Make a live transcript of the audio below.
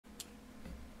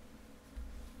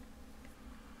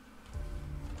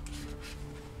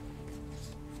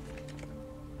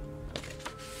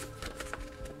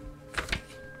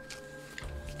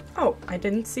I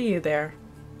didn't see you there.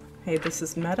 Hey, this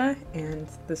is Meta, and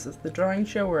this is the drawing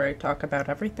show where I talk about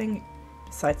everything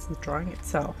besides the drawing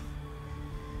itself.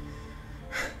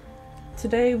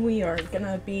 Today we are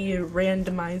gonna be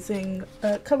randomizing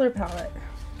a color palette.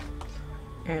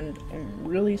 And I'm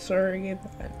really sorry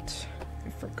that I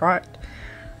forgot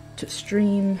to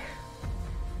stream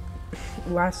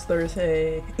last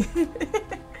Thursday.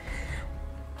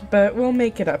 But we'll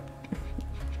make it up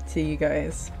to you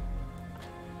guys.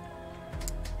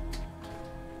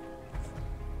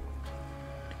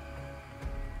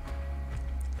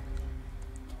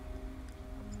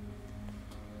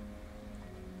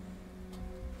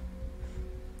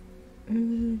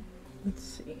 Let's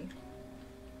see.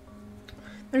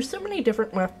 There's so many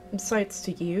different websites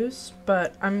to use,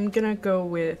 but I'm gonna go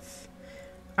with...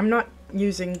 I'm not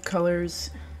using colors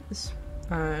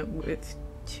with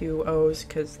 2 O's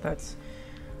because that's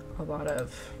a lot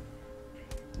of...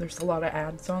 There's a lot of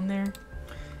ads on there,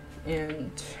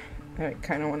 and I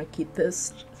kind of want to keep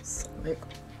this like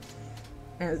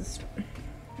as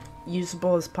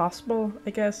usable as possible, I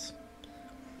guess.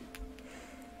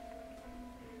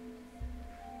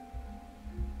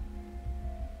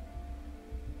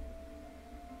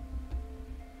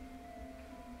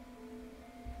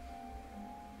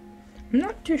 I'm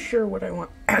not too sure what I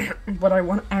want what I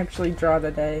want to actually draw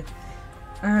today.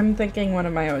 I'm thinking one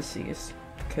of my OCs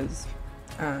because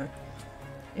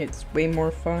it's way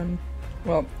more fun.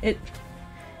 Well,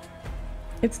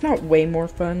 it's not way more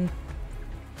fun.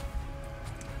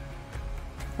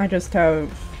 I just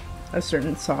have a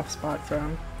certain soft spot for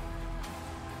them.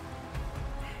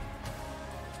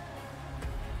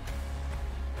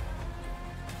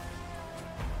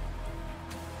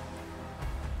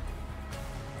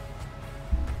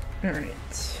 Alright.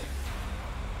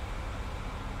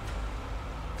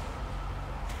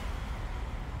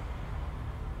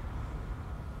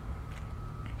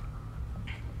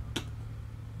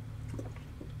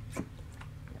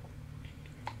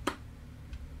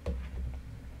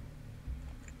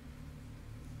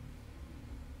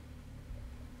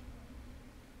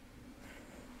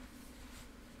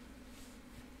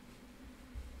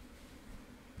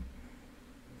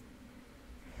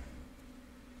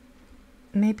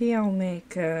 Maybe I'll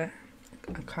make a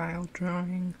Kyle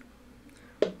drawing.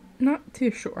 Not too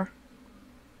sure.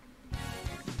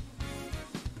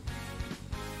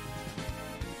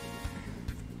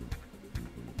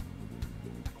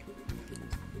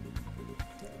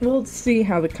 We'll see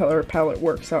how the color palette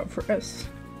works out for us.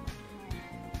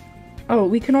 Oh,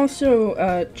 we can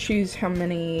also choose how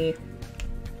many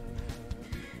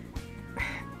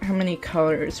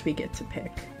colors we get to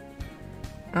pick.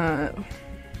 Ah!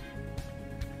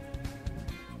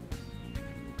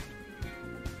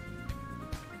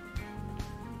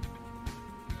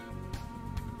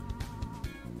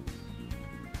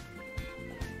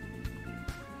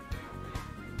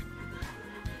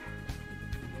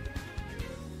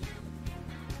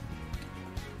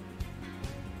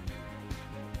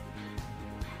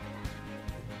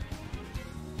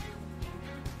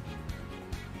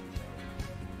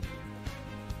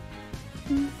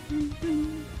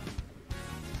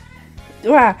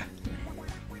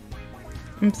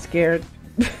 I'm scared.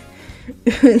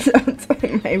 It's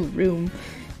outside my room.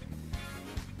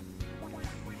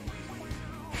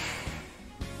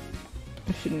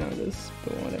 I should know this,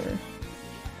 but whatever.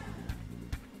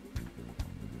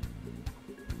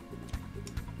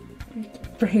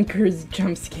 Franker's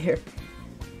jump scare.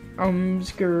 I'm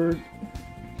scared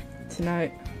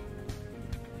tonight.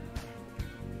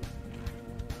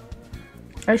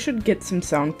 I should get some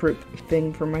soundproof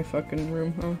thing for my fucking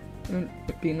room, huh? That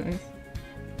would be nice.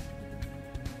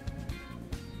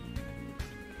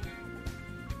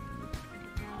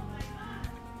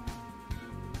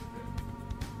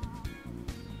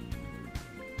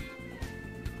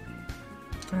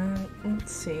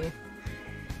 Let's see.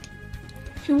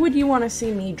 Who would you want to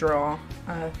see me draw?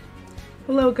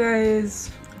 Hello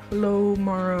guys. Hello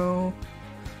Morrow.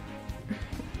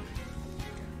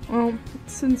 Well,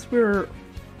 since we're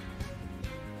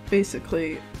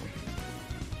basically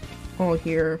all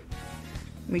here,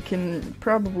 we can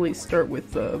probably start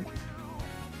with the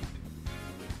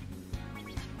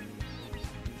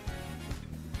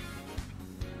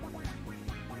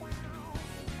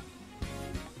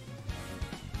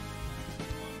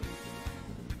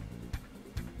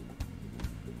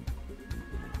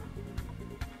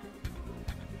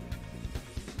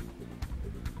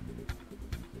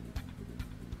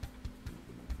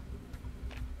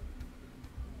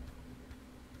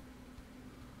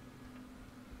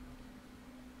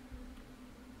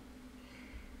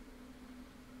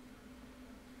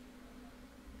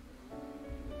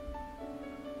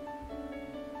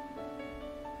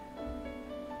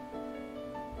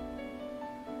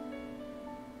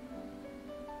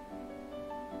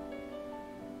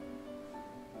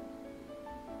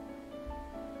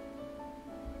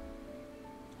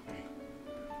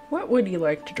What would you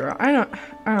like to draw? I don't.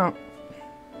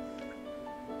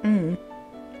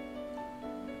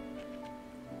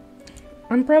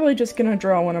 I'm probably just gonna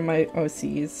draw one of my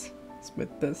OCs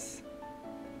with this.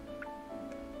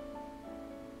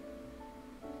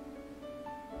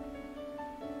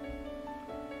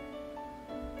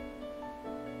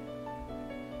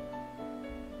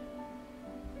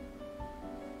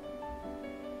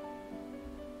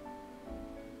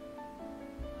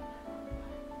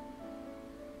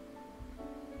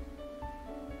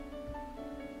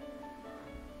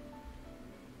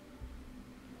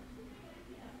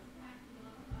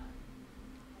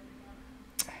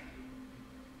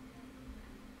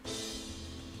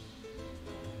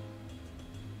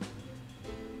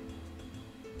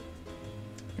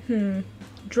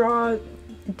 Draw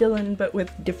Dylan, but with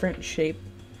different shape,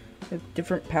 with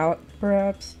different palette,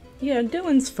 perhaps. Yeah,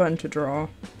 Dylan's fun to draw.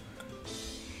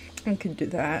 I could do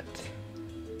that.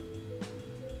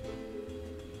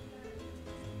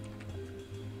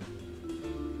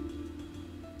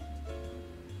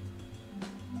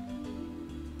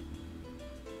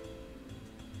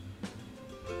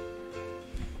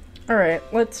 Alright,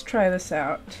 let's try this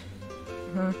out.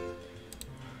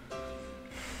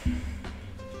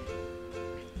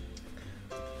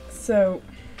 So,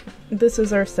 this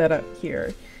is our setup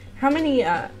here. How many,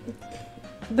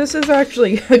 this is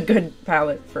actually a good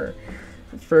palette for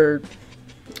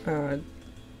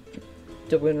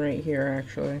Dylan right here,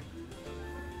 actually.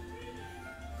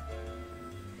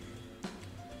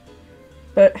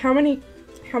 But how many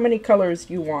colors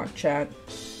do you want, chat?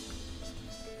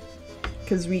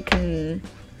 Because we can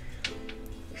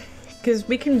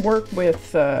work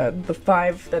with the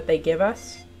 5 that they give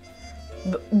us.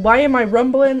 Why am I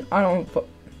rumbling? I don't...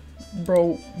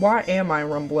 Bro, why am I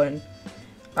rumbling?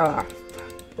 Fuck,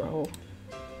 bro.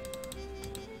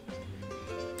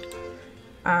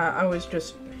 I was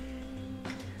just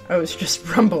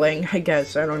rumbling, I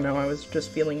guess. I don't know, I was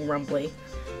just feeling rumbly.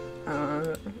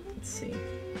 Let's see.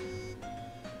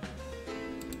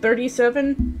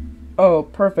 37? Oh,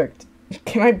 perfect.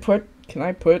 Can I put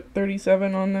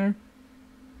 37 on there?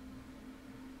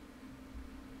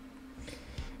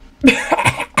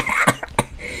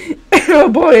 Oh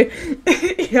boy.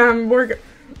 Yeah, I'm working.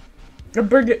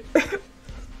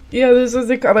 Yeah, this is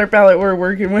the color palette we're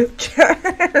working with,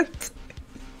 chat.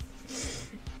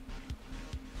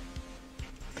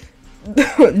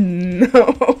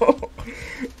 No.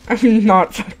 I'm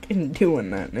not fucking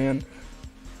doing that, man.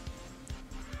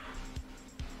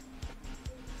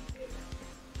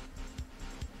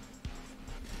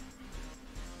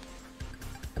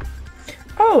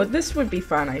 Oh, this would be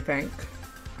fun, I think.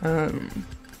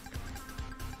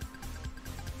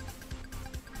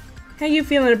 How you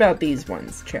feeling about these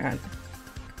ones, Chad?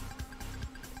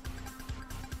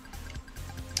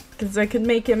 Because I could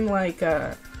make him like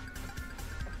a...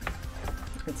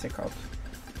 What's it called?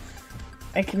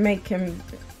 I could make him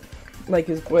like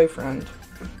his boyfriend.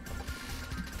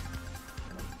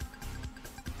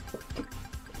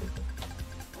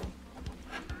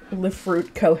 The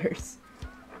fruit colors.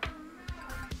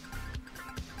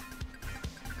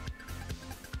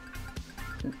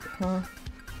 Huh?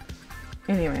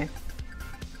 Anyway.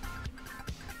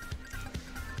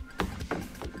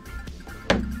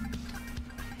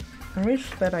 I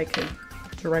wish that I could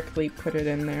directly put it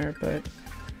in there, but,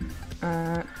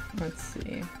 let's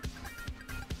see.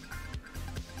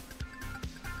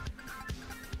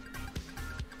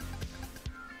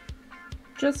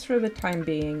 Just for the time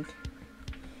being.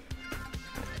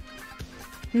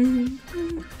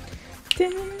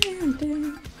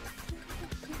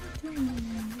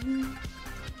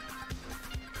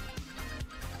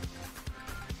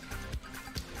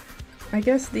 I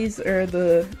guess these are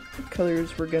the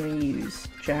colors we're gonna use,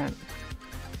 chat.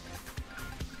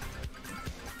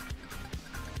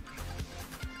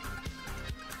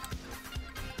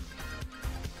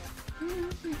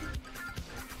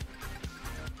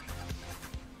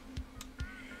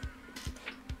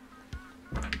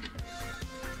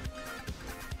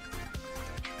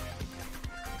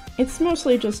 It's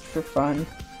mostly just for fun,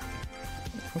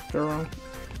 after all,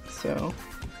 so...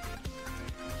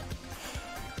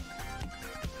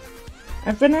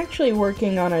 I've been actually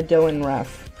working on a Dylan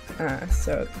ref,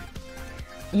 so...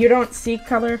 You don't see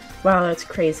color? Wow, that's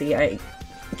crazy. I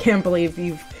can't believe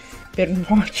you've been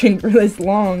watching for this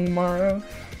long, Morrow.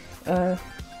 I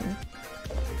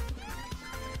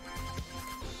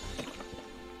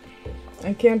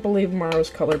can't believe Morrow's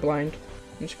colorblind.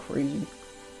 It's crazy.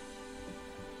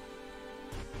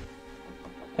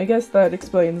 I guess that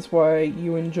explains why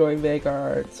you enjoy Vega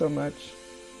art so much.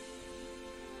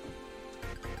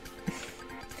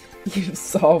 You've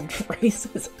solved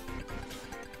racism.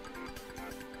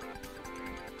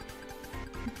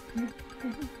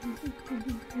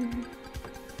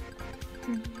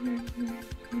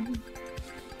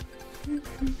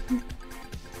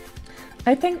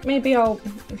 I think maybe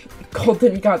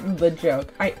Golden got the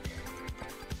joke. I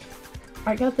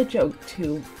got the joke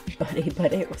too, buddy,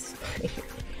 but it was funny.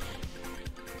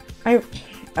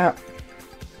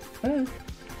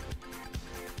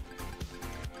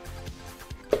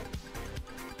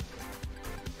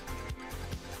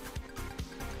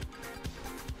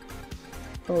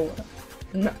 Oh,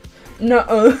 no,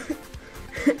 no,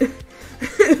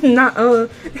 no.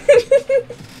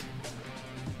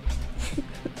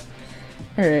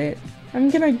 Alright, I'm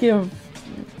gonna give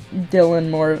Dylan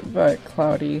more of a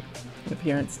cloudy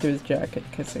appearance to his jacket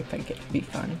because I think it'd be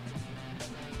fun.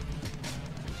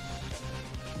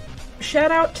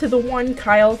 Shout out to the one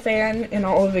Kyle fan in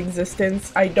all of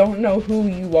existence. I don't know who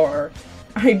you are.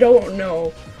 I don't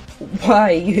know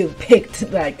why you picked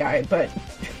that guy, but,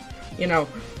 you know.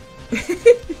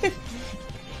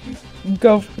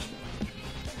 Go.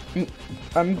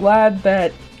 I'm glad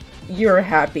that you're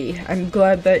happy. I'm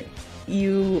glad that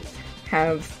you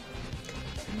have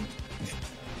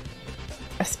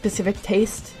a specific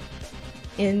taste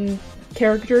in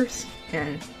characters,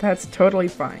 and that's totally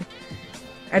fine.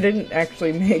 I didn't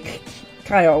actually make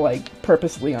Kyle, like,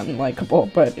 purposely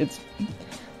unlikable,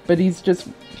 but he's just,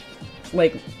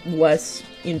 like, less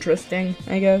interesting,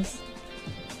 I guess.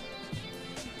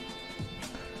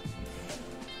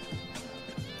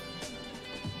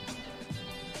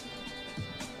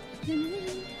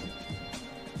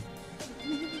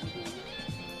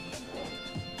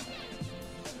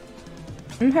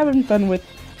 I'm having fun with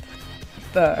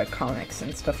the comics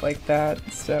and stuff like that,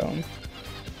 so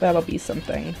that'll be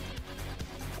something.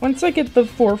 Once I get the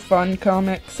for fun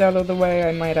comics out of the way,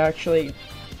 I might actually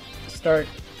start,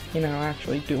 you know,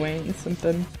 actually doing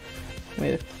something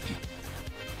with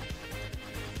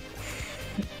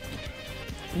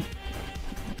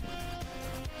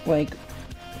like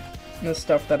the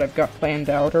stuff that I've got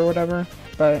planned out or whatever,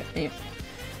 but it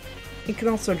can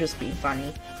also just be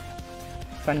funny.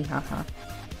 Funny, haha.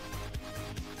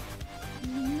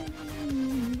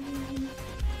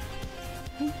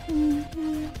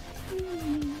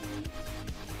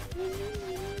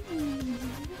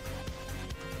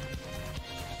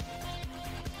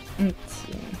 Let's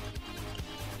see.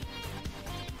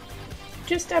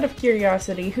 Just out of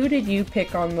curiosity, who did you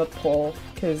pick on the poll?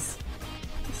 Because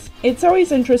it's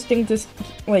always interesting to,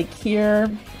 like, hear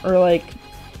or, like,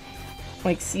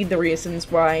 see the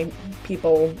reasons why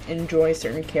people enjoy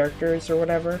certain characters or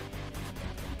whatever.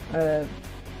 I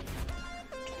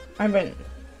haven't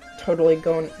totally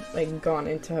gone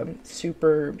into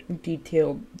super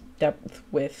detailed depth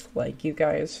with, like, you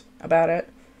guys about it.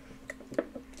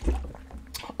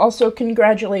 Also,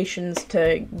 congratulations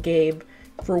to Gabe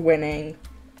for winning.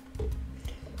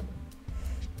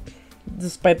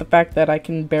 Despite the fact that I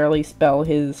can barely spell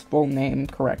his full name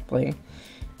correctly.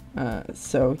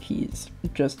 So he's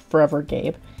just forever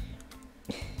Gabe.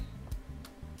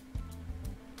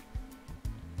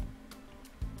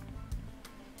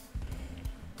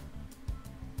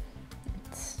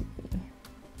 Let's see.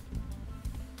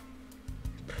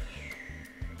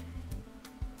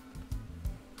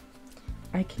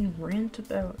 I can rant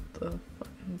about the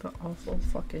awful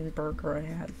fucking burger I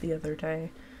had the other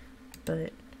day,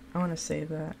 but I want to save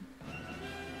that.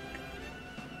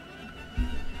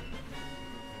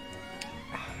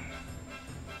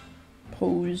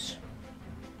 Pose.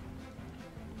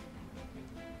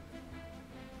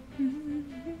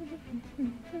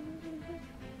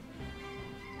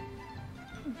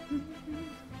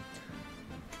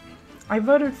 I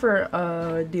voted for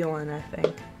Dylan, I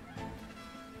think.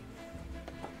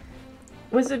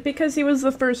 Was it because he was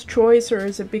the first choice, or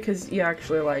is it because you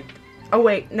actually liked... Oh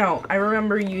wait, no, I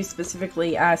remember you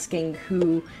specifically asking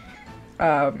who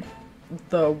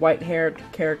the white-haired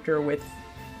character with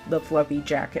the fluffy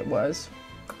jacket was.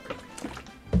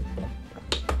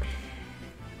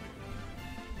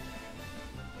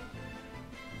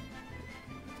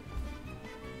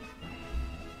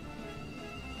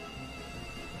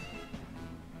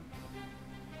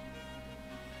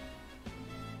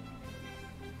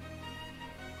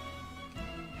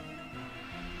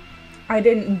 I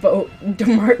didn't vote.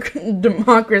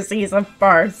 Democracy is a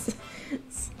farce.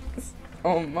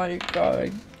 Oh my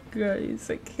god, guys,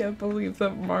 I can't believe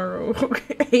that Maru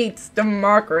hates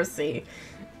democracy.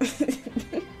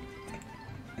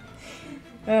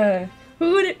 Would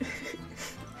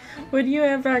you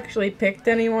have actually picked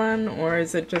anyone, or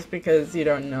is it just because you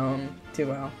don't know him too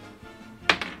well?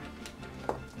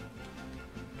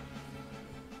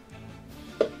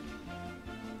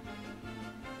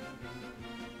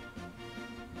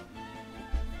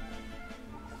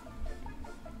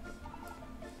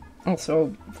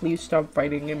 Also, please stop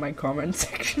fighting in my comment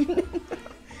section.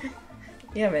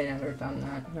 You haven't ever done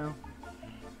that, no.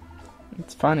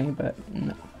 It's funny, but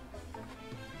no.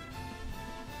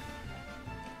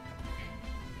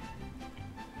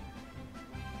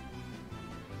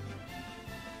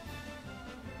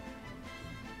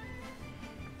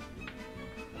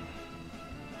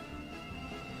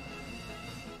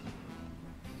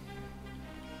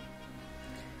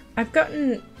 I've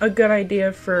gotten a good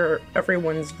idea for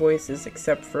everyone's voices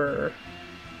except for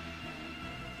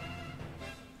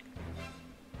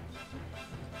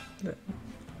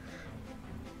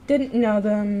didn't know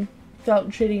them, felt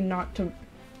shitty not to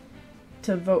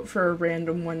vote for a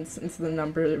random one since the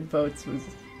number of votes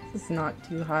was not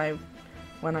too high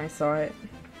when I saw it.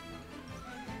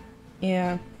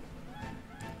 Yeah.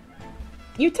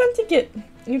 You tend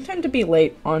to be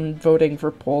late on voting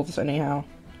for polls anyhow.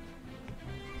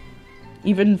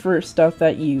 Even for stuff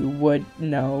that you would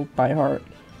know by heart.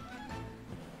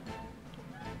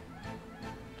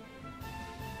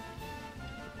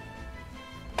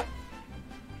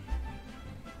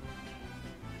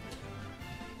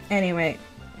 Anyway,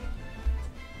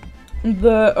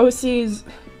 the OCs,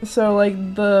 so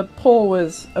like the poll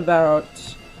was about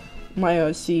my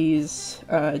OCs,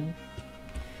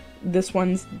 this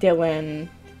one's Dylan,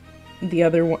 the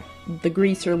other one, the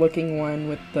greaser looking one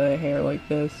with the hair like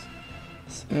this,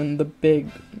 and the big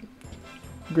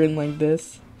grin like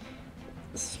this,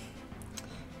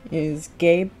 is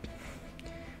Gabe,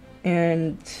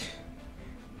 and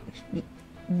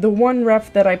the one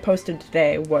ref that I posted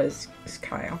today was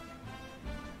Kyle.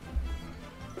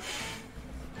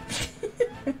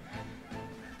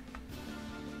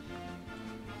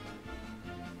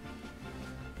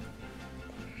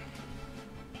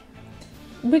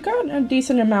 We got a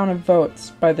decent amount of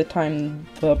votes by the time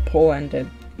the poll ended,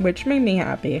 which made me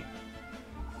happy.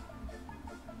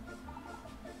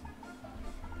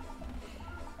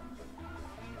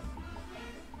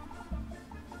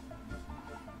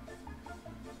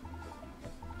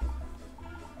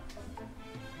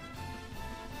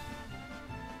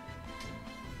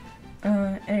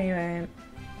 Anyway,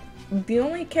 the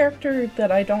only character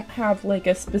that I don't have, like,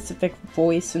 a specific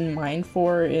voice in mind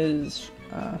for is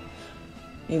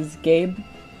Gabe.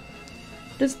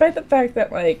 Despite the fact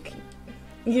that, like,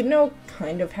 you know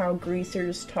kind of how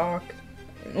greasers talk,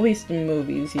 at least in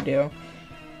movies you do.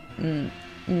 And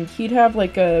he'd have,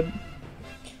 like a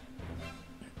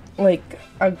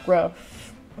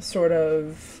gruff sort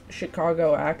of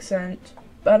Chicago accent,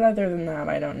 but other than that,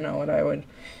 I don't know what I would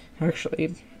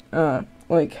actually,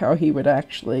 like how he would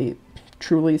actually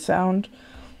truly sound.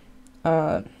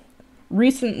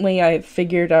 Recently I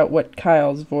figured out what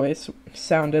Kyle's voice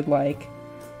sounded like,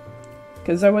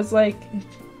 because I was like,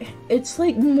 it's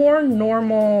like more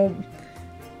normal,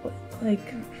 like,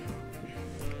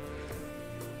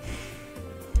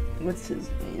 what's his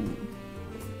name?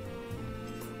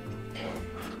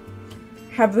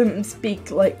 Have them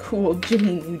speak like cool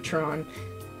Jimmy Neutron.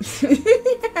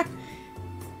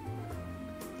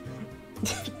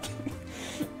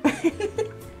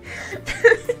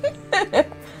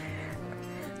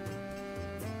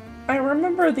 I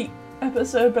remember the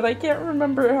episode, but I can't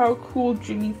remember how cool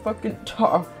Jimmy fucking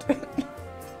talked.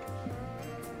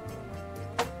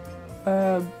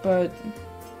 But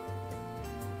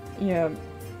yeah.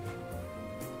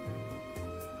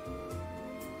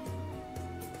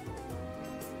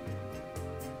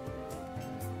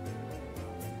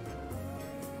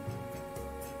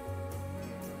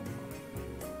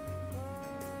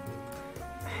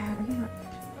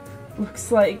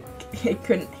 Looks like it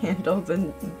couldn't handle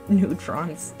the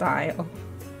Neutron style.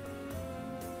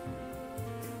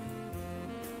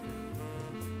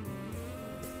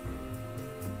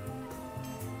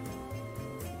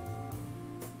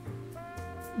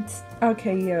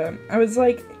 Okay, yeah. I was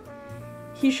like,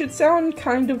 he should sound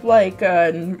kind of like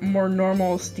a more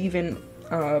normal Steven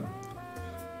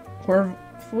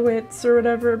Horowitz or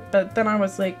whatever, but then I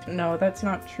was like, no, that's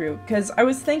not true. Because I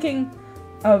was thinking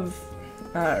of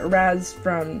Raz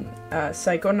from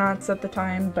Psychonauts at the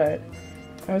time, but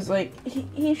I was like,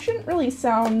 he shouldn't really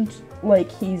sound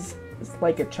like he's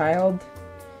like a child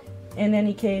in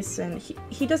any case, and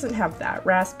he doesn't have that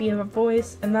raspy of a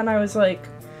voice. And then I was like,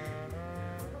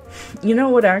 you know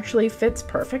what actually fits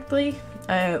perfectly?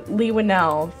 Lee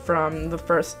Winnell from the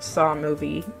first Saw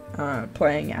movie,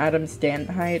 playing Adam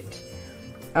Stanheight.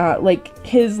 Like,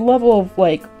 his level of,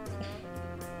 like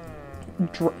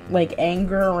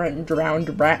anger and drowned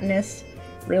ratness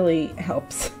really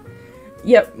helps.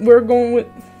 Yep, we're going with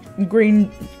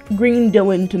Green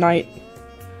Dylan tonight.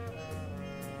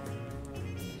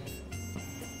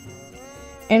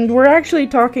 And we're actually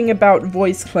talking about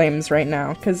voice claims right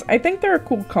now, because I think they're a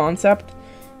cool concept.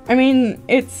 I mean,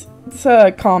 it's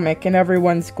a comic, and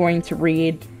everyone's going to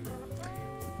read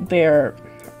their,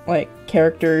 like,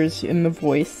 characters in the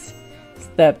voice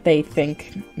that they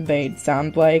think they'd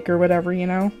sound like, or whatever, you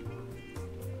know?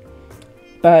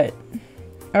 But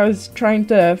I was trying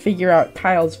to figure out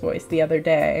Kyle's voice the other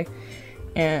day,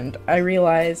 and I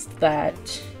realized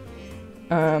that,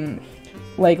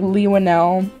 like, Lee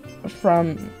Winnell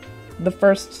from the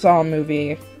first Saw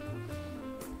movie,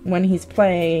 when he's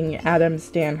playing Adam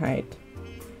Stanheight,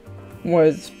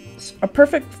 was a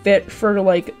perfect fit for,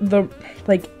 like, the,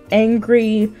 like,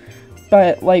 angry,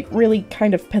 but, like, really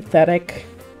kind of pathetic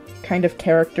kind of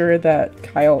character that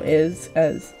Kyle is,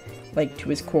 as, like, to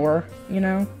his core, you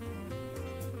know?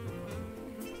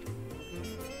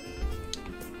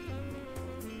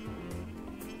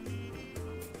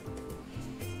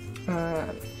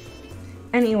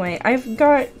 Anyway, I've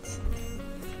got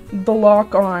the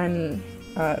lock on,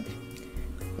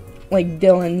 like,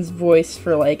 Dylan's voice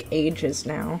for, like, ages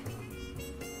now.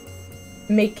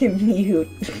 Make him mute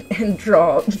and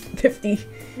draw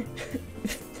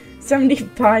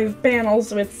 75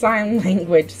 panels with sign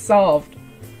language solved.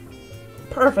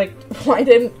 Perfect. Why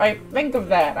didn't I think of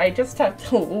that? I just have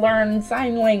to learn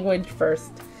sign language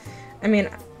first. I mean,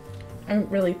 I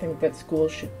really think that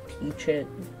schools should teach it,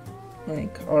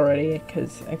 like, already,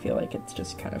 because I feel like it's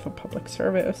just kind of a public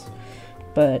service.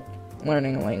 But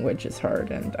learning a language is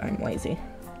hard, and I'm lazy.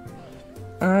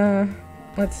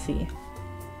 Let's see.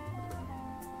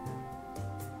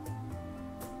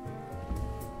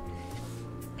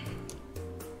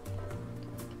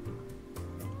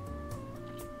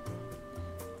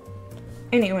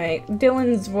 Anyway,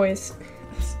 Dylan's voice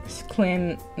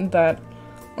claim that,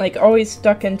 like, always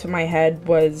stuck into my head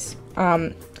was,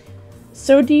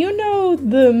 so do you know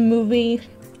the movie,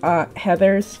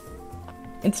 Heathers?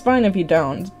 It's fine if you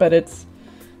don't, but it's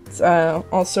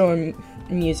also a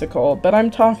musical, but I'm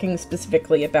talking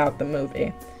specifically about the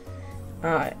movie.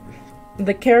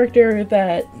 The character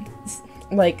that,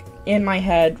 like, in my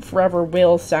head forever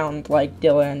will sound like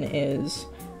Dylan is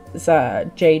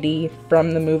JD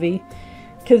from the movie.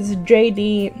 Because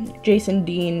JD, Jason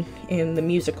Dean, in the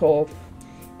musical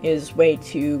is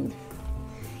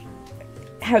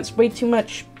has way too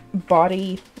much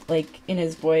body, like, in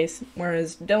his voice,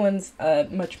 whereas Dylan's a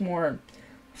much more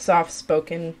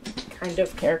soft-spoken kind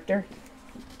of character.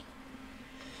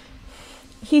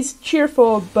 He's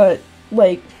cheerful, but,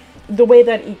 like, the way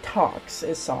that he talks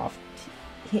is soft.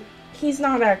 He's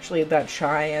not actually that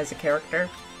shy as a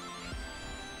character.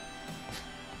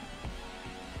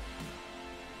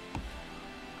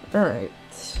 Alright.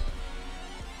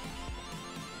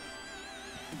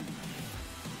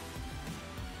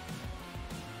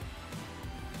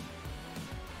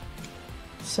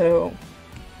 So,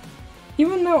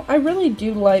 even though I really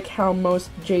do like how most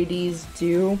JDs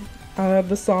do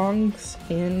the songs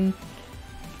in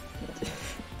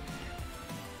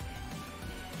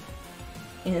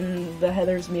the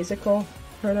Heathers musical,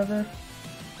 or whatever.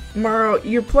 Maro,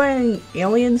 you're playing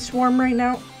Alien Swarm right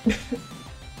now?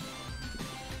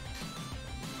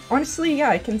 Honestly, yeah,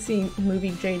 I can see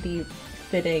movie JD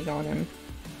fitting on him.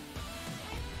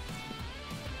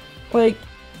 Like,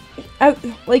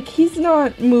 he's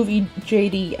not movie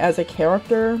JD as a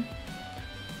character,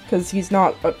 because he's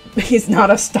not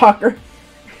a stalker.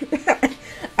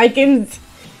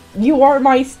 You are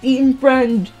my Steam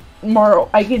friend, Marl.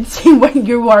 I can see when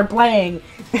you are playing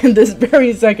in this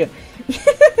very second.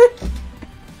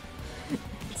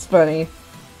 It's funny.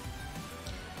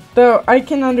 Though, I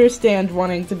can understand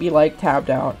wanting to be, like, tabbed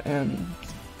out and,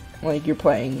 like, you're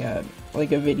playing,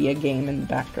 like, a video game in the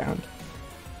background.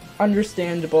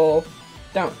 Understandable.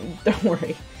 Don't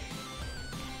worry.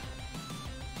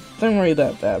 Don't worry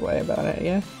that way about it,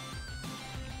 yeah?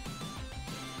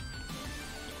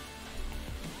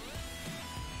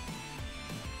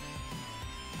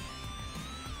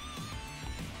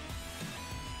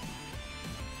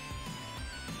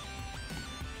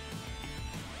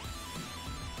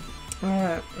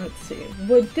 Let's see.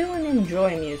 Would Dylan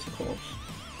enjoy musicals?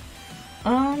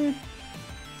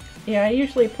 Yeah, I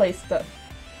usually play stuff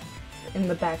in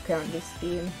the background of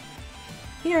Steam.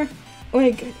 Yeah,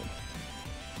 like,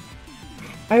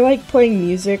 I like playing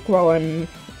music while I'm,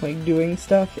 like, doing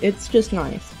stuff. It's just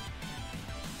nice.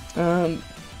 And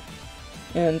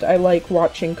I like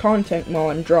watching content while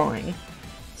I'm drawing.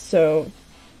 So,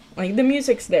 like, the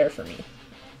music's there for me.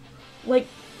 Like,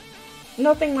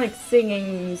 nothing like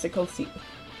singing musical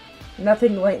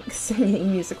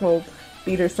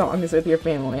theater songs with your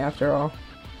family, after all.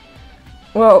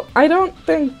 Well, I don't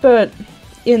think that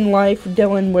in life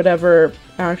Dylan would ever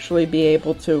actually be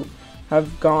able to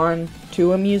have gone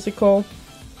to a musical.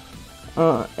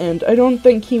 And I don't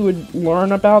think he would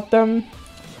learn about them,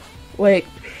 like,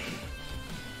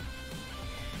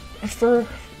 for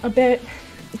a bit,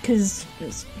 because,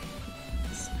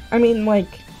 I mean, like,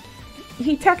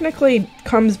 he technically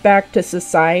comes back to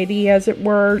society, as it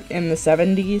were, in the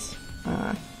 70s.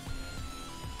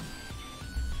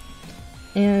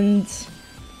 And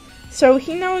so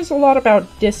he knows a lot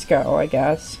about disco, I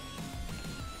guess.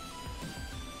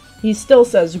 He still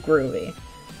says groovy,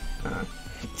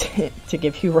 to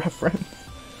give you reference.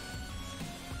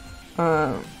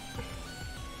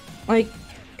 Like,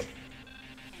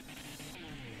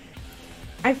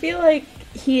 I feel like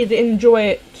he'd enjoy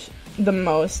it the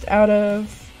most out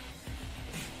of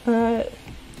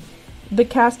the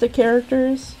cast of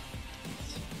characters,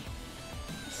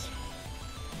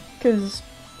 because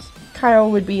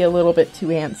Kyle would be a little bit too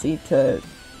antsy to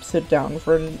sit down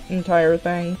for an entire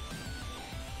thing.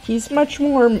 He's much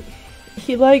more,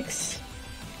 he likes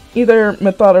either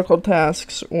methodical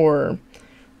tasks or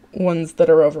ones that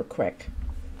are over quick.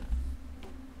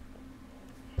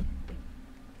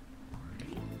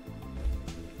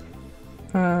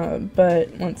 But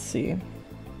let's see.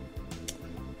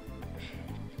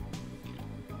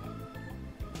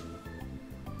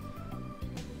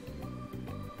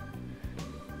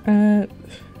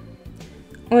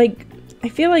 Like, I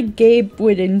feel like Gabe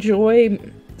would enjoy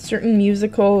certain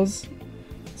musicals,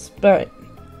 but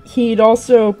he'd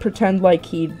also pretend like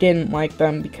he didn't like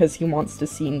them because he wants to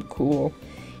seem cool.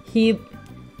 He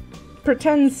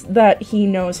pretends that he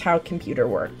knows how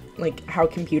how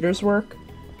computers work,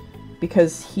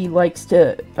 because he likes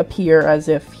to appear as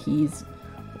if he's,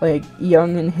 like,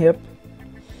 young and hip.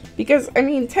 Because, I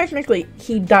mean, technically,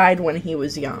 he died when he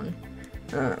was young.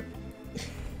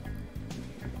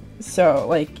 So,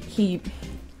 like, he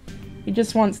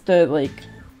just wants to, like,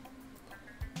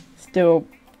 still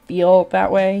feel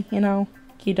that way, you know?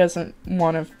 He doesn't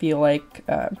want to feel like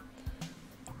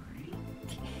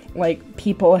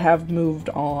people have moved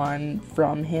on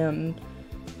from him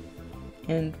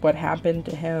and what happened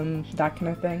to him, that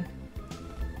kind of thing.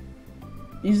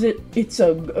 It's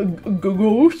a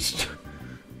ghost?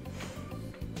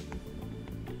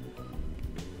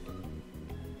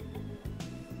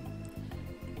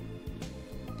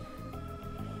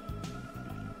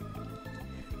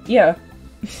 Yeah.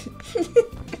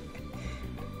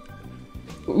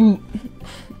 Ooh.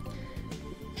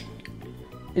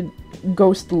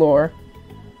 Ghost lore.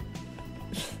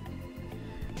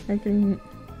 I can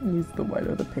use the white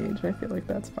of the page. I feel like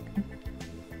that's fine.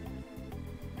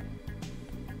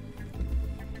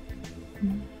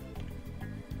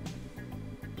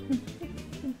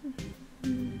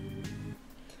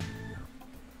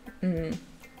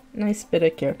 Nice bit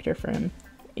of character for him.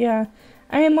 Yeah,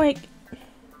 I mean, like,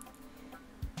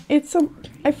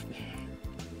 I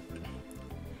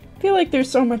feel like there's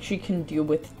so much you can do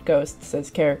with ghosts as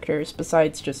characters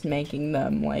besides just making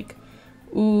them like,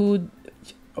 ooh,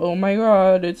 oh my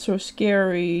god, it's so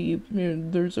scary,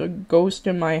 there's a ghost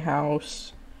in my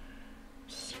house.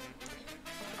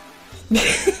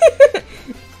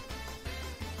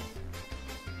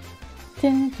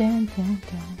 Dun, dun, dun,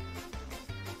 dun.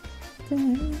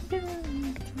 Dun,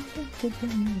 dun, dun,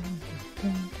 dun,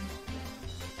 dun.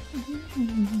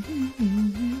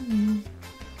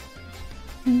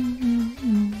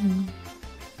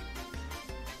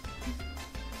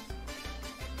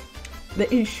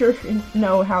 They sure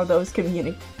know how those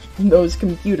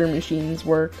computer machines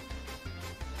work.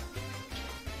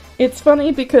 It's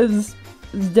funny because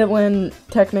Dylan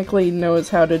technically knows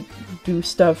how to do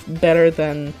stuff better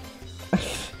than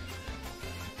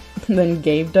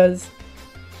Gabe does.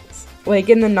 Like,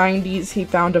 in the 90s, he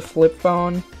found a flip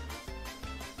phone,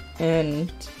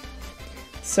 and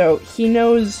so he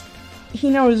knows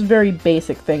very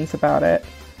basic things about it.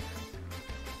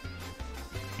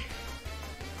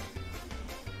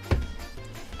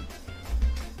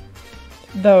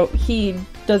 Though he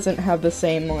doesn't have the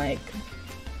same, like,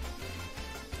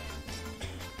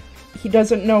 he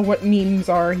doesn't know what memes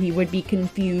are. He would be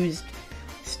confused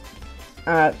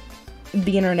at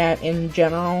the internet in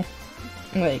general.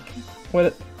 Like,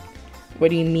 what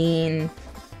do you mean?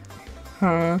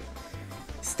 Huh?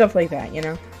 Stuff like that, you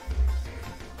know?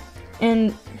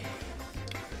 And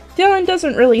Dylan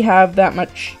doesn't really have that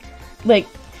much, like,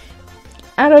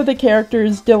 out of the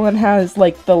characters, Dylan has,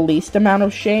 like, the least amount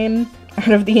of shame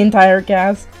out of the entire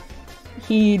cast.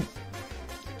 He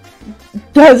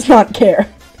does not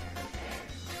care.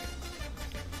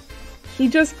 He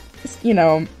just, you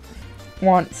know,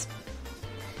 wants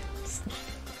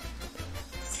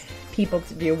people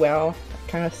to do well, that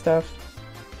kind of stuff.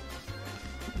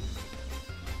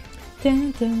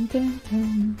 Dun, dun, dun,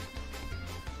 dun.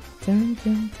 Dun,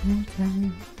 dun, dun,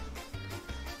 dun.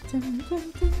 Dun, dun,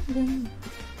 dun, dun.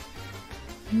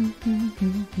 Dun, dun,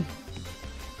 dun, dun.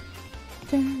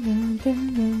 Dun, dun,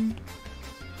 dun, dun.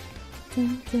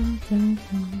 Dun, dun, dun,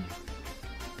 dun.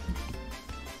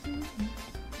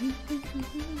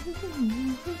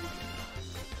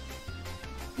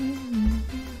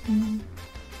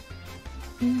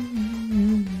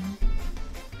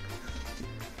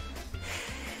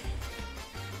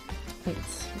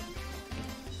 Let's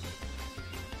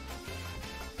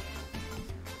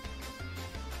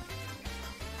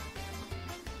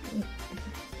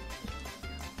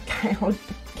Kyle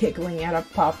giggling at a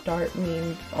Pop-Tart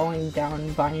meme falling down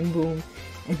Vine Boom,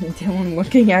 and Dylan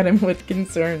looking at him with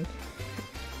concern.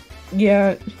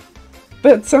 Yeah,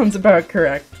 that sounds about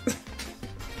correct.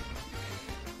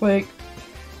 Like,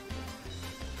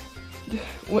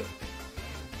 what?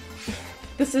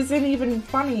 This isn't even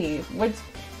funny. What's...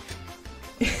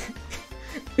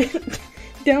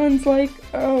 Dylan's like,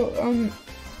 oh,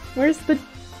 where's the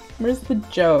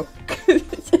joke?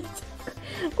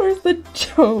 Where's the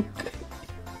joke?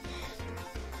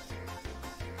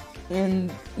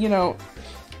 And, you know,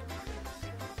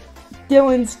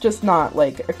 Dylan's just not,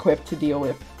 like, equipped to deal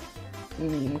with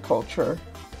meme culture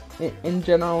in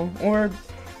general, or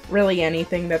really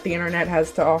anything that the internet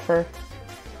has to offer.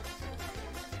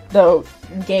 Though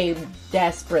Gabe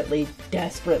desperately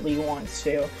wants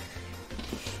to.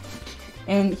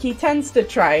 And he tends to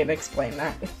try and explain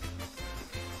that.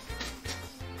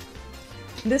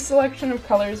 This selection of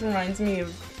colors reminds me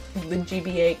of the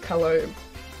GBA color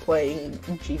playing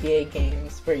GBA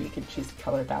games where you could choose a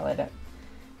color palette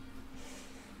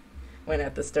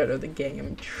at the start of the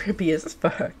game. Trippy as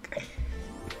fuck.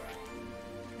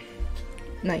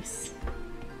 Nice.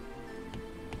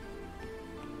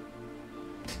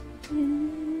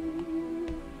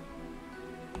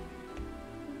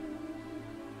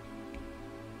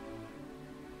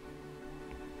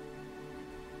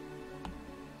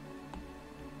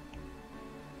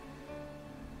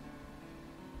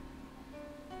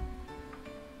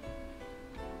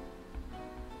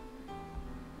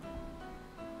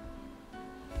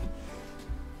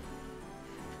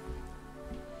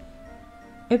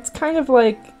 It's kind of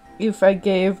like if I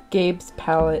gave Gabe's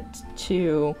palette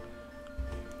to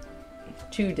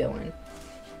Dylan.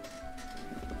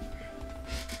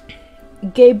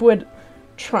 Gabe would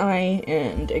try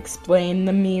and explain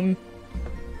the meme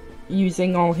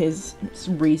using all his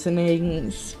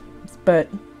reasonings, but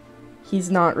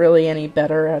he's not really any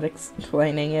better at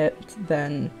explaining it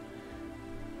than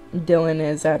Dylan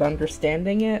is at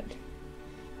understanding it,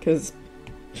 because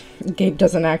Gabe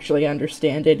doesn't actually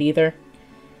understand it either.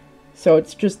 So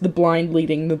it's just the blind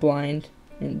leading the blind,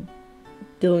 and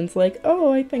Dylan's like,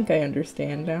 oh, I think I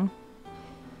understand now.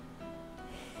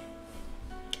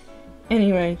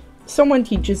 Anyway, someone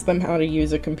teaches them how to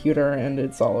use a computer and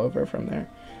it's all over from there.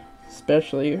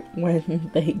 Especially when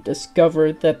they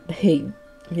discover that they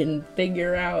can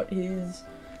figure out his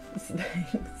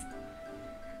things.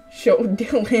 Show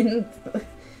Dylan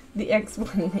the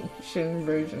explanation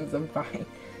versions of Vine.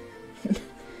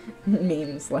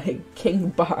 Memes like King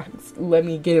Box, let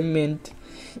me get a mint.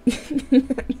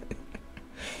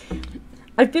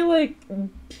 I feel like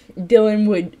Dylan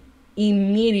would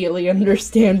immediately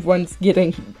understand once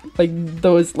getting like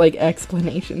those like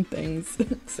explanation things.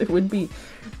 So it would be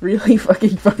really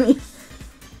fucking funny.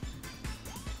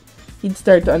 He'd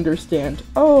start to understand.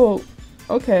 Oh,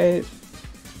 okay.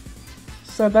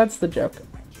 So that's the joke.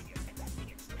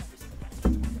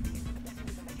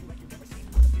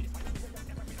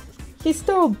 He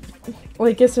still,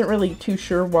 like, isn't really too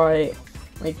sure why,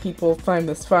 like, people find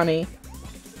this funny.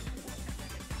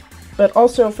 But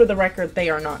also, for the record,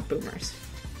 they are not boomers.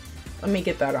 Let me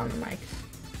get that on the mic.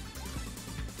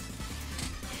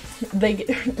 They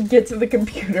get to the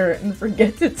computer and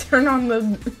forget to turn on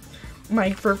the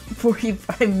mic for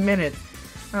 45 minutes.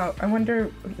 Oh, I wonder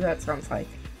what that sounds like.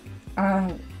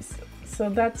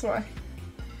 So that's why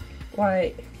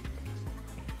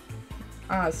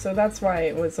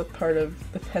it was a part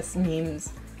of the best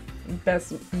memes,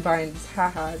 best vines,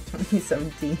 haha,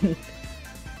 2017.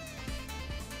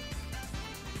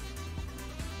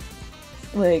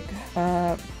 Like,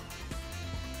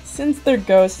 since they're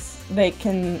ghosts, they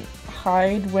can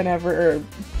hide whenever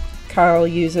Kyle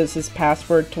uses his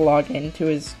password to log into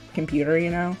his computer, you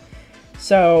know?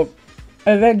 So,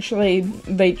 eventually,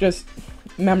 they just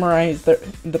memorize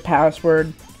the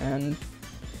password, and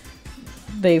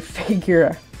they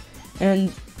figure, and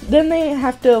then they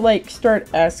have to, like, start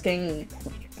asking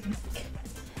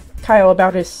Kyle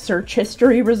about his search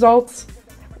history results.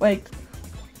 Like,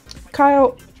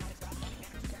 Kyle,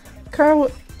 how...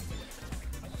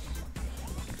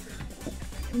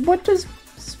 What does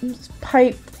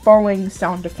pipe falling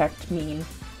sound effect mean?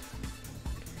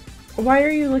 Why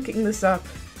are you looking this up?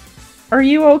 Are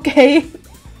you okay?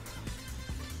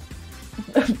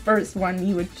 The first one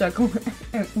he would chuckle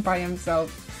by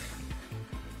himself.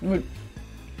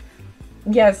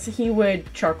 Yes, he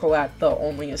would chuckle at the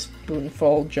only a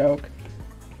spoonful joke.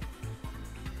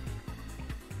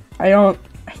 I don't,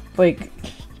 like,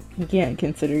 you can't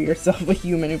consider yourself a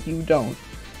human if you don't.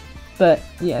 But,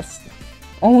 yes,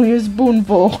 only a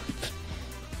spoonful.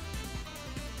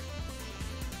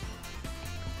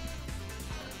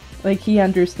 Like, he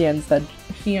understands the joke.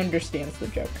 He understands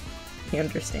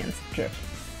the joke.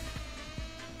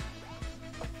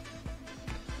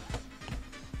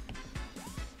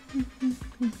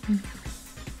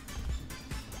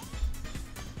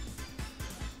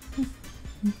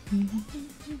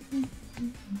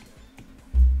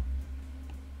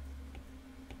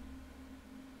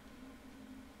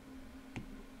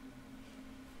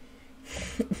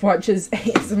 Watches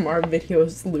ASMR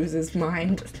videos, loses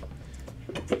mind.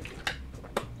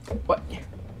 What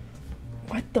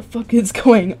the fuck is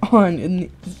going on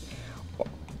in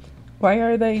why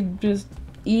are they just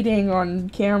eating on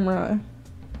camera?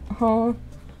 Huh?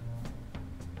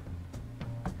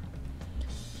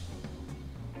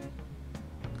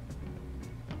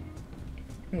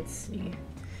 Let's see.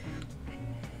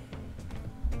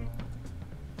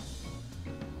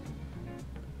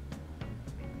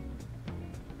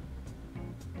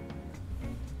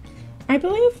 I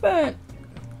believe that,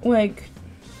 like,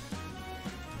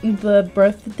 the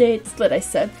birth dates that I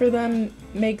set for them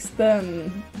makes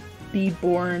them be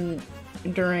born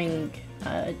during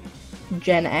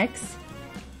Gen X,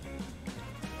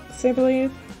 I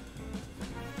believe.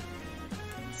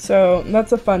 So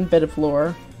that's a fun bit of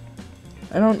lore.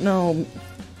 I don't know.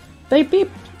 They'd be,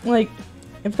 like,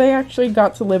 if they actually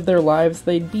got to live their lives,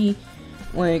 they'd be,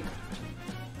 like,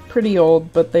 pretty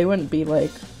old, but they wouldn't be,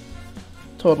 like,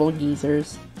 total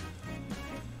geezers.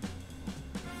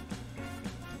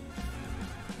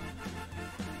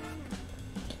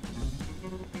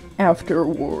 After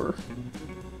war.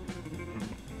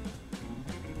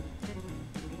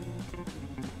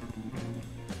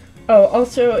 Oh,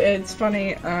 also, it's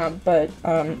funny,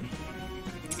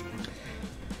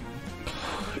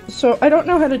 so I don't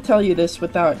know how to tell you this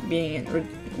without being,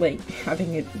 like,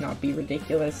 having it not be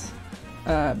ridiculous,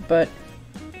 but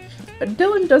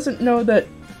Dylan doesn't know that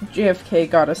JFK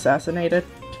got assassinated.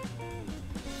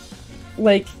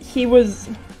 Like, he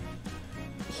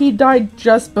died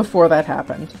just before that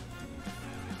happened.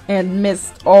 And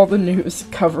missed all the news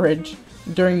coverage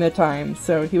during the time,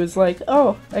 so he was like,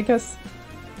 oh, I guess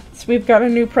we've got a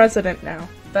new president now.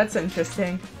 That's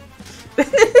interesting.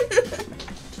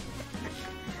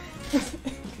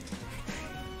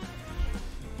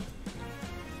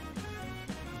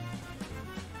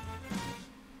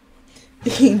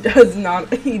 He does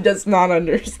not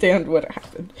understand what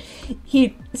happened.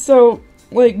 So,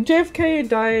 like, JFK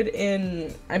died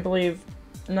in, I believe,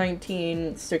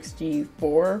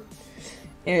 1964,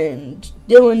 and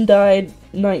Dylan died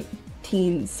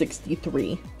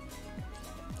 1963.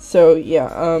 So,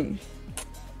 yeah,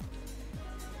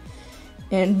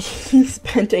 and he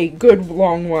spent a good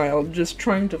long while just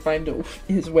trying to find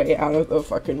his way out of the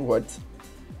fucking woods.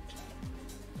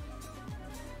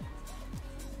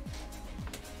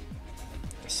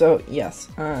 So, yes,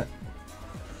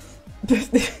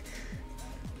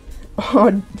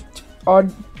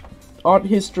 odd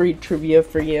history trivia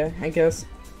for you, I guess.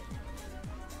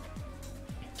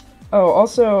 Oh,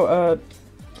 also,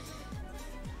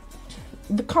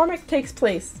 the comic takes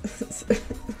place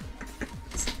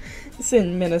it's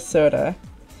in Minnesota,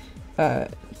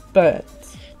 but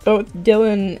both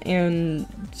Dylan and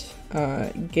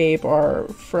Gabe are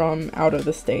from out of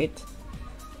the state.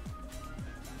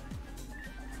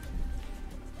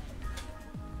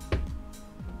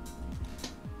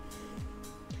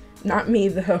 Not me,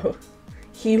 though.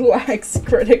 He lacks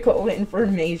critical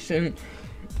information.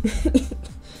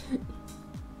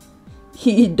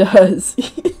 He does.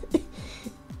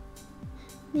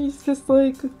 He's just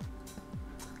like,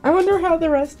 I wonder how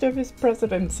the rest of his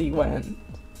presidency went.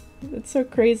 It's so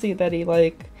crazy that he,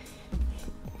 like,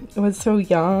 was so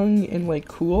young and, like,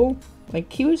 cool.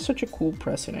 Like, he was such a cool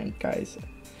president, guys.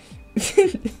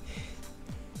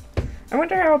 I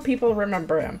wonder how people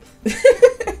remember him.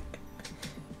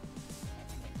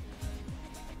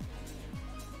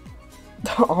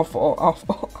 Awful,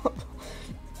 awful, awful.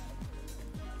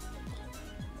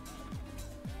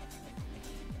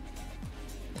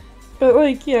 But,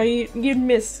 like, yeah, you'd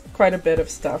miss quite a bit of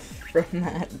stuff from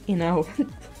that, you know?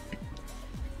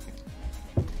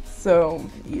 So,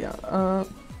 yeah,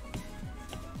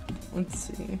 let's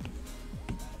see.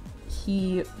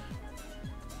 He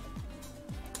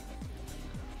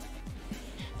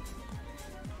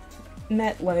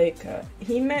met,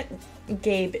 he met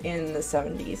Gabe in the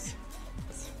 70s.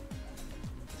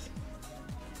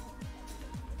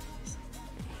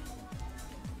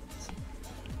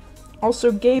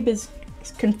 Also, Gabe is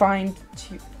confined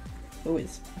to... Who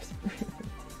is...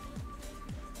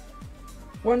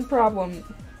 One problem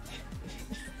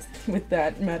with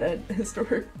that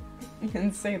meta-historian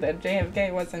and say that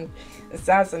JFK wasn't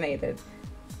assassinated.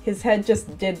 His head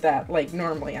just did that, like,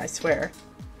 normally, I swear.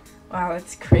 Wow,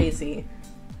 that's crazy.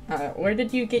 Where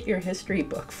did you get your history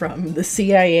book from? The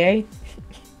CIA?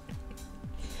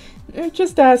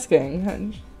 Just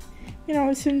asking. You know,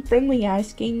 it's been friendly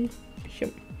asking.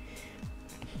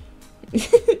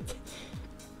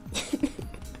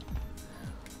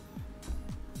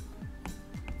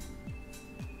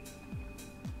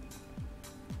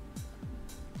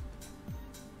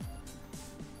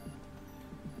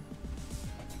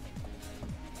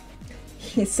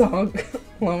 He saw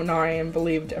Lone Eye and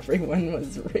believed everyone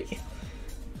was real.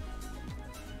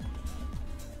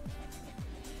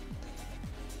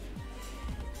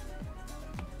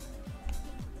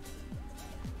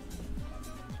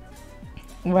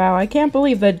 Wow, I can't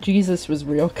believe that Jesus was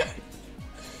real.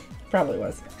 Probably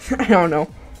was. I don't know.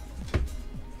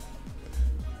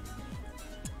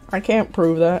 I can't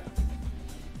prove that.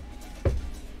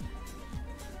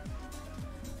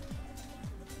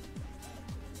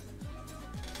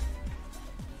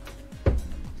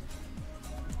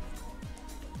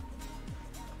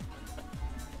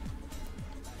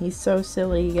 He's so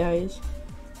silly, guys.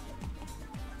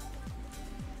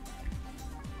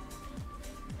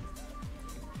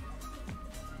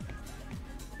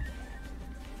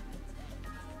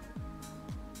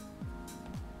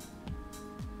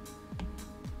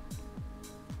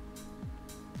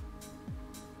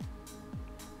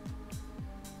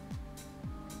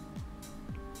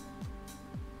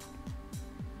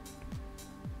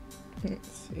 Let's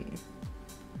see.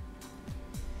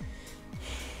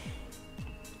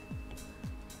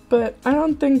 But I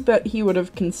don't think that he would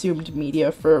have consumed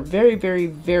media for a very, very,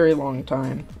 very long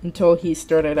time until he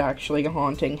started actually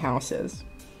haunting houses.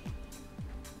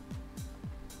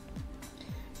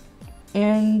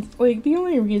 And, like, the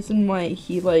only reason why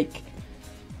he, like,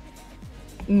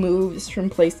 moves from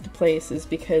place to place is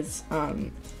because,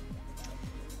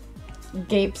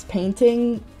 Gabe's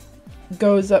painting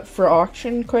goes up for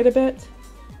auction quite a bit.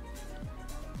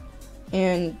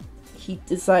 And he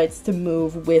decides to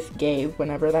move with Gabe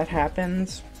whenever that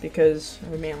happens, because,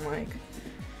 I mean, like,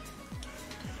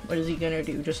 what is he gonna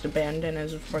do? Just abandon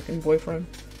his fucking boyfriend?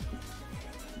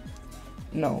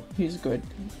 No, he's good.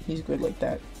 He's good like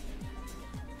that.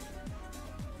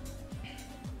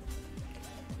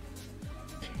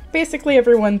 Basically,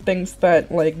 everyone thinks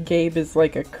that, like, Gabe is,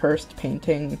 like, a cursed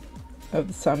painting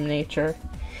of some nature.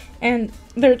 And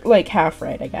they're, like, half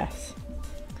right, I guess.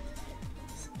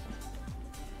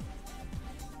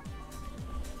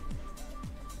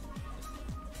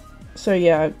 So,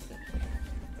 yeah.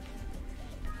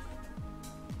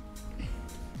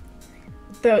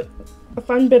 A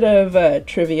fun bit of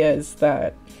trivia is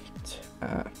that,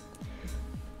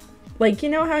 like, you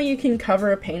know how you can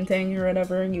cover a painting or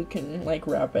whatever, and you can, like,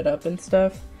 wrap it up and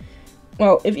stuff?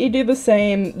 Well, if you do the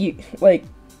same, you, like,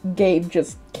 Gabe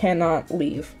just cannot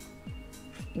leave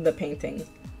the painting.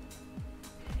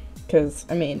 Because,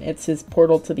 I mean, it's his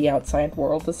portal to the outside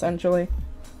world, essentially.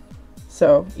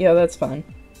 So, yeah, that's fun.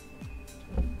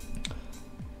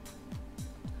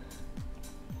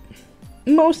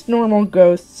 Most normal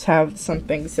ghosts have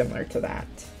something similar to that.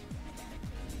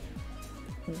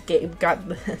 Gabe got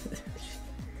the...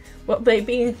 Will they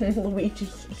be in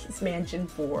Luigi's Mansion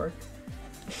 4?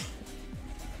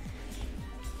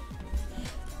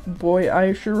 Boy,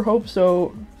 I sure hope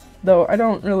so. Though, I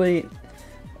don't really...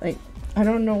 Like, I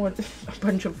don't know what a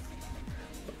bunch of,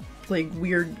 like,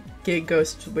 weird gay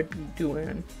ghosts would be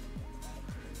doing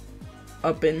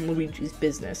up in Luigi's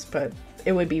business, but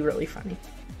it would be really funny.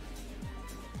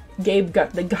 Gabe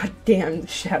got the goddamn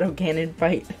Shadow Ganon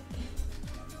fight.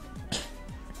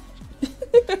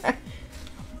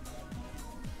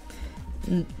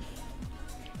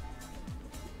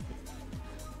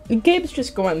 Gabe's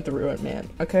just going through it, man,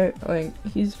 okay? Like,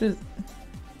 he's just...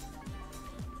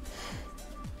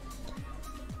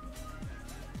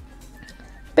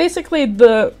 Basically,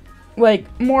 the,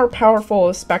 like, more powerful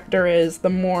a specter is, the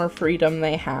more freedom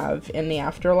they have in the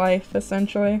afterlife,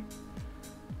 essentially.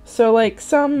 So, like,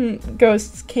 some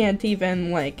ghosts can't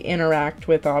even, like, interact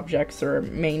with objects or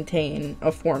maintain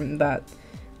a form that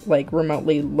like,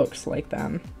 remotely looks like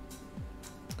them.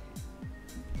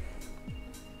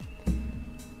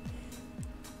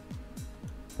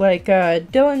 Like,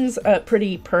 Dylan's a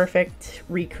pretty perfect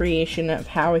recreation of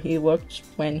how he looked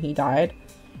when he died,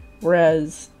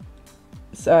 whereas,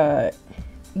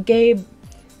 Gabe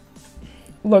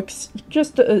looks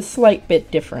just a slight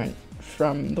bit different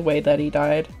from the way that he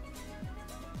died.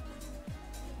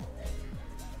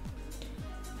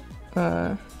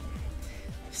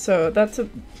 So that's a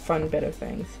fun bit of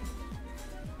things.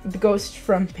 The ghosts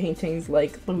from paintings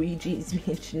like Luigi's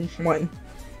Mansion 1.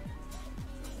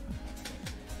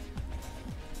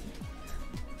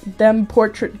 Them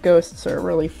portrait ghosts are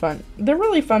really fun. They're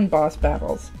really fun boss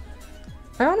battles.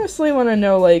 I honestly want to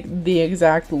know, like, the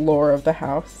exact lore of the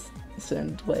house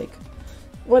and, like,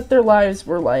 what their lives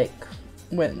were like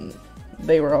when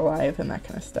they were alive and that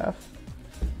kind of stuff.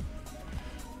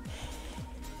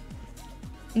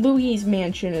 Louie's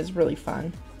mansion is really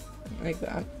fun. I like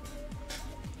that.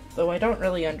 Though I don't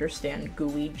really understand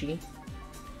Gooigi.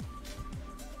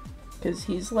 Because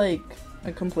he's, like,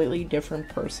 a completely different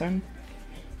person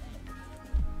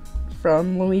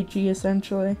from Luigi,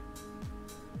 essentially.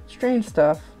 Strange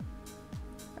stuff.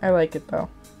 I like it, though.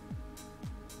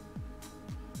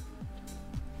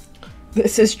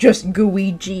 This is just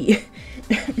Gooigi.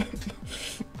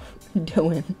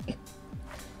 Dylan.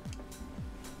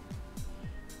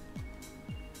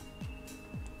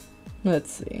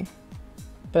 Let's see.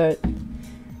 But,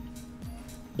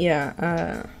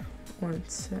 yeah, one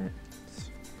sec.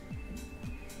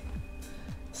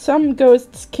 Some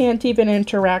ghosts can't even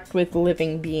interact with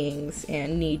living beings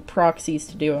and need proxies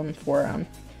to do them for them.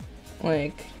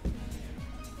 Like,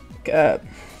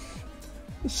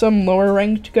 some lower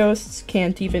ranked ghosts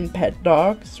can't even pet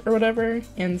dogs or whatever,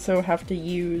 and so have to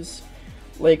use,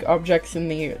 like, objects in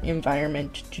the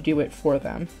environment to do it for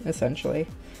them, essentially.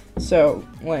 So,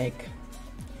 like,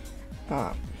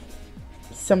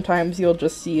 sometimes you'll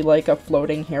just see, like, a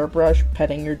floating hairbrush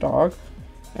petting your dog,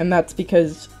 and that's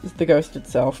because the ghost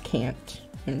itself can't,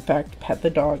 in fact, pet the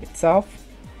dog itself.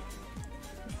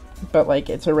 But, like,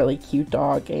 it's a really cute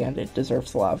dog, and it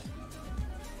deserves love.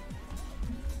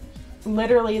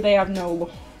 Literally, they have no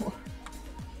lore.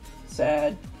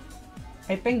 Sad.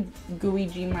 I think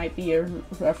Gooigi might be a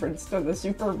reference to the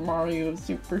Super Mario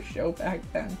Super Show back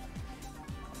then.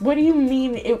 What do you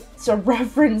mean it's a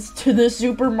reference to the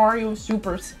Super Mario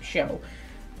Super Show?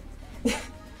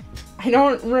 I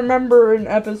don't remember an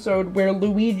episode where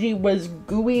Luigi was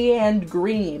gooey and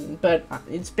green, but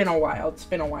it's been a while. It's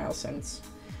been a while since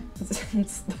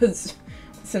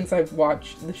I've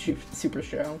watched the Super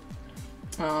Show.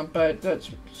 But that's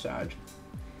sad.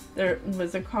 There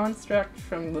was a construct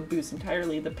from the boost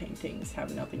entirely. The paintings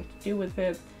have nothing to do with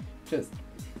it.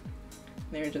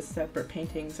 They're just separate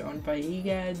paintings owned by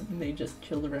EGAD, and they just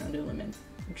chilled around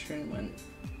Illumination when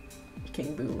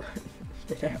King Boo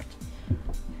did out.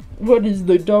 What is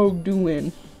the dog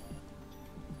doing?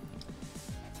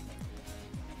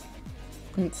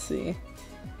 Let's see.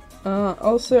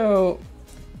 Also,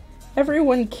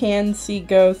 everyone can see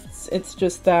ghosts, it's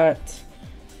just that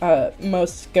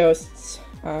most ghosts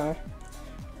are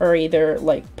either,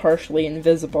 like, partially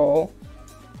invisible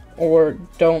or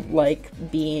don't like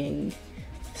being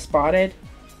spotted,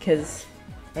 because,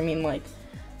 I mean, like,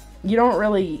 you don't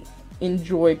really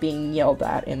enjoy being yelled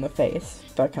at in the face,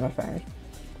 that kind of thing.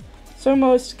 So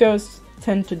most ghosts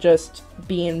tend to just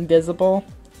be invisible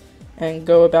and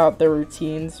go about their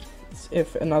routines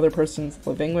if another person's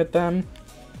living with them,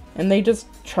 and they just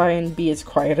try and be as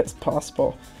quiet as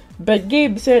possible. But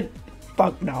Gabe said,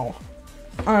 fuck no.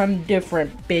 I'm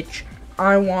different, bitch.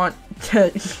 I want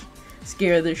to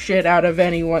scare the shit out of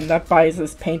anyone that buys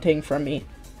this painting from me.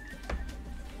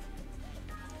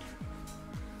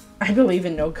 I believe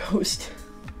in no ghost.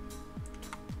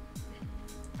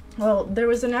 Well, there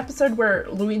was an episode where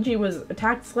Luigi was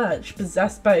attacked /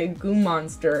 possessed by a goo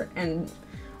monster, and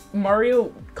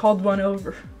Mario called one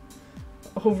over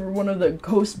one of the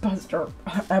Ghostbuster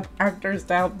actors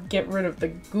to help get rid of the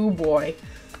goo boy.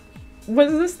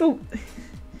 Was this the...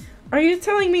 Are you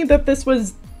telling me that this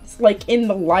was, like, in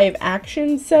the live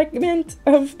action segment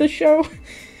of the show?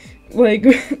 Like,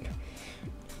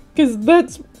 because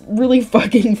that's really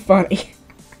fucking funny.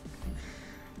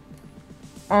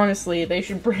 Honestly, they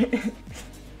should bring...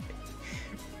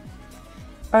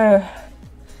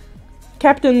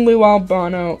 Captain Lou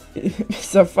Albano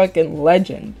is a fucking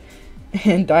legend.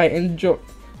 And I enjoy...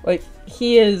 Like,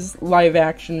 he is live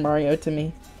action Mario to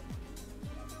me.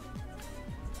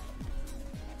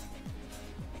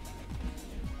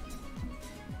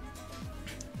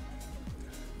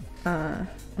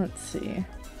 Let's see.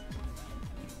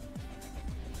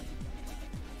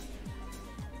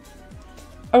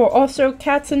 Oh, also,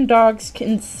 cats and dogs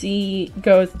can see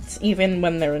ghosts even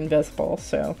when they're invisible,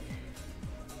 so,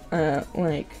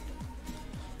 like,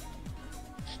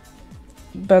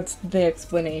 that's the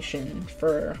explanation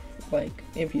for, like,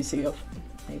 if you see,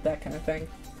 like, that kind of thing.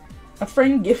 A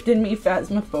friend gifted me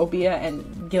Phasmophobia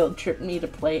and guilt tripped me to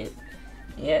play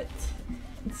it.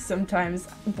 Sometimes,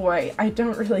 boy, I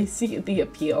don't really see the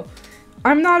appeal.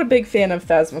 I'm not a big fan of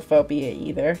Phasmophobia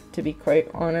either, to be quite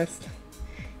honest.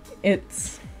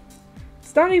 It's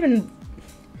not even,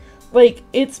 like,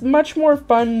 it's much more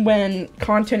fun when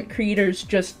content creators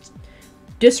just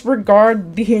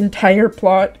disregard the entire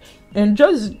plot and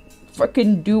just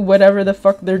fucking do whatever the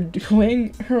fuck they're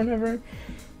doing, or whatever.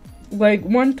 Like,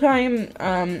 one time,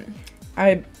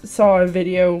 I saw a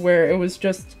video where it was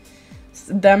just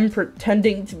them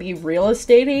pretending to be real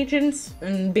estate agents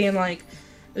and being like,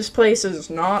 this place is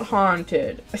not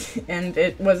haunted. And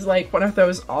it was like one of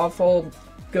those awful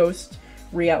ghost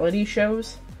reality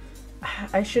shows.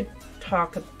 I should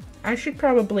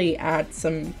probably add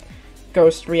some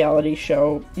ghost reality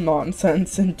show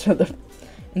nonsense into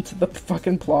the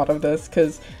fucking plot of this,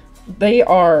 because they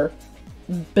are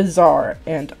bizarre,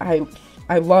 and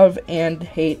I love and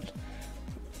hate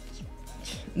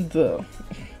the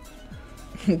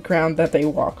ground that they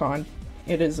walk on.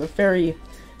 It is a very,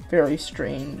 very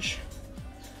strange.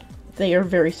 They are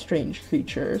very strange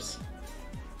creatures.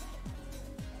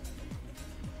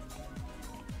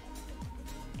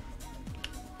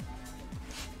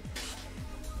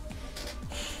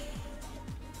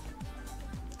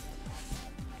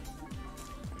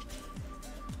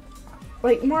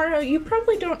 Like, Mario, you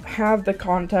probably don't have the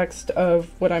context of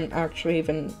what I'm actually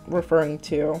even referring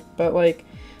to, but, like,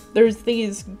 there's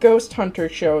these ghost hunter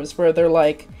shows where they're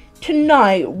like,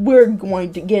 tonight we're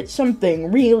going to get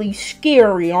something really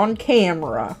scary on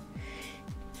camera,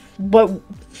 but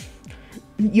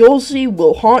you'll see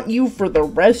will haunt you for the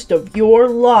rest of your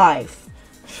life.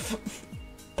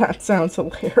 That sounds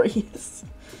hilarious.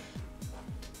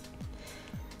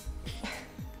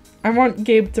 I want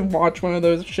Gabe to watch one of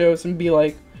those shows and be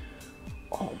like,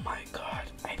 oh my god,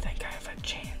 I think I have a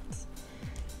chance.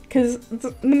 Because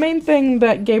the main thing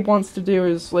that Gabe wants to do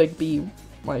is, like, be,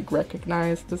 like,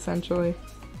 recognized, essentially.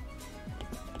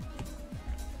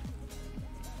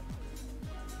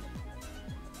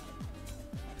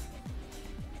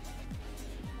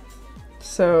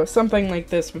 So, something like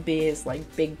this would be his,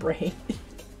 like, big brain.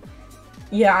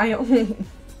 Yeah, I only...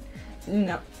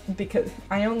 No. Because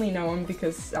I only know him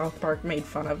because South Park made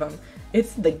fun of him.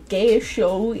 It's the gayest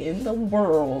show in the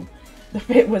world.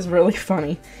 It was really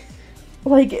funny.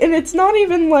 Like, and it's not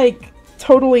even, like,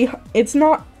 totally, it's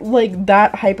not, like,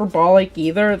 that hyperbolic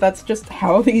either. That's just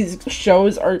how these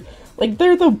shows are, like,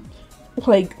 they're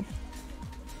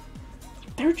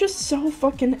just so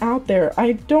fucking out there.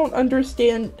 I don't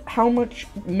understand how much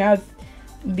meth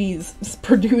these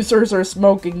producers are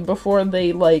smoking before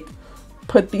they, like,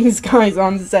 put these guys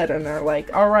on set and they're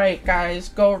like, alright guys,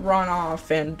 go run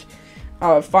off and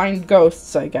find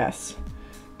ghosts, I guess.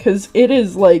 Cause it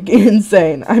is, like,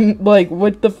 insane. I'm like,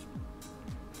 what the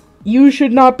you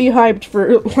should not be hyped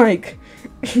for, like,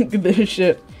 this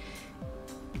shit.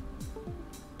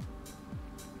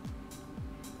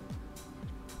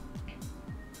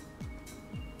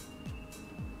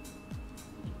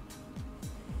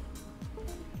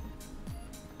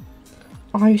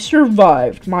 I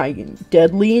survived my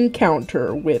deadly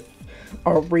encounter with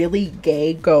a really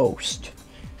gay ghost.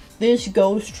 This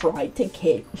ghost tried to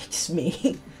kiss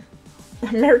me.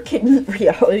 American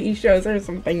reality shows are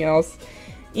something else.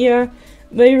 Yeah,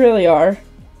 they really are.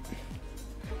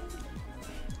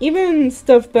 Even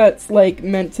stuff that's, like,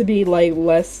 meant to be, like,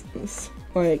 less,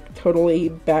 like, totally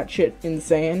batshit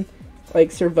insane,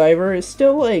 like Survivor, is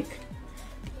still, like,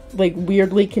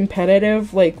 weirdly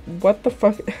competitive. Like, what the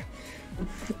fuck?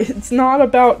 It's not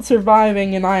about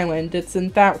surviving an island, it's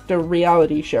in fact a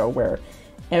reality show where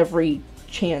every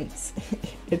chance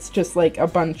it's just like a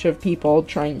bunch of people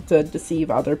trying to deceive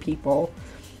other people.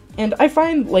 And I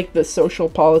find, like, the social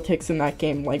politics in that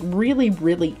game, like, really,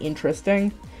 really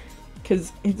interesting.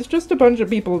 Because it's just a bunch of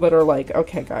people that are like,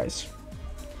 okay guys,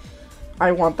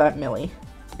 I want that Millie,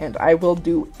 and I will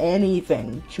do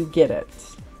anything to get it.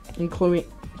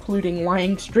 Including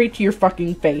lying straight to your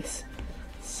fucking face.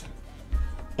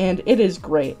 And it is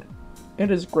great. It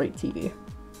is great TV.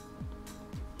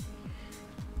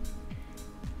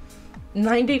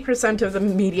 90% of the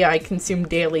media I consume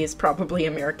daily is probably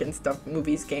American stuff,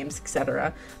 movies, games,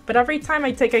 etc. But every time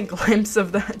I take a glimpse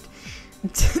of that,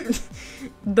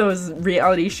 those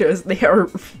reality shows, they are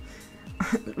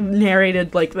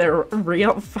narrated like they're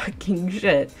real fucking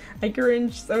shit. I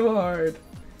cringe so hard.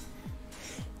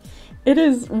 It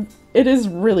is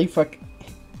really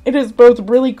it is both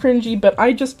really cringy, but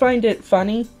I just find it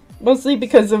funny. Mostly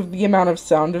because of the amount of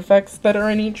sound effects that are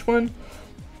in each one.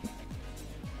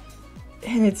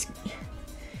 And it's,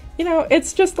 you know,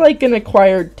 it's just like an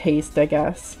acquired taste, I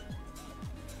guess.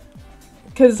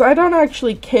 Because I don't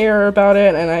actually care about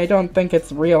it, and I don't think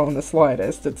it's real in the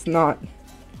slightest. It's not.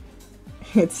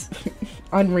 It's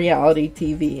unreality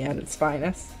TV at its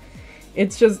finest.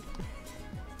 It's just.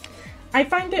 I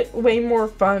find it way more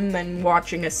fun than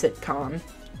watching a sitcom.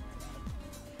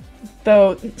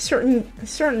 Though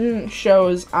certain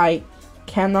shows I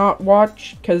cannot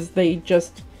watch because they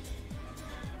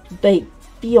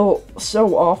feel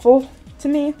so awful to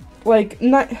me. Like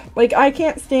I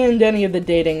can't stand any of the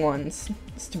dating ones,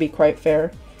 to be quite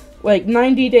fair. Like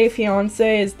 90 Day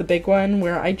Fiancé is the big one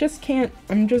where I just can't.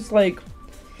 I'm just like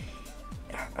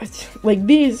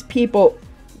these people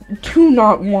do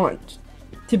not want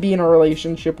to be in a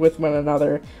relationship with one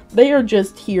another. They are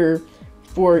just here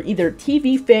for either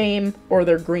TV fame or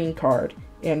their green card,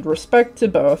 and respect to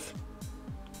both.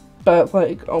 But,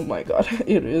 like, oh my god,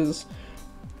 it is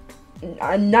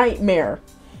a nightmare.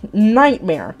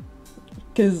 Nightmare.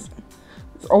 Because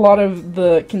a lot of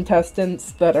the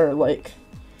contestants that are, like,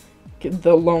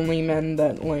 the lonely men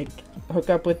that, like, hook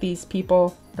up with these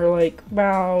people are like,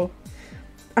 wow,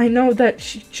 I know that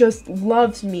she just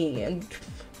loves me, and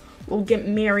we'll get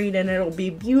married and it'll be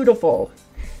beautiful.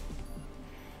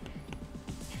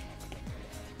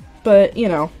 But, you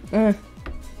know,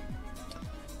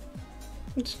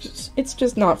 it's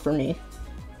just not for me.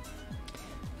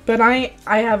 But I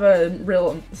have a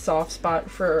real soft spot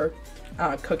for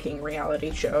cooking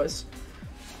reality shows.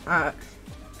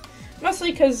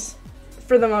 Mostly because,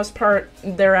 for the most part,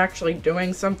 they're actually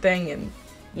doing something, and,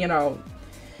 you know,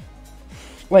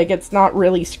 like, it's not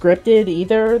really scripted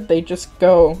either. They just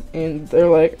go and they're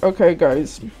like, okay,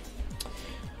 guys,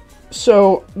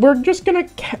 so we're just gonna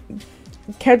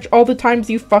catch all the times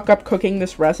you fuck up cooking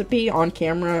this recipe on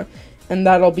camera, and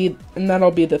that'll be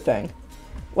the thing.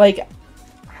 Like,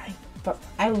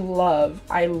 I love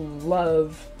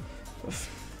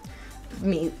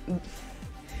me,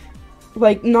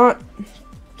 like, not,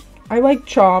 I like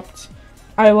Chopped,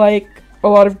 I like a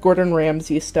lot of Gordon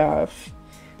Ramsay stuff.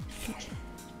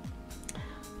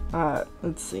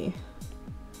 Let's see.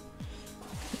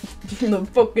 The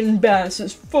fucking bass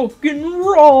is fucking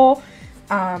raw.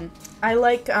 I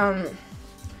like,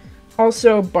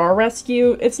 also Bar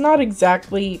Rescue. It's not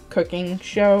exactly a cooking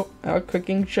show,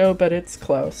 but it's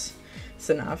close. It's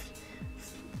enough.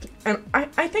 And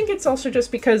I think it's also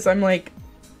just because I'm like,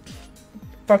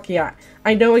 fuck yeah,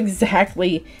 I know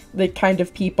exactly the kind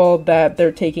of people that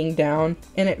they're taking down,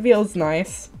 and it feels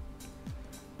nice.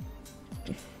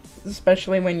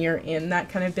 Especially when you're in that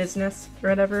kind of business or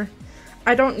whatever.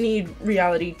 I don't need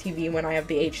reality TV when I have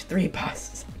the H3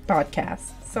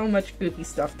 podcast. So much goofy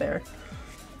stuff there.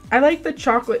 I like the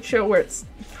chocolate show where it's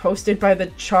hosted by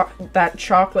that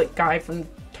chocolate guy from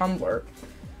Tumblr.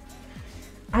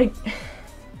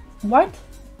 What?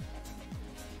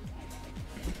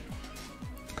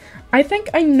 I think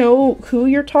I know who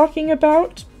you're talking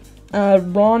about.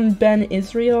 Ron Ben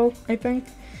Israel, I think.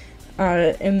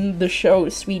 In the show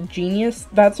Sweet Genius.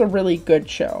 That's a really good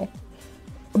show.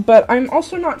 But I'm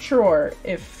also not sure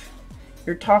if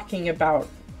you're talking about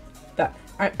that.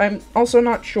 I'm also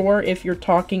not sure if you're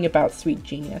talking about Sweet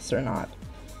Genius or not.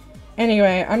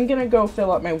 Anyway, I'm gonna go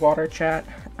fill up my water, chat.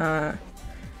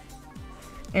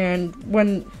 And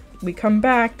when we come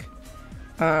back,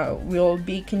 we'll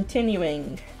be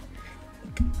continuing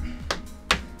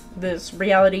this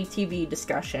reality TV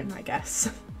discussion, I guess.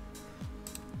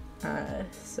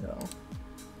 So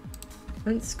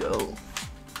let's go.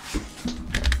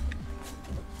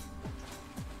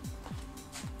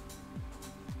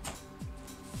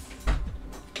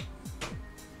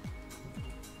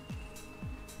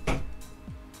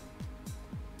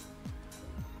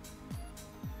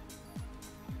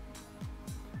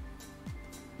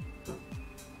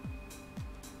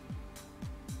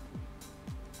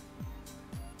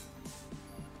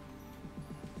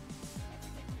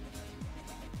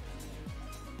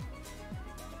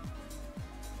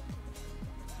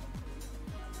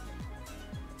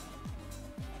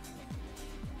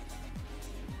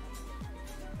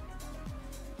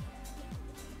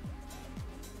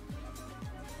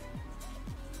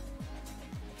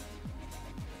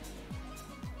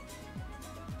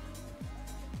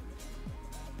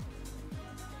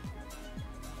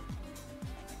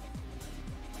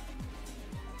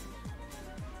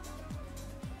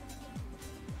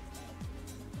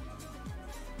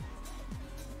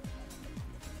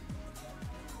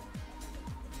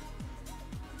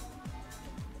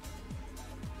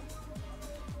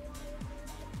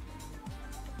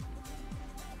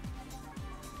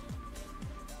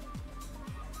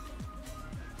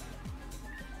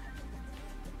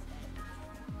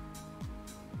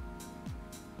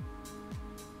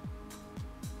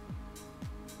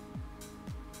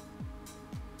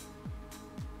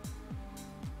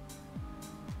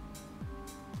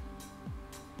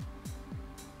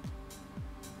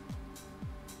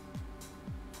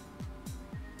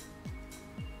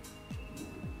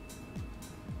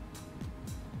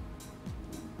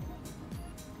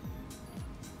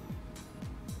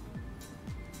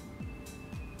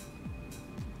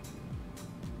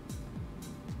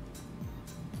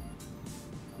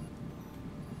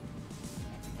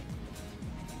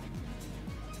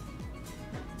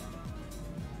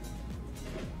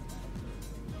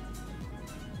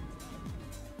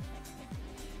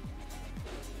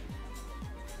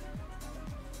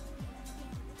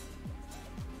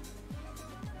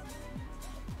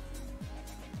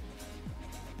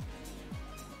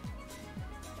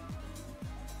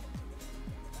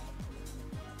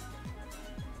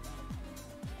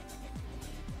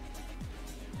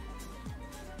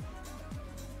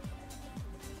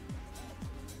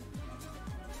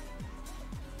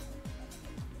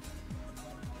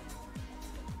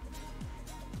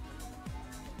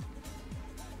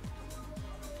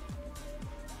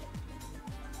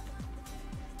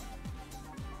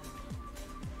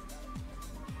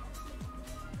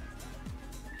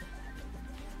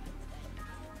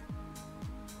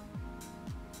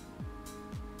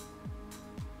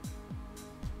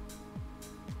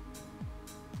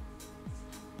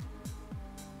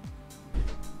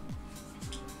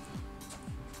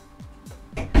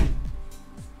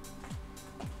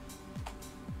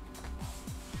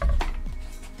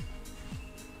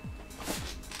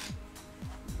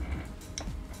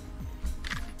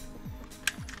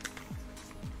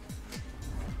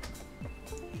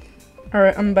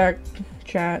 Alright, I'm back,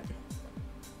 chat.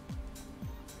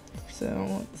 So,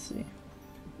 let's see.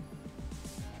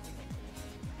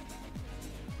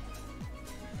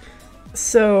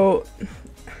 So,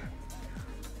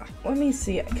 let me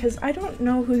see, because I don't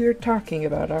know who you're talking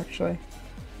about, actually.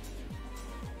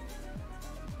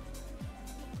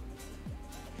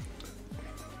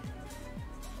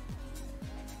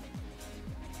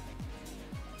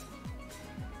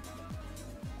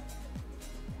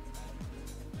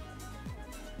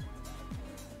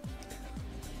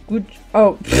 Good.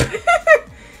 Oh.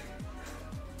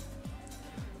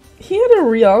 He had a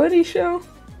reality show?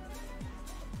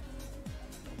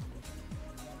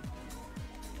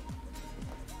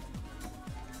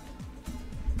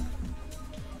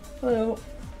 Hello.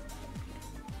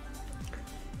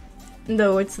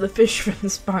 No, it's the fish from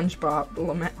SpongeBob.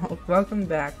 Lamel. Welcome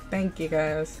back. Thank you,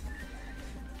 guys.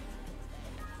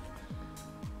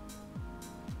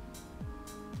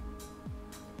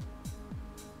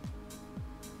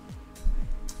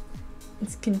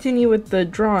 Let's continue with the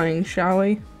drawing, shall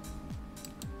we?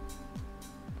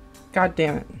 God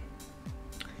damn it.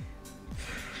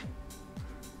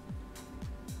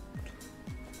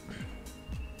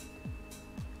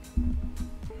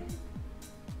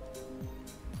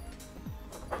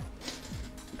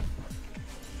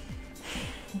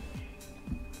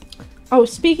 Oh,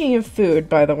 speaking of food,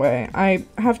 by the way, I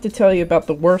have to tell you about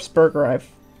the worst burger I've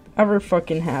ever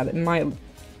fucking had in my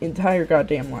entire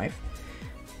goddamn life.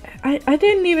 I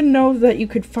didn't even know that you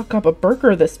could fuck up a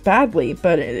burger this badly,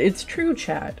 but it's true,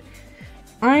 Chad.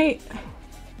 I'm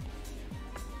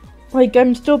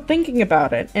still thinking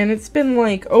about it, and it's been,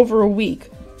 like, over a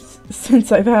week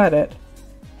since I've had it.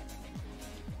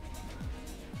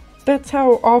 That's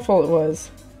how awful it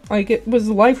was. Like, it was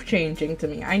life-changing to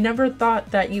me. I never thought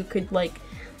that you could, like,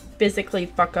 physically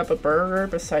fuck up a burger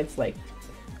besides, like,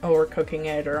 overcooking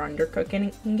it or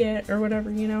undercooking it or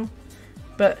whatever, you know?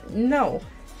 But no.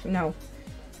 No.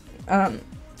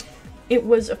 It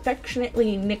was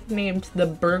affectionately nicknamed the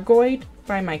Burgoid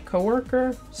by my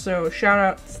coworker, so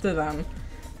shoutouts to them.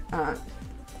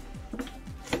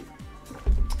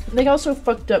 They also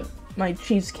fucked up my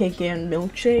cheesecake and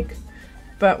milkshake,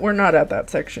 but we're not at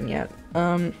that section yet.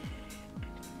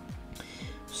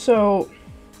 So,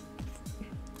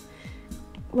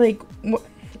 like,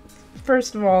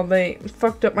 first of all, they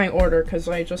fucked up my order because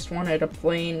I just wanted a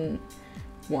plain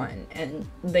one, and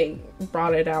they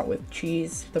brought it out with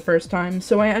cheese the first time,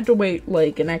 so I had to wait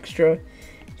like an extra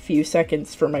few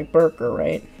seconds for my burger,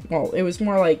 right? Well, it was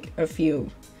more like a few,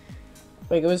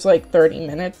 like it was like 30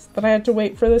 minutes that I had to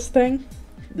wait for this thing,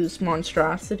 this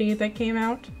monstrosity that came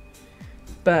out.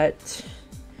 But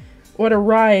what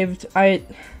arrived, it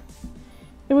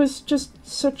was just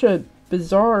such a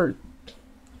bizarre,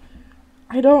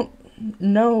 I don't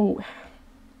know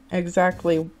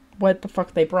exactly what the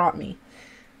fuck they brought me.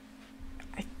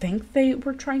 I think they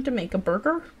were trying to make a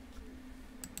burger.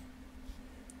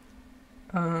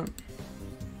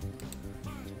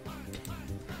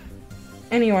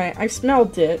 Anyway, I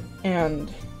smelled it,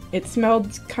 and it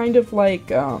smelled kind of like,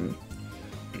 you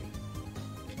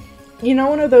know,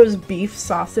 one of those beef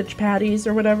sausage patties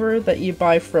or whatever that you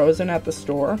buy frozen at the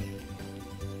store?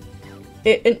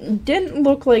 It didn't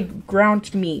look like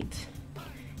ground meat.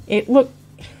 It looked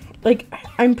like,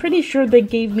 I'm pretty sure they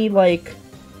gave me, like,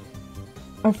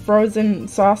 a frozen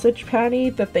sausage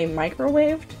patty that they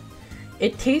microwaved.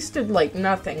 It tasted like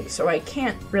nothing, so I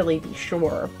can't really be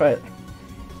sure, but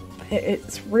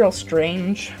it's real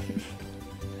strange.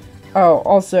 Oh,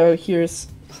 also, here's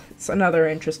another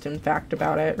interesting fact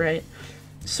about it, right?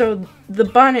 So, the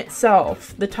bun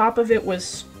itself, the top of it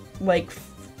was, like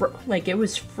it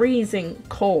was freezing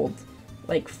cold.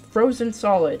 Like, frozen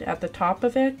solid at the top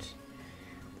of it.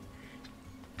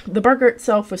 The burger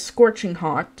itself was scorching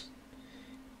hot.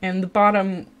 And the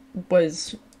bottom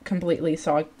was completely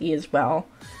soggy as well.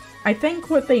 I think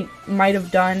what they might have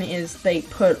done is they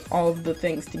put all of the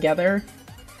things together.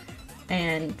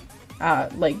 And, I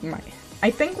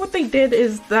think what they did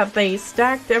is that they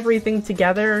stacked everything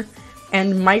together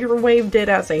and microwaved it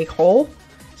as a whole.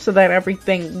 So that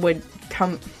everything would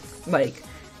come, like,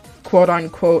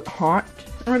 quote-unquote hot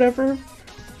or whatever.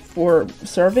 For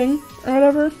serving or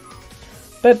whatever.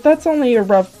 But that's only a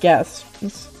rough guess.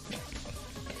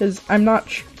 Because I'm not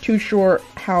too sure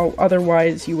how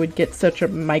otherwise you would get such a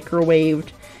microwaved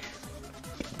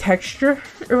texture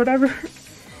or whatever.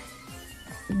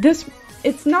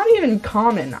 It's not even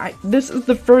common. This is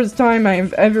the first time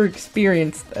I've ever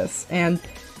experienced this, and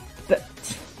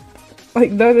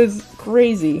that is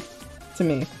crazy to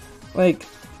me. Like,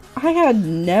 I had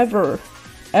never,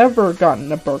 ever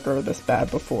gotten a burger this bad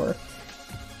before.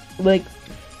 Like,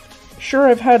 sure,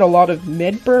 I've had a lot of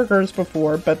mid burgers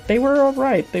before, but they were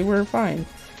alright. They were fine.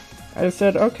 I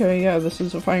said, okay, yeah, this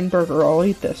is a fine burger. I'll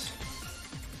eat this.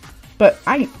 But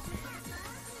it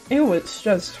was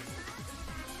just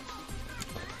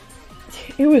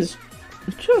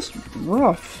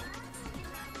rough.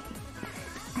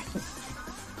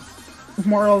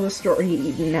 Moral of the story,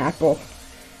 eat an apple.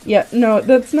 Yeah, no,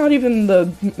 that's not even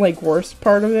the, like, worst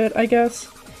part of it, I guess.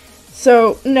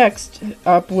 So, next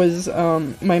up was,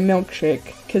 my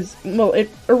milkshake, because, well,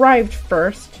 it arrived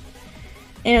first,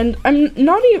 and I'm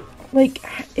not even, like,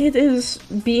 it is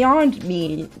beyond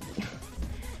me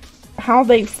how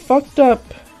they fucked up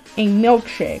a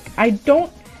milkshake.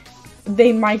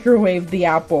 They microwaved the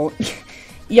apple.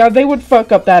 Yeah, they would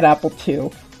fuck up that apple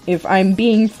too. If I'm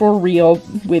being for real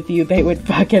with you, they would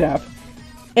fuck it up.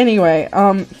 Anyway,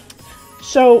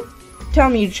 so, tell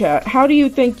me, chat, how do you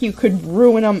think you could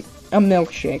ruin a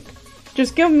milkshake?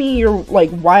 Just give me your, like,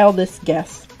 wildest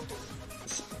guess.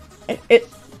 It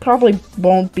probably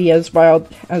won't be as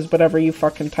wild as whatever you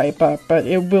fucking type up, but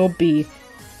it'll be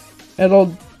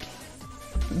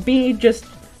just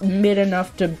mid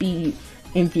enough to be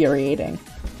infuriating.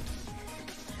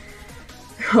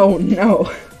 Oh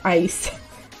no, ice.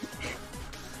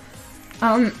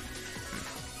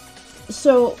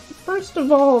 So, first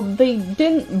of all, they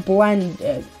didn't blend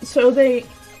it. So the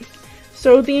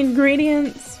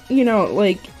ingredients, you know,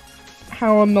 like,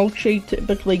 how a milkshake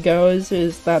typically goes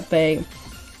is that they,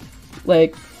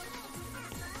 like,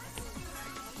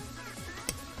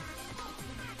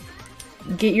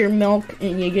 get your milk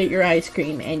and you get your ice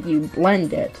cream and you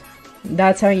blend it.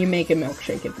 That's how you make a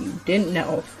milkshake, if you didn't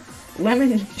know.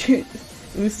 Lemon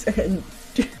juice and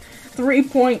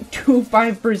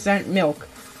 3.25% milk.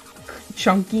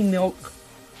 Chunky milk.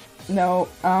 No,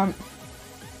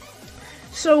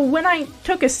 so when I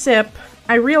took a sip,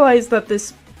 I realized that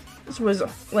this was,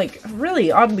 like, a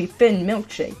really oddly thin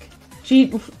milkshake.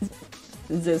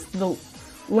 The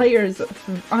layers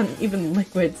of uneven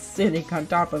liquids sitting on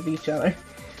top of each other.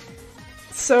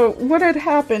 So what had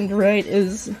happened, right,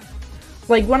 is,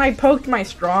 like, when I poked my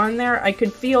straw in there, I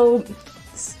could feel,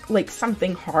 like,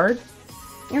 something hard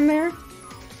in there.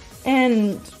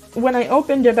 And when I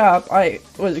opened it up, I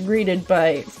was greeted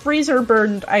by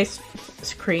freezer-burned ice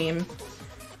cream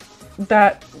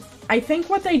that, I think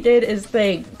what they did is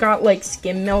they got, like,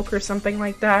 skim milk or something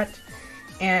like that,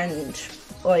 and,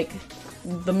 like,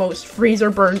 the most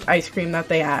freezer-burned ice cream that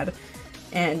they had,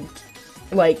 and,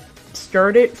 like,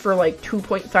 stirred it for, like,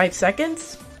 2.5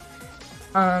 seconds,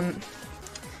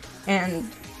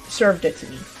 and served it to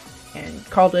me, and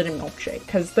called it a milkshake,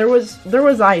 because there was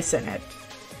ice in it,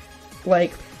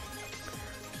 like,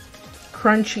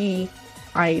 crunchy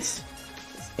ice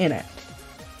in it.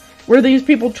 Were these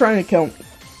people trying to kill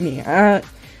me?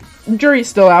 Jury's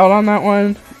still out on that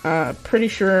one. Pretty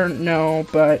sure no,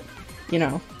 but, you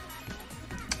know.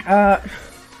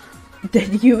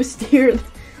 Did you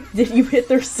hit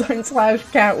their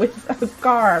son/cat with a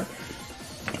car?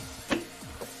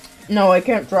 No, I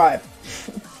can't drive.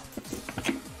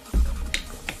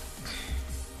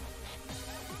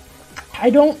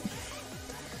 I don't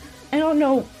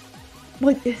know,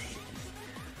 like,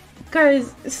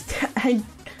 guys,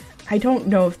 I don't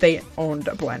know if they owned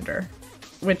a blender,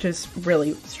 which is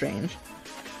really strange.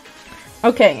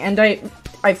 Okay, and I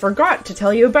forgot to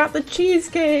tell you about the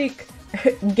cheesecake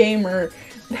gamer.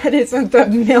 That isn't a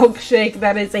milkshake,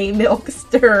 that is a milk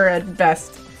stir at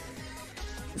best.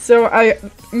 So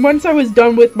once I was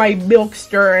done with my milk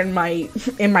stir and my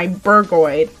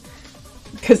burgoid,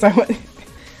 because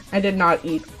I did not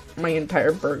eat my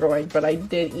entire burgoid, but I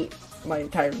did eat my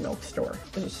entire milk stir.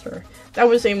 That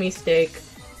was a mistake.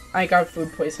 I got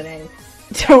food poisoning.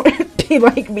 Don't be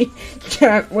like me,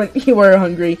 chat, when you are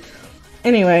hungry.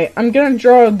 Anyway, I'm gonna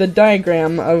draw the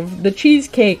diagram of the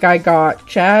cheesecake I got,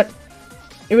 chat.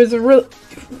 It was a real...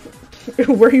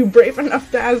 Were you brave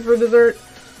enough to ask for dessert?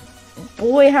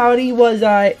 Boy, howdy was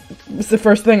I. It's the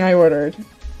first thing I ordered.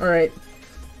 Alright.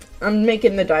 I'm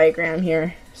making the diagram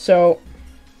here. So...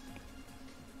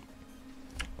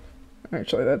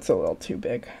 Actually, that's a little too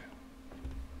big.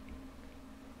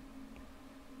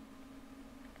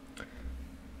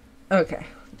 Okay.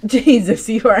 Jesus,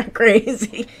 you are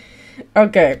crazy.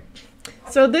 Okay.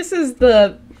 So this is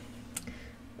the...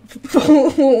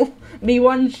 Fool me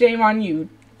once, shame on you.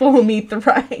 Fool me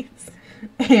thrice.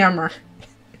 Hammer.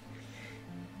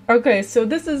 Okay, so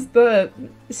this is the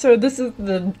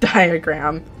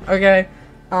diagram. Okay.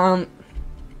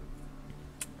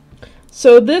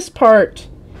 So this part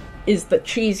is the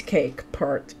cheesecake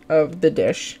part of the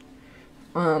dish.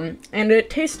 And it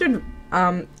tasted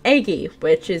eggy,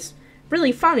 which is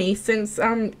really funny since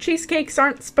cheesecakes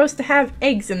aren't supposed to have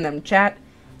eggs in them, chat.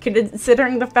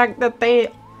 Considering the fact that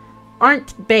they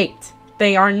aren't baked.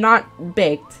 They are not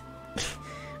baked.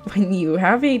 When you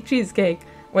have a cheesecake,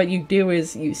 what you do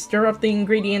is you stir up the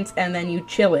ingredients and then you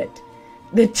chill it.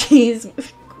 The cheese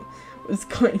was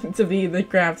going to be the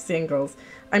Kraft singles.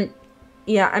 I'm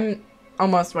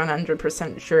almost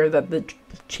 100% sure that the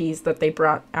cheese that they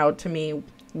brought out to me,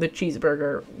 the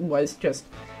cheeseburger, was just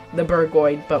the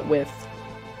burgoid, but with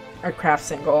a Kraft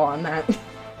single on that.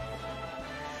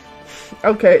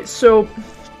 Okay, so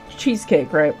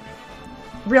cheesecake, right?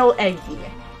 Real eggy.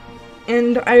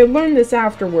 And I learned this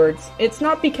afterwards. It's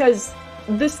not because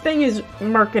this thing is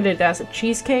marketed as a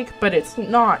cheesecake, but it's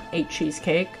not a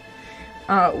cheesecake.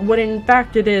 What in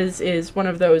fact it is one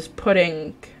of those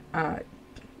pudding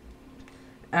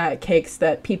cakes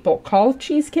that people call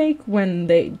cheesecake when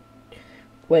they,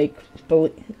 like,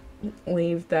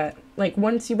 believe that, like,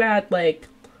 once you add, like,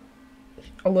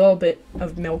 a little bit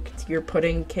of milk to your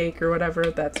pudding cake or whatever,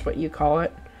 that's what you call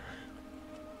it.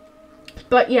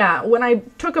 But yeah, when I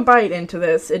took a bite into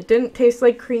this, it didn't taste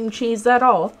like cream cheese at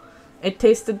all. It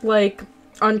tasted like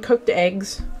uncooked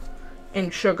eggs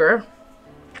and sugar.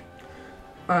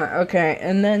 Okay,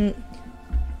 and then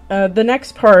the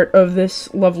next part of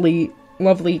this lovely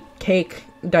cake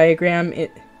diagram,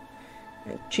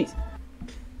 cheese.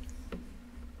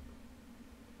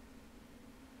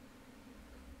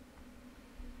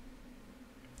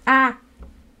 Ah!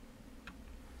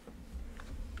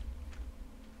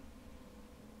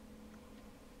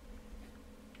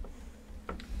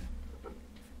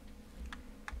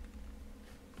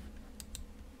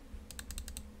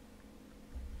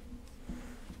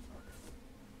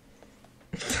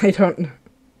 I don't know.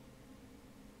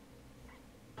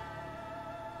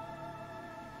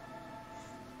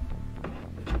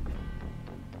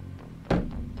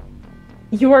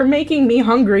 You are making me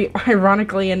hungry,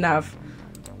 ironically enough.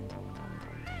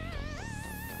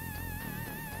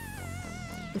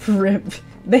 Rip.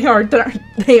 They are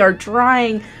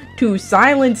trying to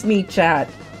silence me, chat.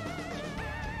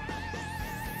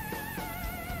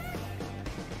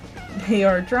 They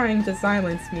are trying to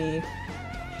silence me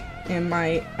in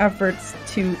my efforts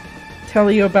to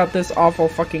tell you about this awful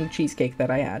fucking cheesecake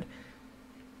that I had.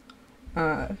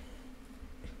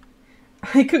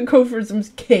 I could go for some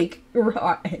cake,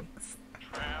 raw eggs.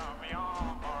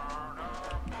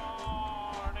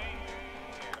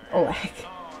 Oh, heck.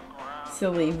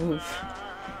 Silly woof.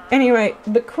 Anyway,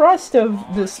 the crust of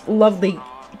this lovely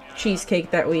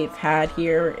cheesecake that we've had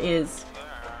here is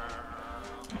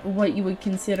what you would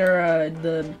consider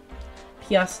the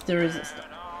pièce de résistance.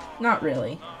 Not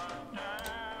really.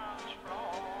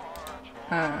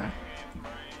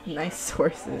 Nice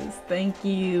sources. Thank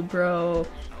you, bro.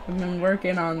 I've been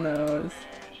working on those.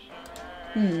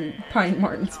 Pine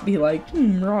Martins be like,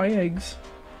 raw eggs.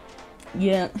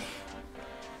 Yeah.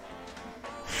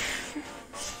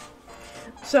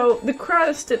 So, the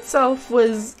crust itself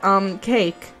was,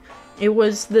 cake. It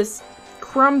was this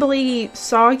crumbly,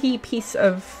 soggy piece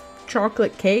of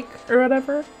chocolate cake, or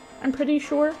whatever, I'm pretty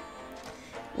sure.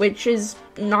 Which is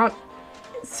not...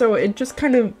 So, it just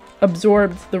kind of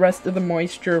absorbs the rest of the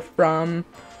moisture from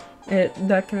it,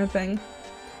 that kind of thing.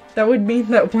 That would mean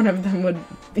that one of them would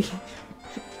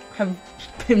have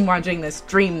been watching this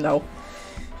stream, though.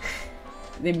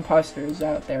 The imposters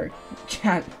out there.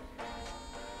 Chat.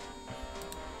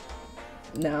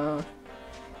 No.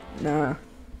 Nah.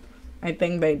 I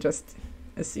think they just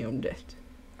assumed it.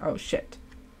 Oh shit.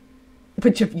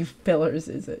 Which of you fillers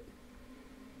is it?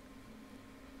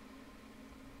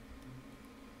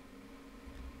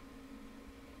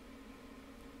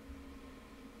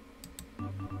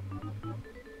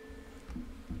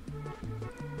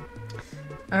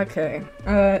 Okay.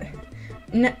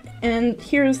 And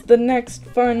here's the next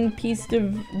fun piece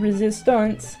of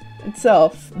resistance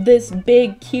itself. This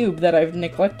big cube that I've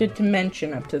neglected to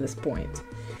mention up to this point.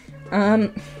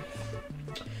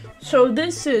 So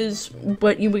this is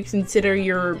what you would consider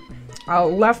your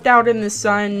left out in the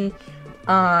sun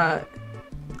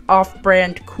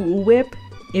off-brand Cool Whip,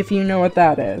 if you know what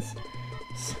that is.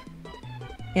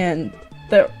 And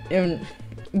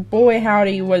boy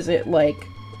howdy was it like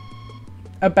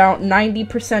about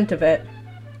 90% of it.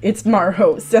 It's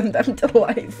Marho, send them to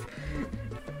life.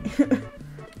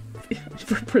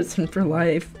 For prison for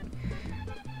life.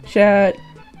 Chat.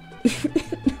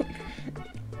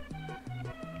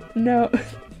 No.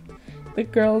 The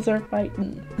girls are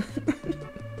fighting.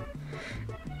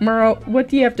 Merle, what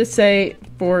do you have to say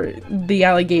for the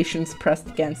allegations pressed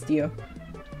against you?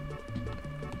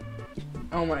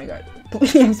 Oh my god.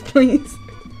 Yes, please.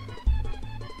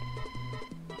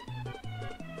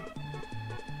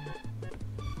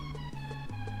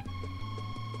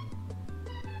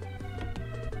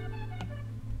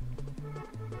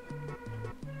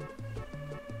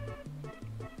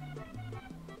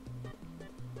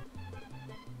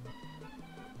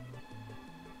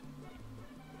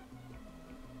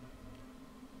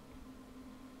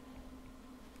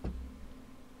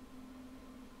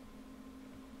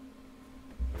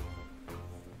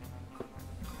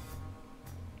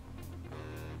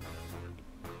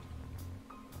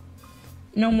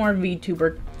 No more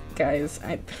VTuber, guys.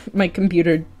 My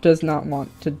computer does not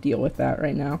want to deal with that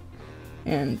right now.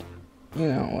 And, you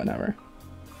know, whatever.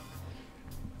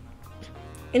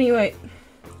 Anyway,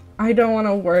 I don't want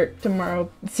to work tomorrow.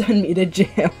 Send me to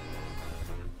jail.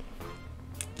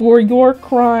 For your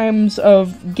crimes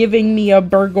of giving me a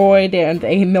burgoid and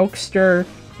a milkster,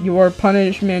 your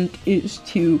punishment is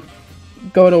to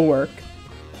go to work.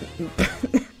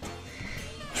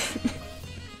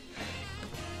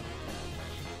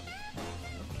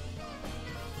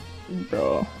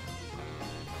 Bro.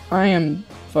 I am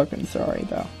fucking sorry,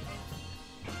 though.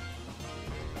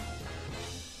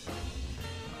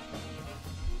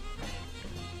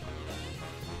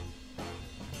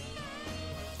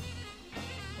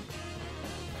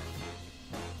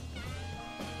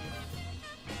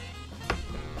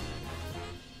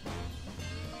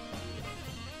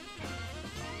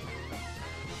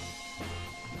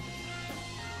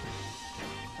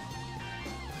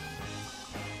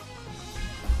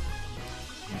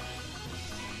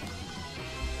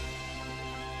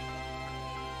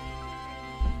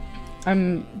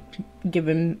 I'm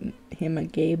giving him a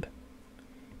Gabe,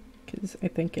 because I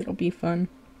think it'll be fun.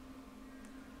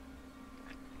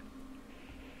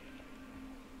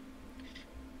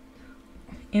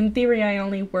 In theory, I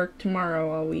only work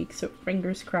tomorrow all week, so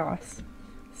fingers crossed.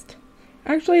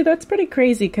 Actually, that's pretty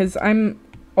crazy, because I'm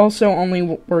also only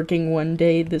working one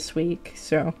day this week,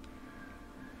 so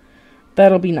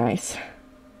that'll be nice.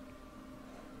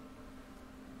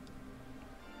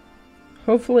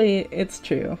 Hopefully, it's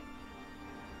true.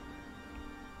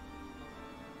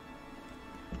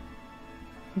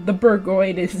 The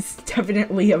burgoid is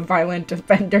definitely a violent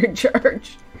offender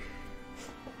charge.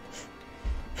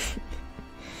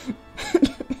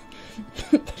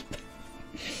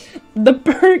 The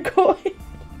burgoid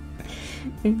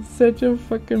is such a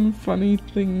fucking funny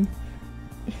thing.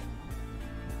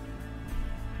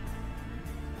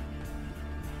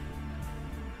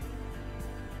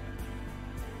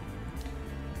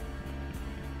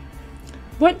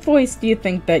 What voice do you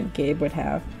think that Gabe would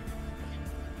have?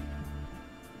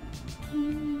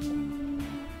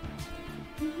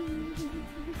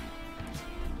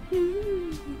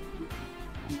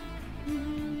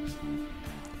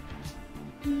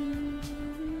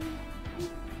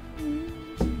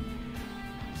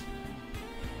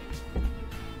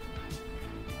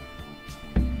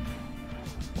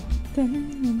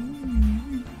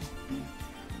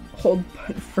 Hold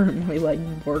but firmly like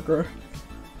Borger.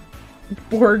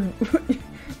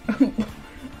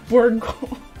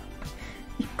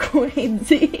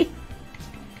 Crazy.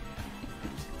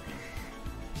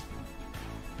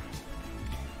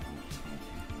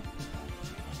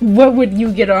 What would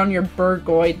you get on your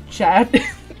burgoid, chat?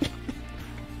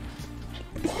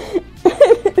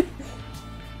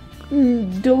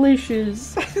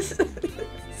 Delicious.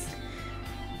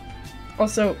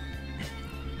 Also,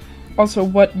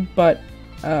 what butt,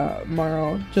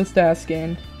 Morrow? Just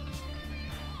asking.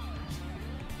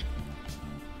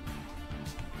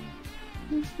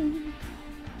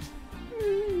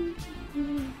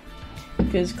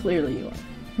 Because clearly you are.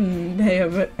 They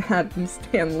have an Adam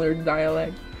Sandler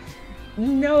dialect.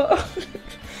 No!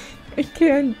 It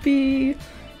can't be.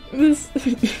 This.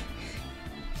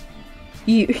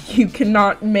 You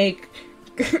cannot make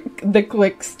the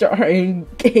click starring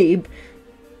Gabe.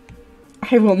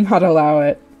 I will not allow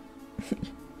it.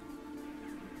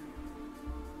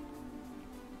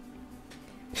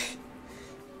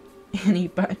 Any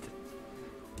but.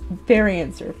 Fair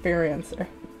answer, fair answer.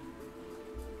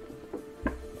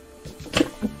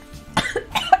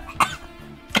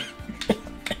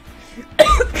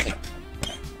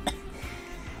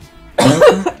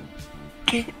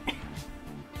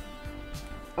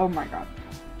 Oh my god.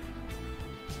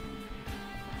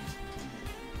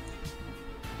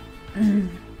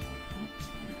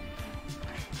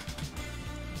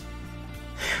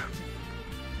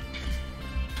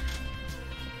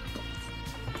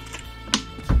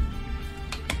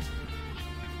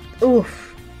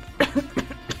 Oof.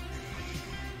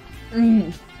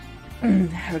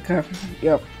 Okay.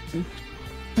 Yep.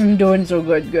 I'm doing so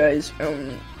good, guys.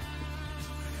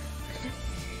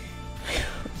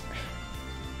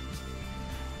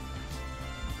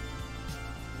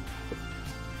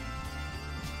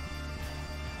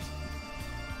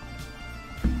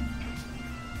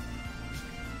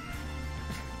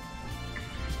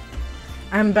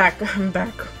 I'm back.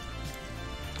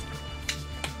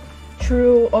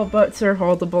 True, all butts are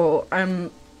holdable.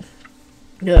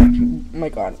 Ugh, my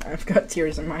god, I've got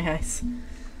tears in my eyes.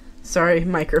 Sorry,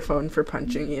 microphone, for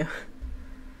punching you.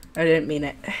 I didn't mean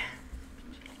it.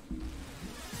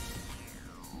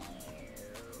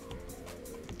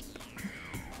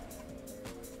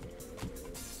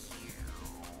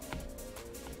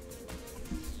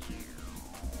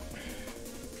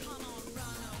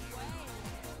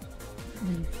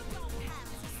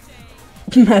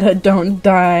 Meta, don't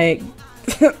die.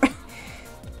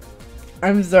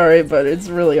 I'm sorry, but it's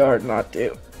really hard not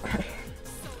to.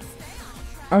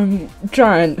 I'm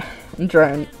trying.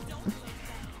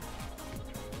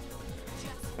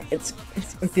 It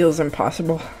feels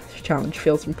impossible. The challenge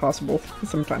feels impossible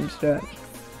sometimes, Jet.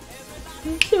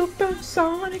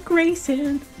 Supersonic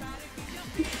racing.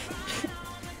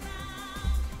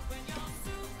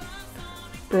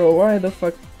 Bro, why the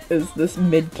fuck is this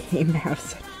mid-game have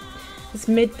such... This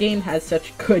mid-game has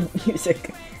such good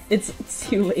music. It's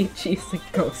too late, she's a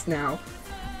ghost now.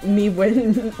 Me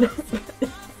when...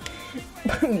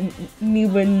 Me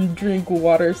when drink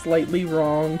water slightly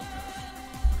wrong.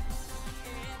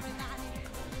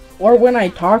 Or when I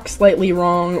talk slightly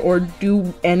wrong, or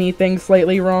do anything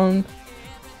slightly wrong.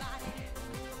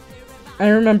 I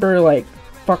remember, like,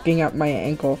 fucking up my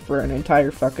ankle for an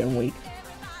entire fucking week.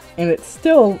 And it's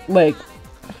still, like,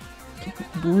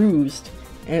 bruised.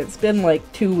 And it's been, like,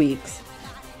 2 weeks.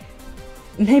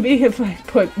 Maybe if I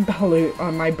put balut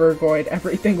on my Burgoid,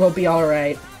 everything will be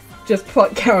alright. Just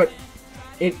pluck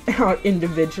it out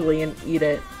individually and eat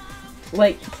it.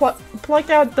 Like, pluck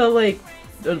out the, like,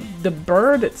 the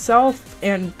bird itself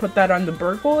and put that on the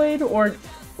Burgoid? Or,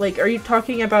 like, are you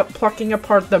talking about plucking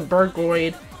apart the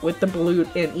Burgoid with the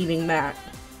balut and eating that?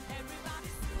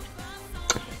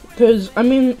 Because, I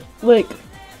mean, like,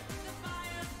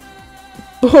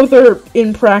 both are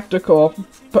impractical,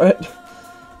 but,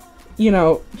 you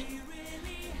know,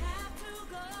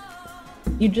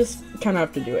 you just kind of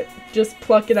have to do it. Just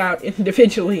pluck it out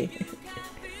individually.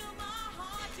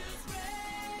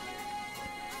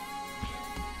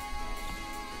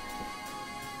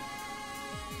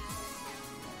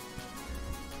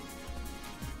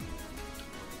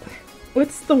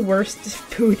 What's the worst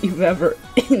food you've ever,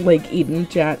 like, eaten,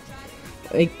 chat?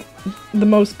 Like, the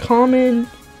most common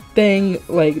thing,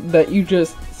 like, that you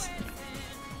just,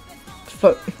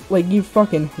 like, you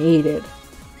fucking hated.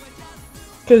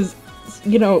 Because,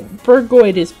 you know,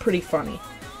 Burgoid is pretty funny.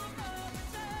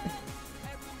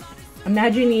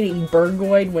 Imagine eating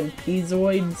Burgoid when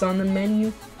Piezoid's on the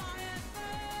menu.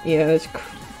 Yeah, that's,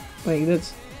 like,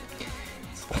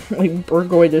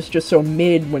 Burgoid is just so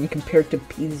mid when compared to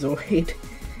Piezoid.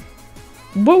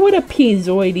 What would a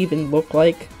Piezoid even look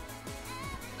like?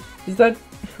 Is that...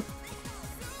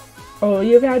 Oh,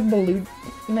 you've had balut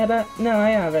meta? No, I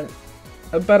haven't.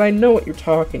 But I know what you're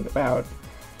talking about.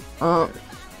 I'm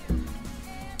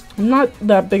not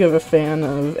that big of a fan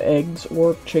of eggs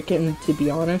or chicken, to be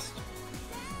honest.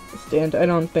 And I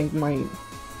don't think I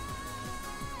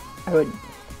would,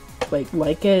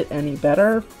 like it any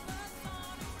better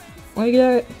like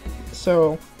that.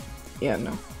 So, yeah,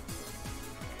 no.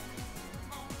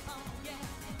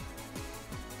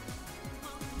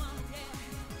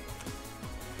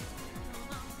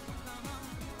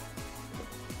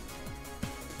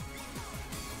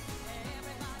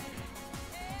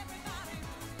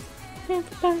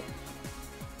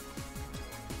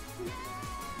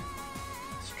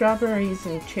 Strawberries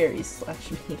and cherries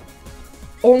 / meat.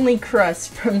 Only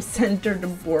crust from center to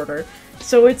border.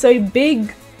 So it's a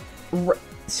big,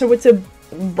 so it's a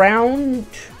round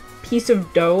piece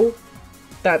of dough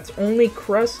that's only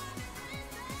crust.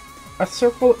 A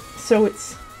circle, so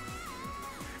it's,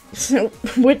 so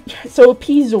a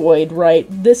piezoid, right?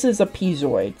 This is a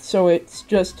piezoid. So it's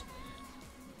just,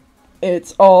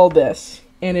 it's all this.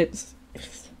 And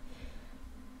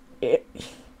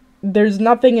there's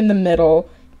nothing in the middle.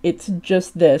 It's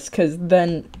just this, because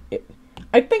then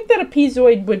I think that a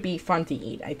piezoid would be fun to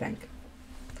eat, I think.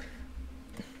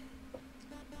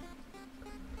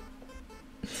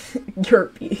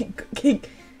 European cooking.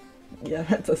 Yeah,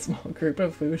 that's a small group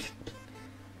of food.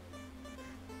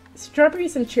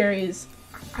 Strawberries and cherries.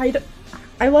 I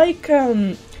like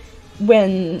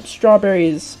when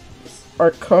strawberries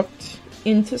are cooked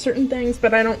into certain things,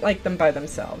 but I don't like them by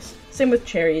themselves. Same with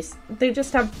cherries. They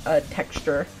just have a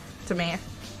texture to me.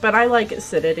 But I like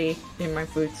acidity in my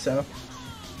food, so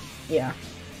yeah.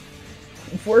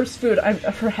 Worst food I've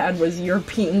ever had was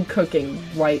European cooking.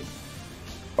 White.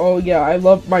 Oh yeah, I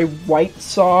love my white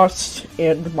sauce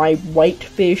and my white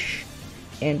fish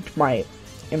and my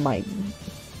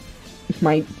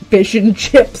fish and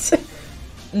chips.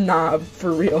 Nah,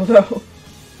 for real though.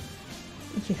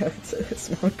 Yeah, it's a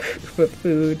small group of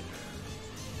food.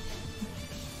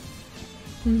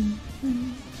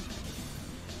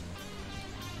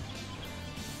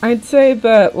 I'd say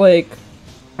that, like,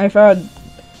 I've had,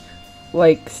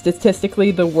 like,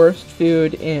 statistically the worst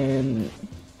food in,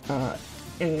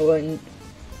 England.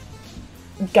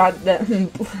 Got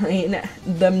them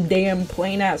damn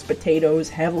plain-ass potatoes,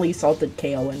 heavily salted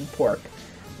kale, and pork.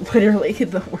 literally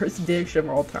the worst dish of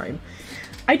all time.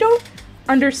 I don't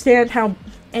understand how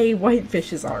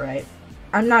whitefish is alright.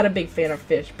 I'm not a big fan of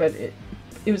fish, but it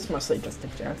was mostly just a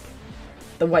joke.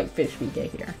 The whitefish we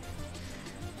get here.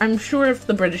 I'm sure if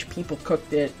the British people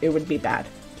cooked it, it would be bad.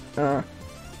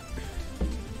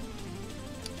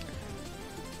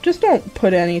 Just don't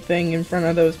put anything in front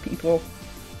of those people.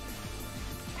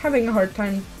 Having a hard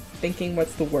time thinking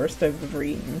what's the worst I've ever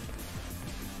eaten.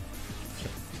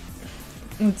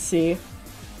 Let's see.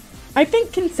 I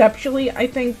think conceptually,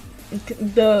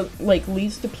 the, like,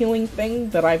 least appealing thing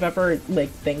that I've ever,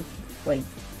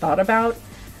 thought about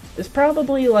is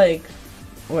probably, like,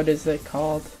 what is it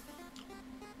called?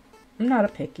 I'm not a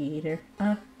picky eater.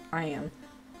 I am.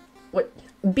 What?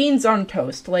 Beans on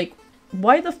toast. Like,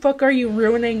 why the fuck are you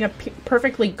ruining a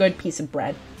perfectly good piece of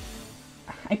bread?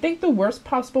 I think the worst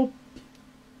possible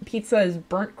pizza is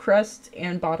burnt crust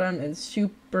and bottom is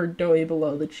super doughy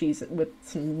below the cheese with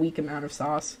some weak amount of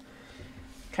sauce.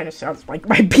 Kind of sounds like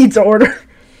my pizza order.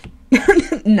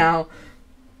 No.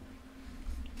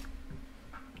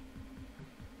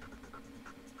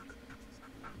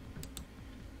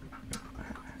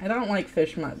 I don't like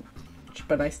fish much,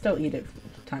 but I still eat it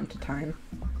from time to time.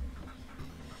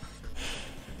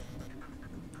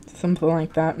 Something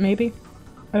like that, maybe?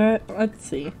 Let's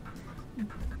see.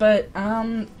 But,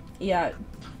 yeah.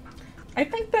 I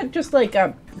think that just, like,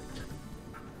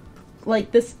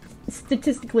 this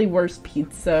statistically worst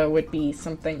pizza would be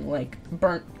something like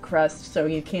burnt crust, so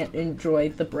you can't enjoy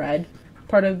the bread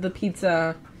part of the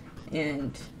pizza,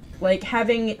 and, like,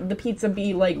 having the pizza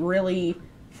be, like, really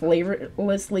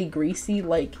flavorlessly greasy,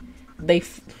 like, they,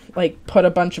 put a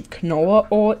bunch of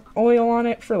canola oil on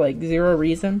it for, like, zero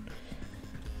reason.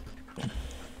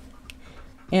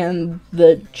 And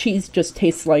the cheese just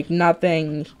tastes like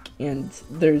nothing, and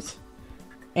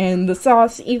the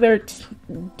sauce either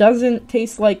doesn't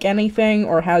taste like anything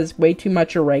or has way too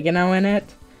much oregano in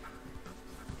it.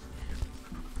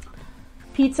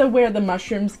 Pizza where the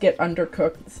mushrooms get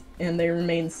undercooked and they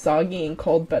remain soggy and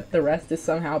cold, but the rest is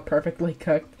somehow perfectly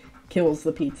cooked, kills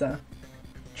the pizza.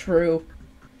 True.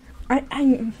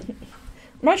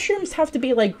 Mushrooms have to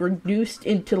be, like, reduced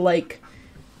into, like,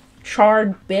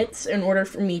 charred bits in order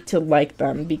for me to like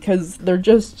them, because they're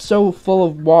just so full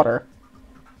of water.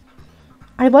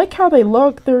 I like how they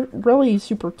look. They're really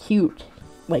super cute,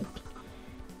 like,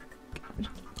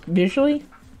 visually,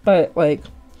 but, like,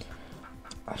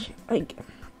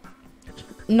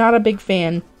 not a big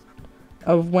fan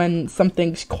of when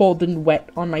something's cold and wet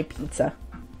on my pizza.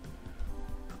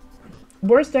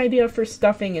 Worst idea for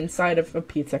stuffing inside of a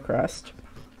pizza crust.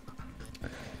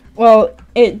 Well,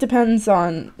 it depends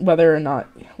on whether or not,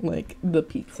 like, the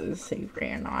pizza is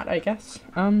savory or not, I guess.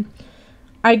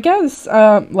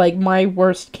 Like, my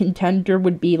worst contender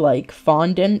would be, like,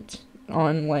 fondant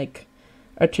on, like,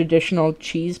 a traditional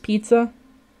cheese pizza.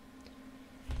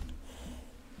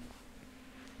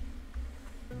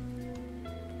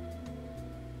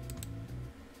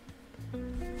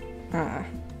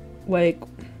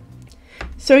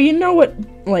 So you know what,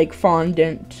 like,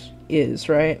 fondant is,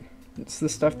 right? It's the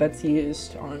stuff that's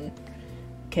used on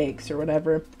cakes or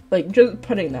whatever. Like, just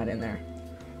putting that in there.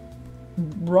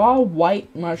 Raw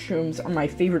white mushrooms are my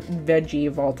favorite veggie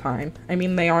of all time. I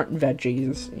mean, they aren't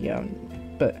veggies, yeah,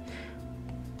 but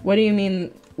what do you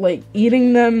mean, like,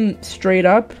 eating them straight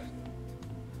up?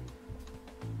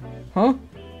 Huh?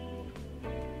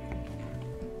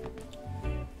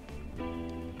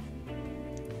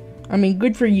 I mean,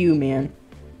 good for you, man.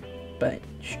 But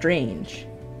strange.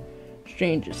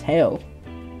 Strange as hell.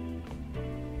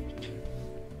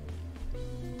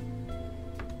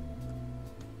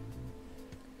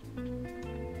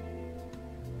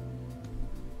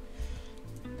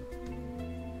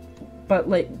 But,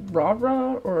 like, raw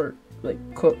or, like,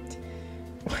 cooked?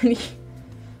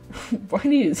 Why do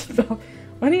you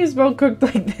spell cooked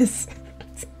like this?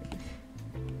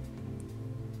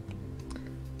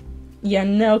 Yeah,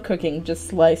 no cooking, just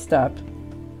sliced up.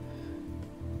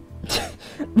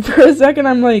 For a second,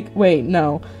 I'm like, wait,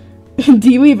 no. Do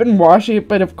you even wash it?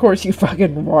 But of course you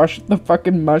fucking wash the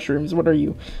fucking mushrooms. What are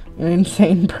you, an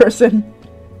insane person?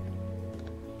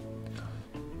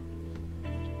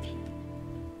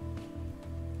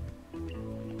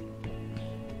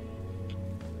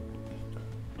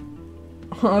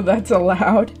 Oh, that's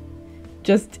allowed?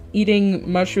 Just eating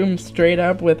mushrooms straight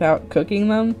up without cooking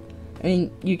them? I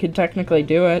mean, you could technically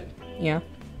do it, yeah.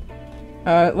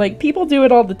 Like, people do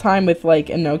it all the time with, like,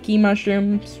 enoki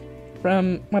mushrooms,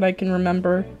 from what I can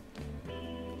remember.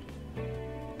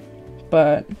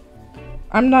 But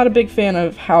I'm not a big fan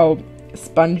of how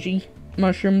spongy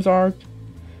mushrooms are.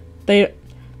 They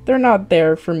they're not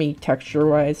there for me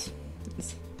texture-wise.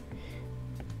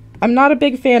 I'm not a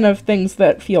big fan of things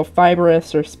that feel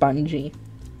fibrous or spongy.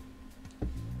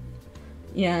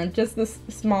 Yeah, just the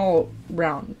small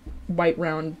round, white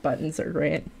round buttons are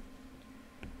great.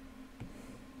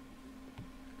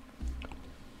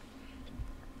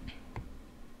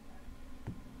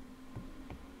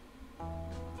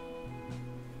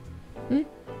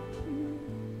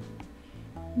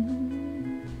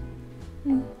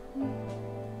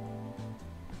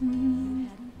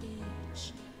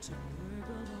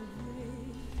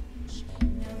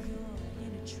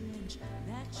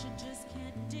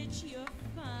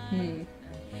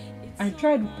 I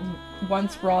tried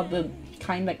once raw, the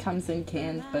kind that comes in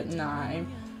cans, but nah,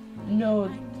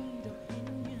 no,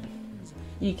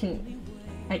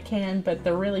 I can, but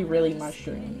they're really, really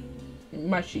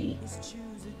mushy.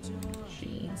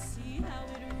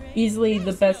 Easily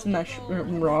the best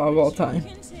mushroom raw of all time.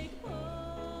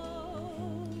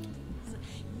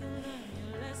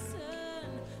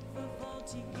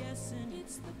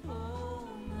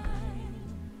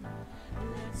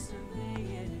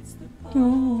 Oh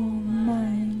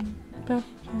my God.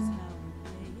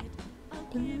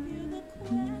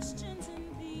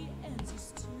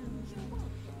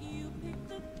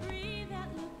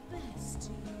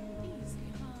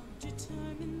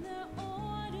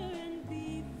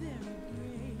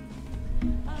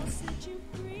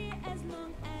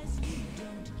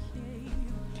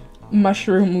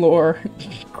 Mushroom lore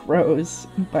grows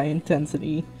by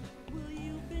intensity.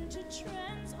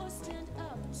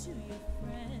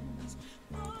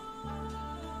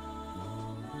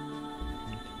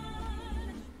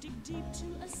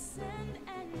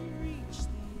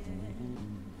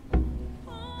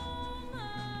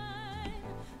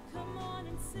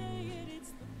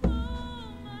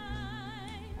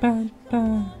 Ba,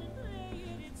 ba.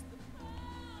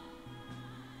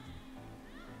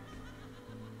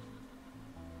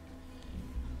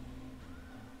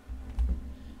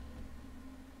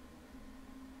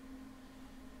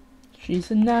 She's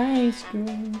a nice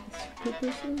girl.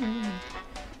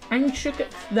 I'm shook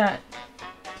that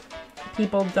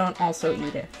people don't also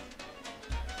eat it.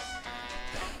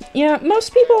 Yeah,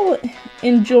 most people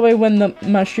enjoy when the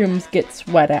mushrooms get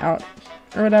sweat out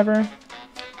or whatever.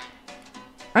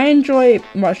 I enjoy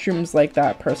mushrooms like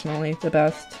that personally the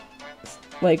best.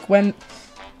 Like when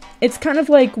it's kind of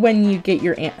like when you get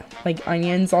your like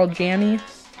onions all jammy.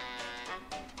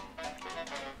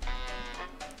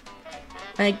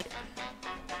 Like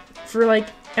for like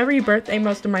every birthday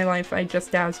most of my life I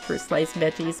just asked for sliced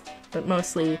veggies, but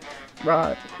mostly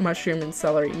raw mushroom and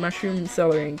celery. Mushroom,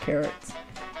 celery, and carrots.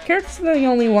 Carrots are the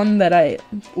only one that I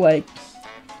like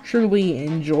truly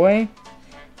enjoy,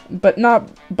 but not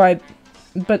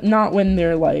when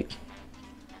they're like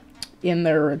in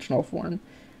their original form.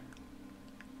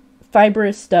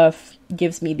 Fibrous stuff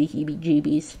gives me the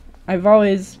heebie-jeebies.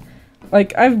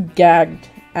 I've gagged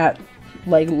at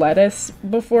like lettuce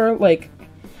before. Like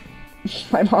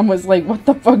my mom was like, "What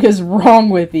the fuck is wrong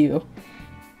with you?"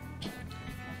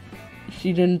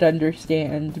 She didn't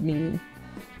understand me.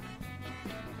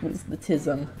 It was the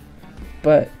tism,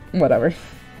 but whatever.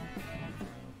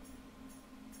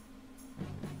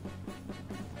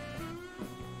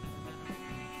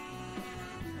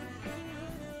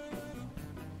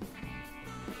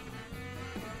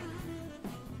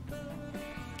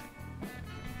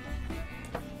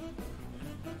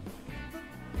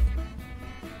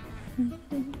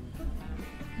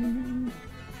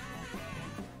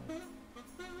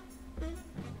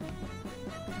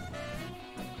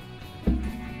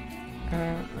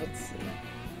 Let's see.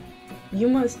 You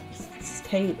must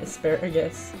hate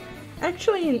asparagus.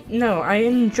 Actually, no, I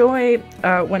enjoy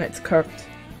when it's cooked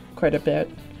quite a bit.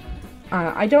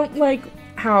 I don't like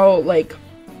how, like,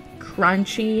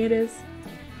 crunchy it is.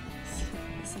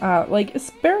 Like,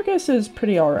 asparagus is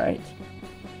pretty alright.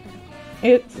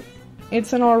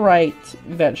 It's an alright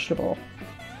vegetable.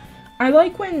 I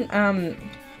like when,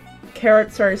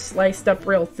 carrots are sliced up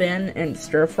real thin and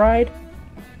stir-fried.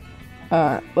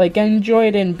 Like, I enjoy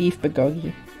it in beef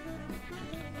bulgogi.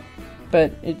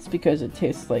 But it's because it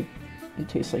tastes like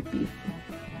beef.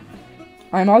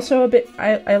 I'm also a bit,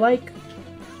 I like,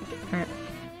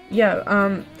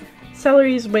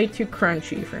 celery is way too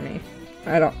crunchy for me.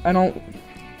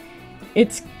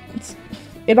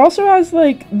 It also has,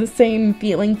 like, the same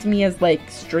feeling to me as, like,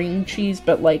 string cheese,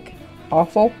 but, like,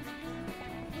 awful.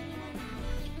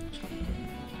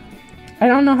 I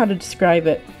don't know how to describe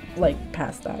it, like,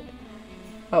 past that.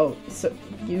 Oh, so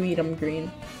you eat them green?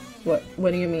 What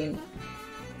do you mean?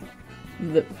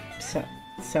 The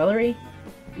celery?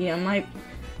 Yeah, my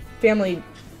family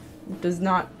does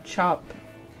not chop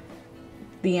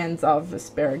the ends of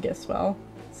asparagus well.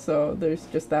 So there's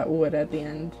just that wood at the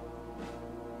end.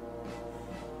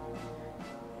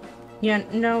 Yeah,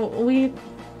 no, we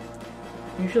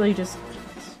usually just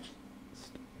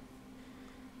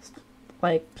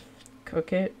like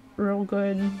cook it real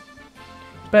good.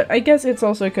 But I guess it's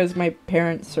also because my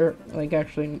parents are like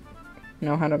actually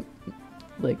know how to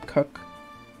like cook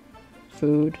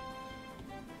food.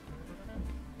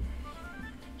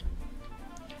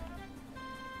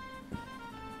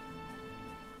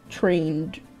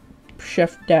 Trained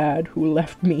chef dad who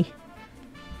left me.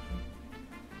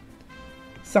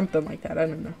 Something like that, I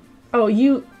don't know. Oh,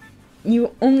 you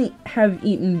only have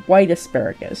eaten white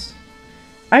asparagus.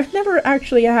 I've never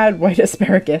actually had white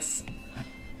asparagus.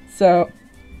 So,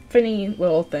 funny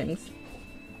little things.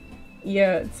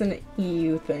 Yeah, it's an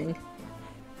EU thing.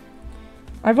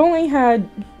 I've only had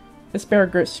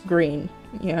asparagus green,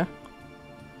 yeah.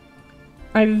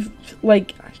 I've,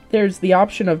 like, there's the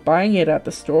option of buying it at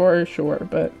the store, sure,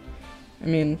 but, I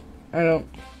mean, I don't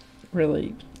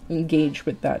really engage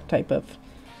with that type of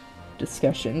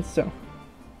discussion, so.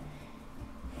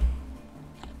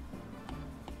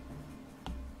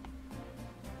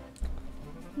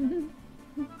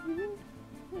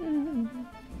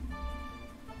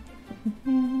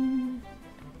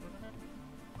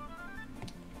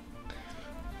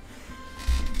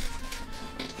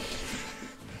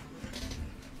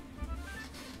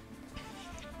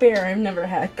 Fair, I've never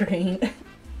had green.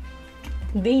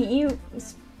 The EU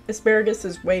asparagus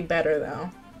is way better though.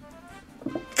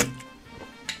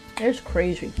 It's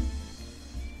crazy.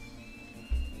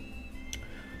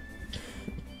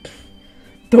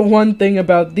 The one thing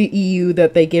about the EU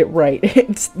that they get right,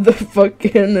 it's the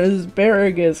fucking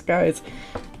asparagus, guys.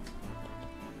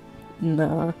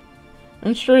 Nah.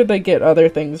 I'm sure they get other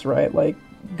things right, like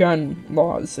gun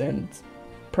laws and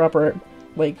proper,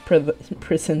 like,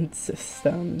 prison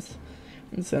systems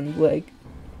and, like,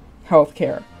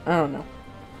 healthcare. I don't know.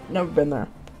 Never been there.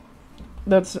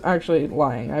 That's actually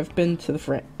lying. I've been to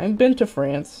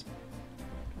France.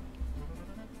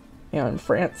 Yeah, and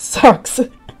France sucks.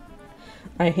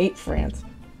 I hate France.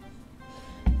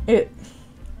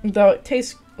 Though it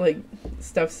tastes like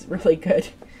stuff's really good.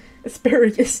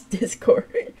 Asparagus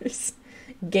discourse.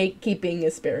 Gatekeeping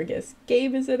asparagus.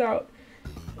 Gabe, is it out?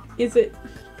 Is it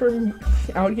for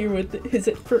out here with the, is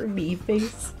it for me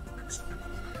face?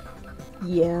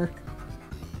 Yeah.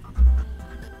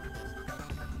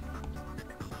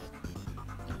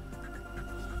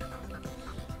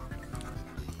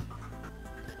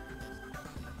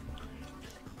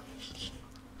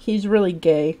 He's really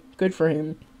gay. Good for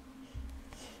him.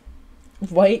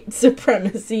 White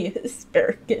supremacy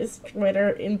asparagus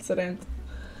Twitter incident.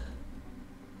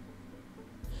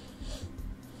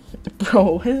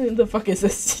 Bro, what the fuck is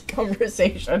this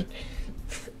conversation?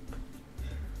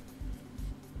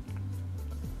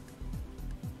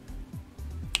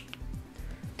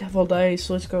 Devil dice,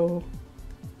 let's go.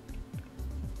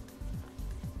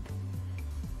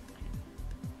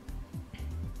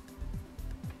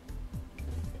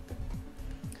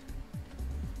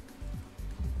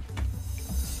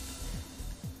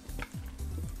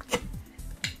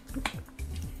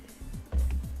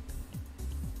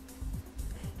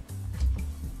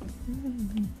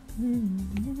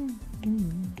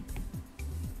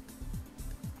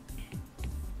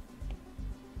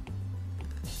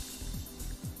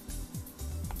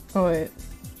 Oh wait.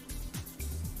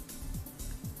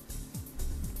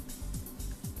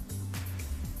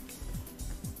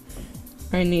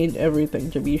 I need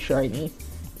everything to be shiny,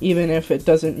 even if it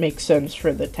doesn't make sense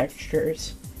for the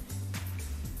textures.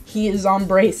 He is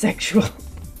ombre sexual.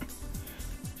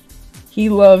 He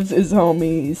loves his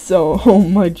homies so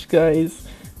much, guys.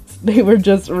 They're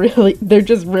just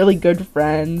really good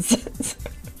friends.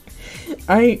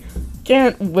 I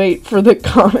can't wait for the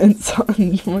comments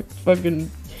on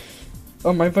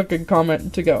my fucking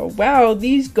comment to go, wow,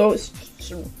 these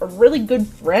ghosts are really good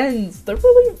friends. They're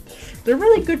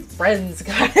really good friends,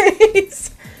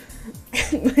 guys.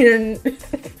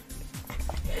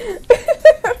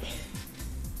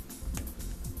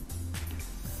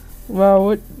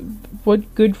 Wow,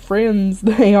 what good friends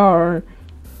they are.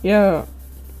 Yeah.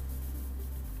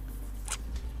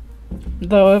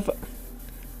 Though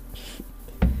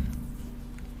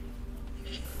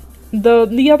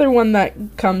the other one that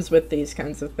comes with these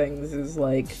kinds of things is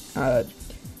like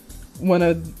one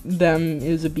of them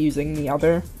is abusing the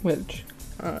other, which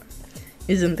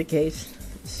isn't the case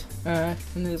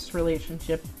in this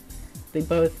relationship. They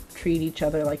both treat each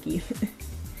other like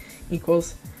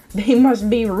equals. They must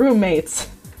be roommates.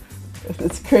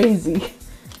 It's crazy.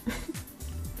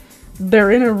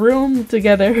 They're in a room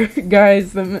together,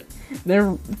 guys.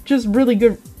 They're just really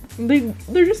good.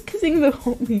 They're just kissing the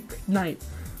homie goodnight.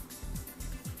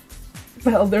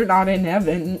 Well, they're not in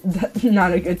heaven. That's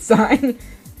not a good sign.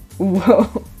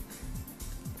 Whoa.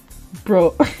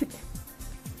 Bro.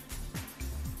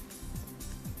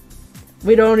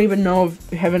 We don't even know if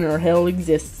heaven or hell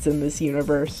exists in this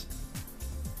universe.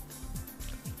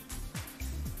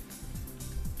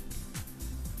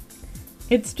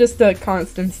 It's just a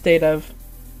constant state of,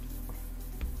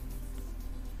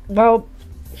 well,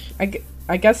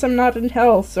 I guess I'm not in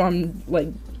hell, so I'm, like,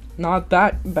 not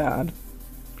that bad.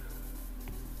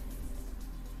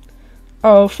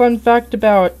 Oh, fun fact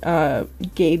about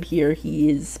Gabe here, he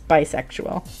is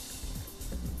bisexual.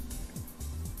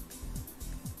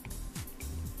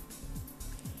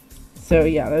 So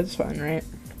yeah, that's fun, right?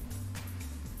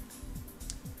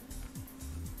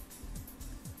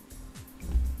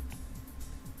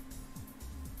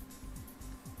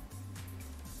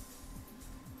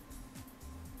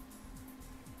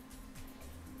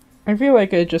 I feel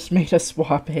like I just made a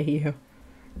swap AU.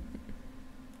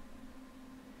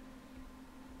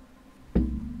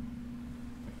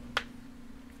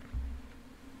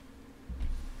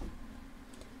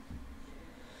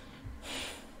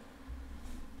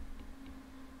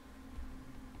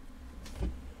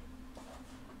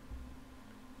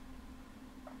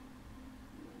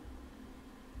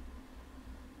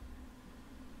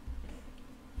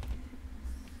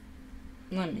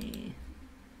 Let me...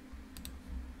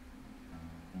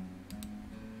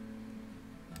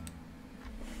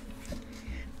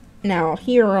 Now,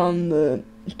 here on the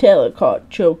Telecot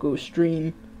Choco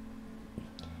stream,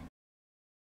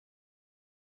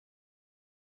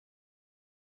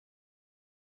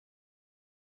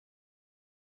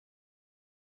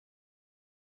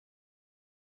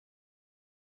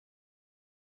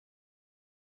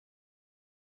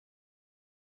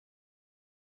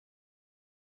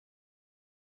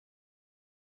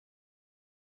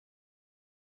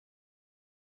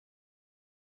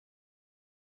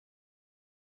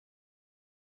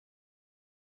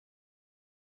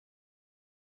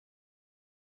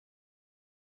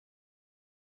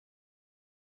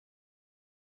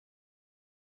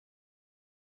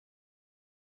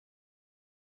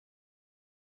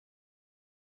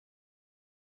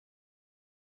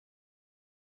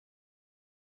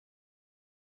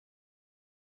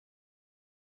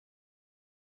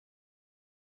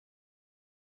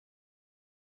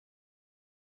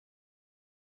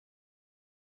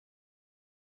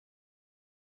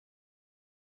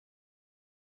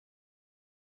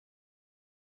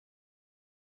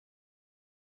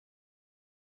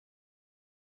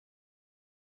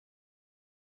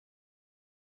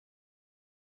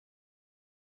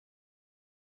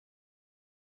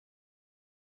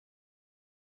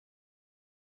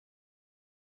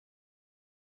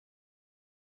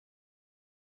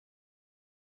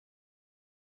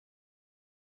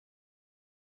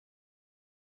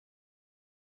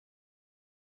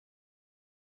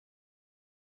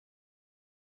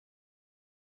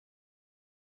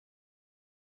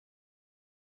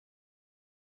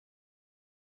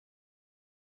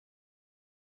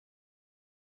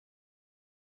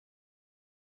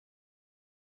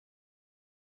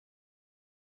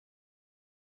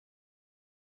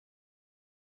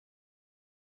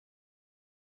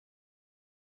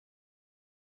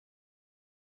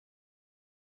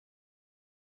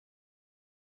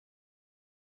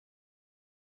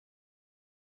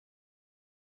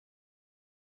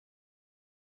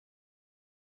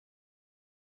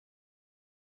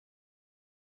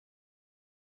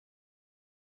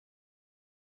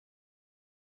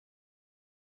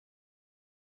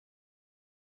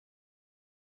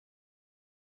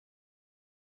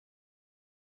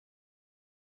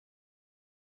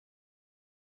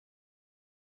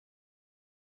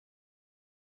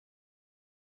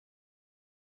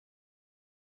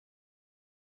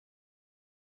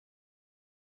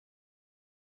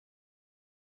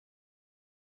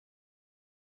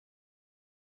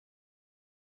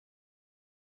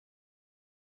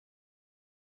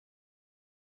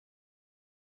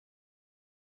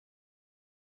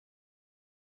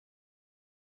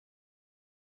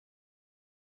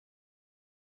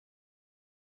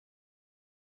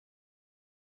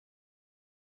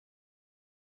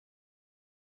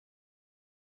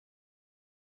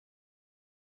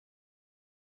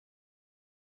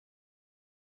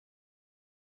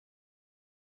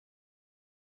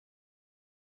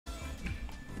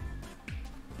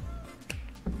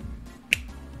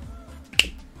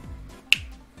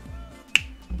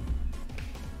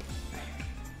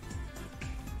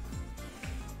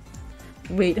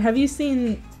 wait, have you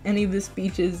seen any of the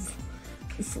speeches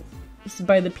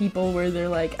by the people where they're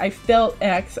like, I felt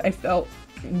X, I felt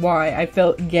Y, I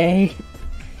felt gay.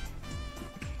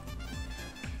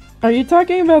 Are you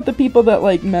talking about the people that,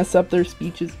 like, mess up their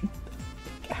speeches?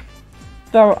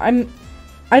 Though,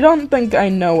 I don't think I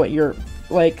know what you're,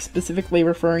 like, specifically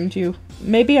referring to.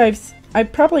 Maybe I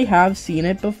probably have seen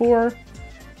it before,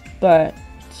 but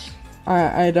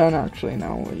I don't actually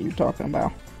know what you're talking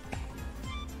about.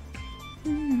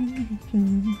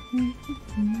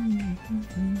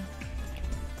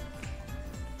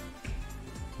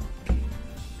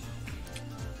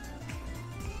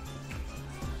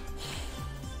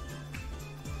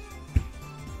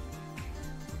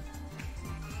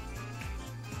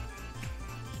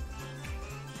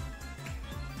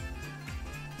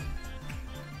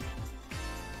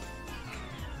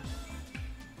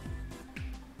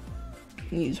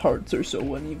 These hearts are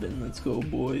so uneven. Let's go,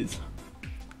 boys.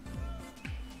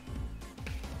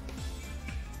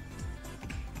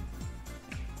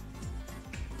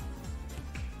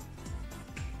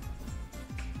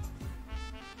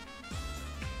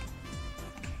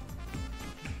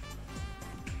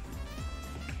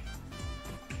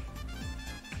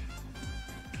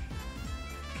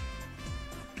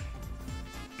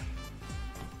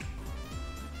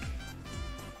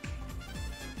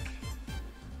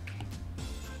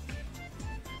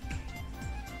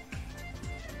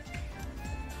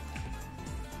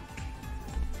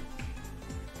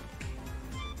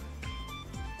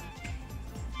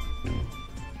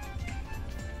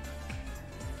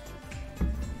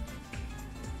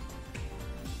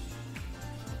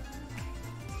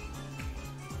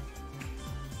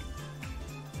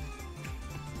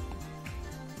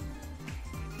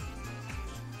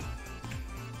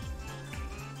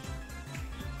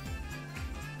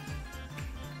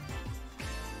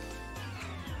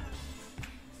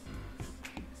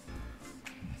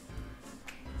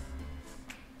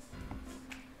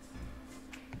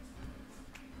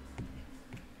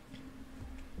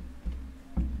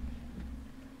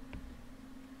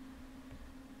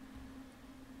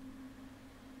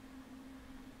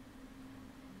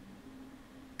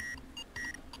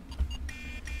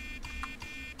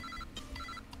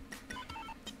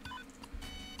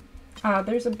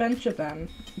 There's a bunch of them,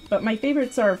 but my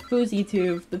favorites are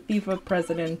FouseyTube, the FIFA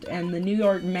president, and the New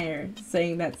York mayor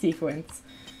saying that sequence.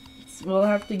 So we'll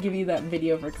have to give you that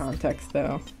video for context,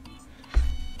 though.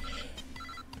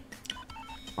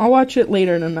 I'll watch it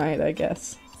later tonight, I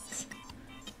guess.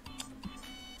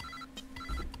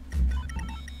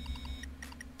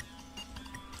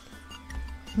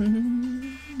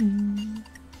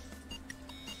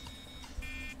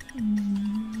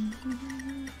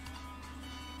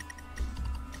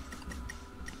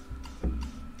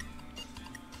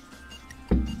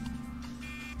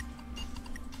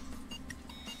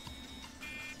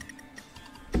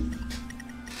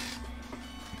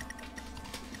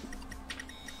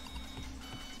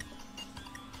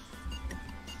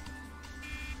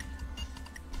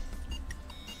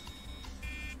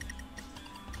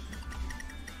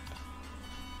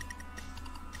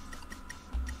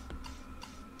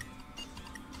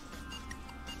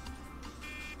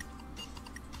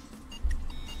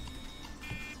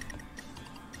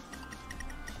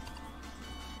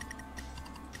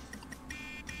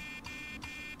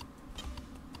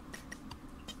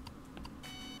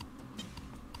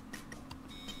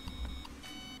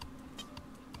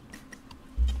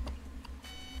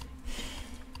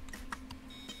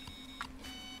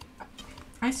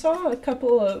 I saw a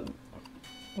couple of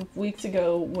weeks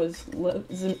ago was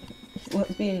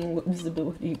Lesbian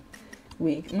Visibility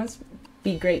Week. It must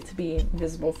be great to be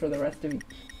visible for the rest of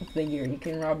the year. You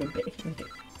can rob a bank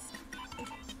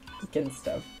and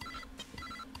stuff.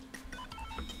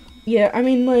 Yeah, I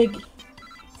mean, like,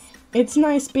 it's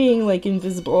nice being, like,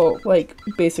 invisible, like,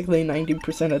 basically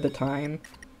 90% of the time.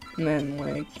 And then,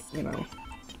 like, you know,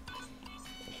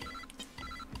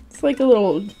 it's like a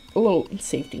little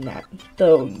safety net.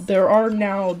 Though there are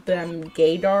now them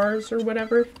gaydars or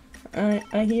whatever,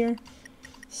 I hear.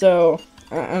 So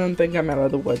I don't think I'm out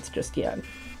of the woods just yet.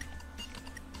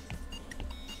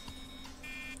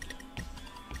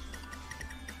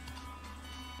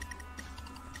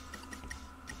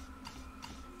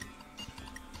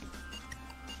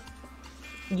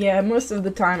 Yeah, most of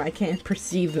the time I can't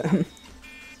perceive them.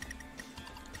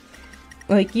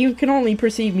 Like, you can only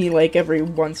perceive me, like, every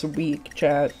once a week,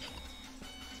 chat.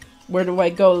 Where do I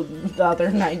go the other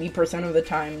 90% of the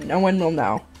time? No one will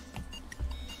know.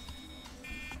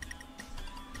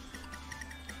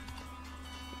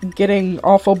 Getting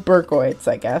awful Berkoids,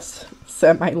 I guess. It's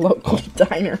at my local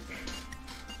diner.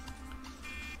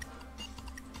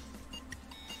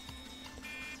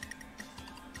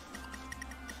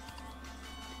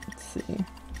 see.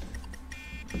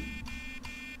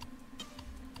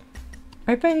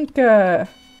 I think,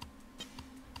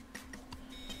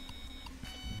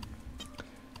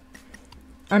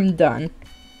 I'm done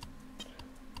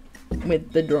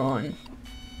with the drawing.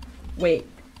 Wait,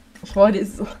 what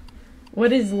is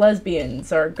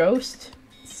lesbians? Are ghosts?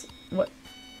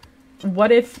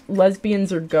 What if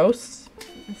lesbians are ghosts?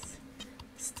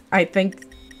 I think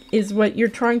is what you're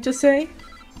trying to say.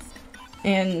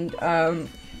 And,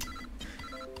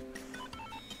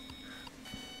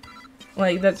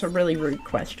 like, that's a really rude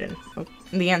question.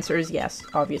 The answer is yes,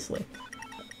 obviously.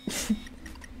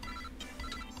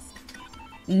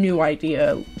 New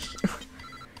idea.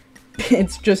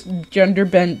 It's just gender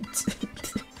bent.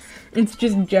 It's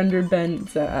just gender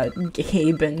bent,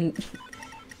 Gabe and...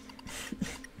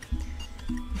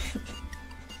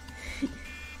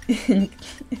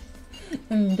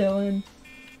 and Dylan.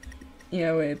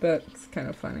 Yeah, wait, that's kind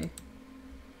of funny.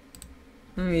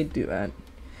 Let me do that.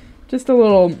 Just a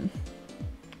little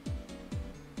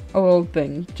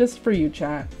thing, just for you,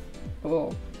 chat. A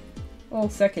little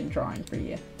second drawing for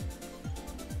you.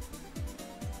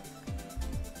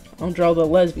 I'll draw the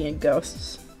lesbian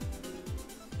ghosts.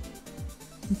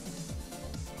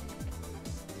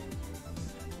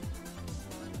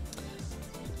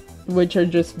 Which are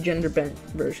just gender bent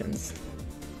versions.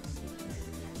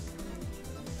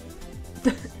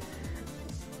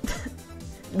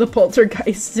 The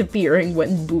poltergeist appearing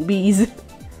when boobies.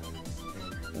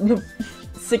 The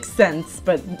Sixth Sense,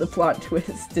 but the plot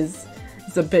twist is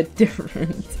a bit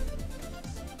different.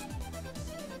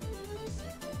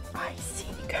 I see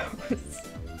ghosts.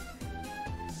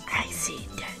 I see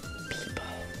dead people.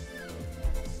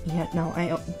 Yeah, no,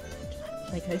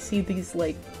 I see these,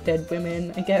 like, dead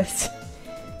women, I guess.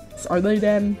 Are they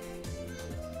dead?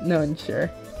 No one's sure.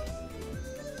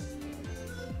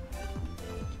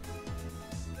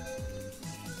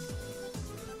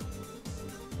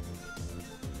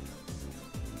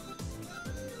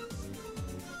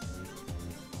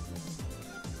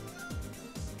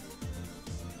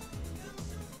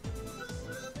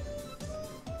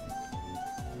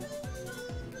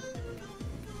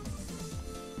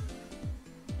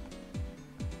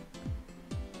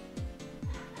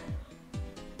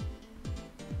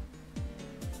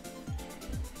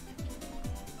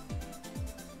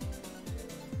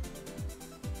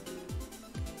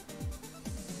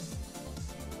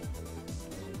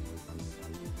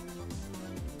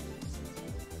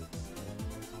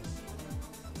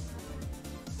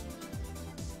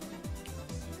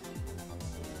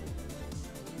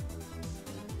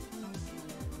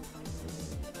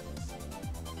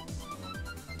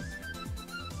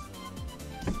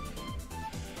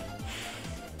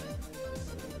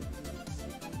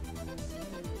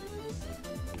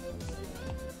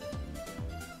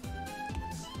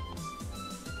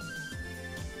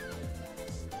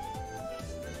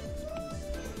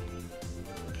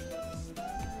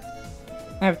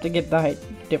 I have to get the height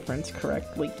difference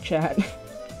correctly, chat.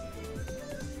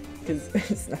 Because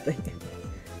it's nothing.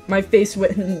 My face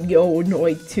went yo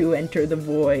noid to Enter the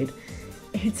Void.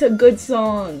 It's a good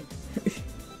song.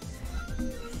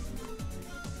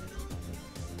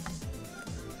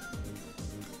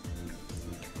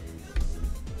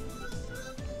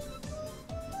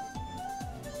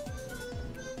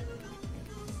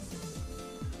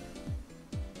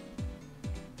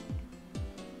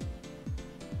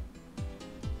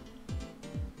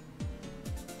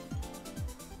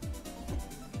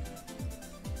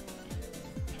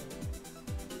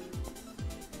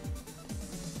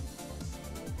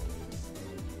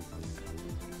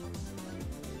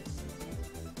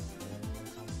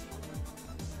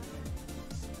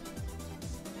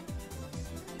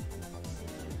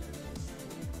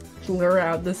 Lure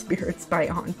out the spirits by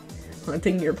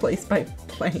haunting your place by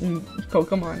playing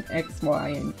Pokemon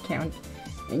XY and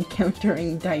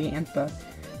encountering Diantha.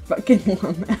 Fucking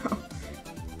Lamau.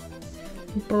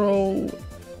 Bro,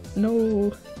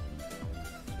 no.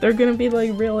 They're gonna be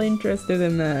like real interested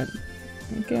in that.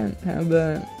 I can't have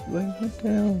that. Like, what the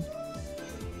hell?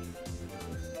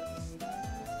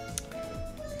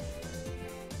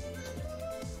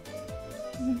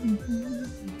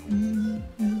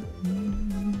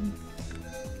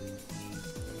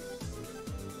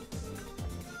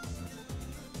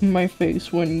 My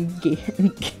face when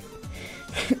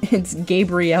it's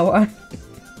Gabriella.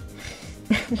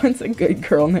 What's a good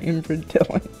girl name for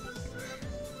Dylan?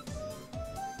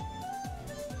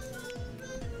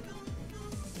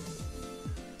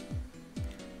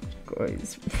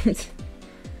 Guys,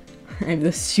 I have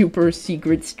the super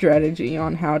secret strategy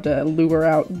on how to lure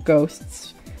out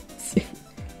ghosts.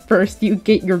 First, you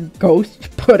get your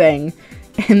ghost pudding,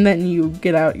 and then you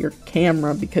get out your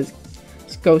camera because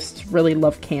ghosts really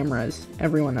love cameras.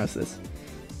 Everyone knows this.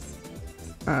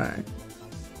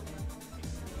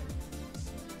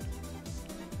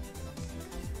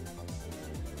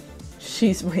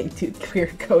 She's way too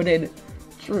clear-coded.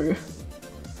 True.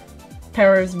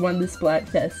 Powers won the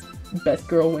Splatfest. Best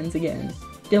girl wins again.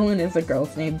 Dylan is a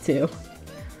girl's name too.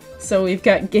 So we've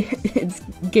got it's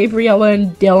Gabriella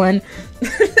and Dylan.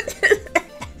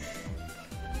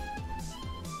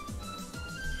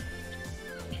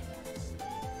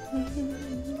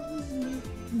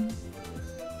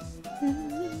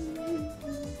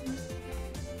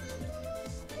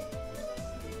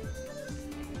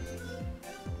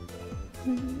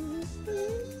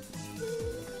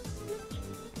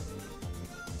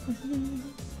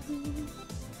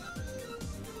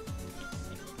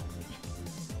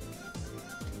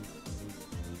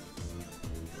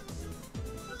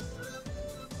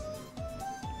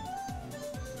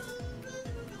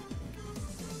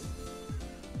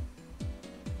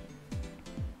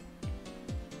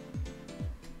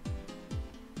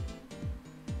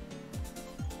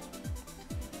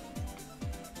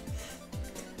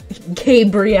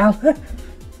 Gabriella.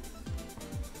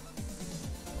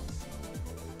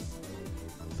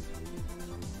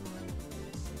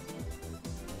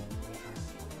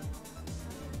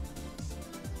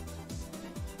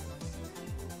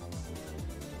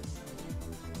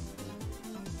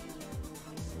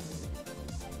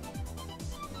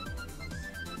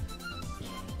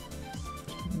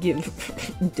 Give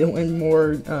Dylan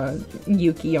more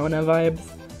Yuki-onna vibes.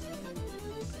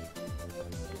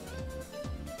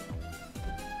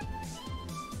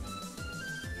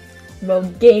 Well,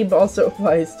 Gabe also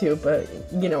applies too, but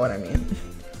you know what I mean.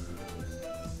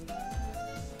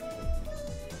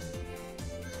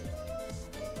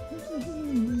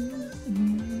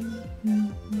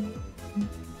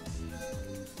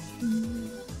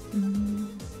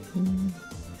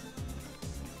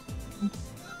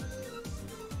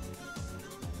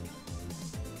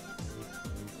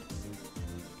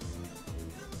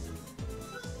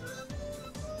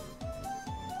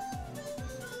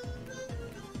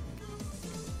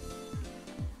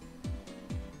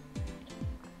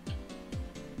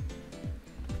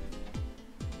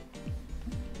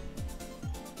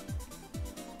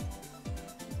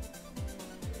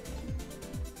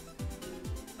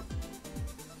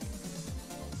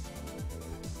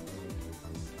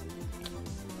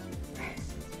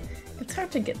 It's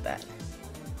hard to get that.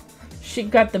 She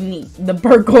got the meat, the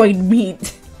burgoid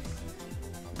meat.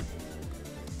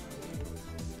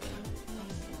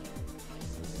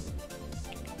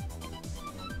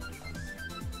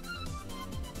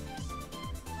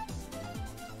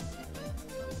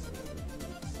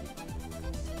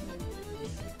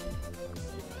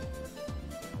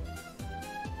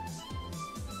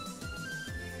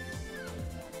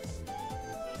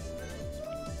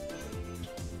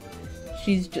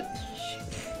 She's just...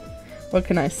 What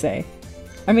can I say?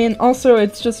 I mean, also,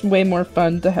 it's just way more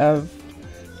fun to have,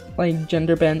 like,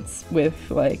 gender bents with,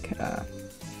 like,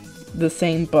 the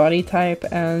same body type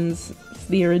as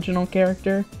the original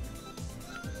character.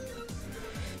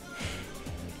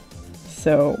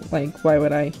 So, like, why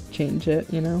would I change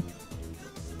it, you know?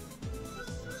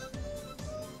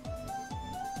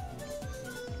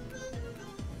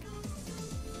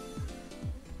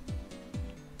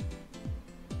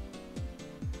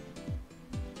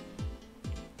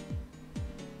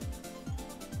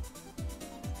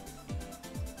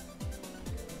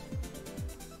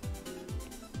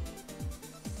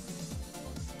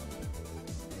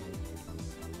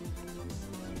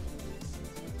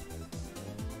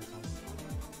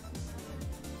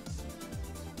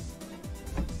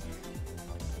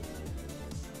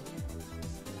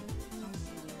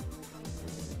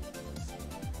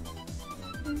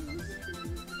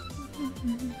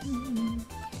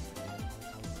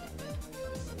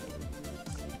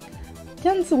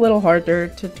 Jen's a little harder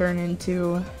to turn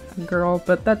into a girl,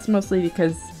 but that's mostly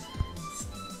because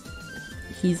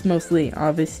he's mostly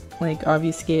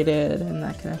obfuscated and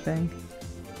that kind of thing.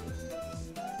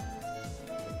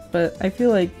 But I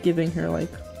feel like giving her like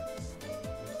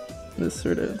this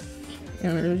sort of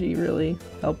energy really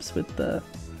helps with the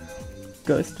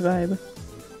ghost vibe.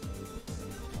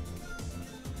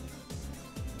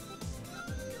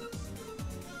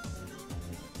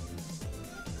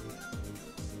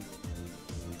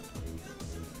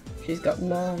 She's got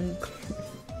long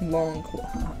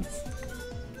claws.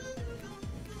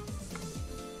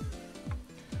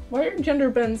 Why are gender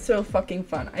bends so fucking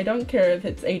fun? I don't care if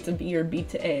it's A to B or B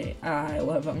to A. I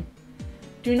love them.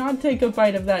 Do not take a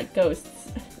bite of that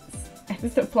ghost's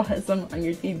ectoplasm on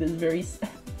your teeth is very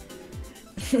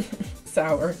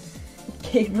Sour.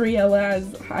 Gabriella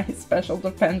has high special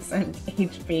defense and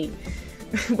HP.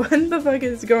 What the fuck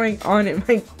is going on in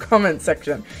my comment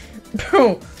section?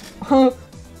 Bro,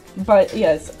 but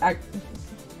yes,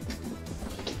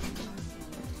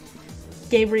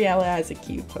 Gabriella has a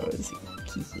cute pose.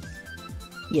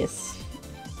 Yes.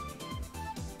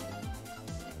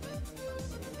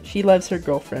 She loves her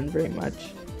girlfriend very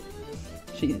much.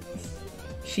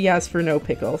 She asks for no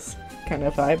pickles kind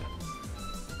of vibe.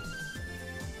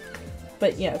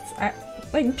 But yes,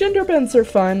 like, gender bends are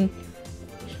fun.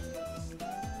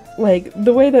 Like,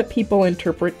 the way that people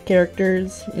interpret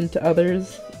characters into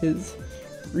others is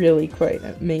really quite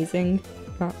amazing.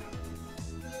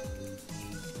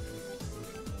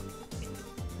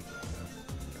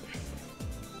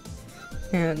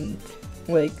 And,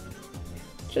 like,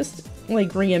 just,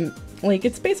 like,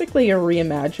 it's basically a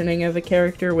reimagining of a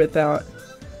character without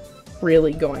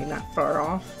really going that far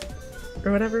off,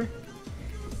 or whatever.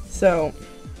 So,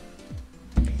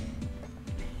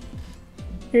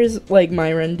 here's, like, my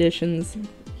renditions.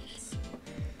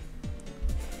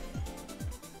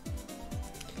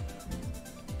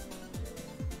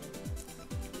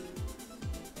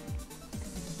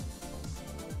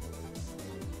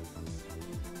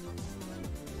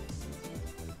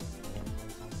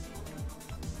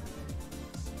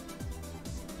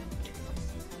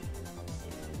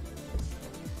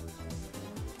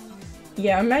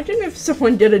 Yeah, imagine if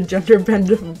someone did a gender bend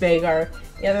of Vagar.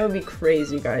 Yeah, that would be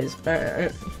crazy, guys. But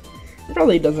it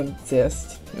probably doesn't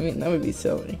exist. I mean, that would be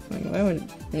silly. Like, why would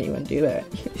anyone do that?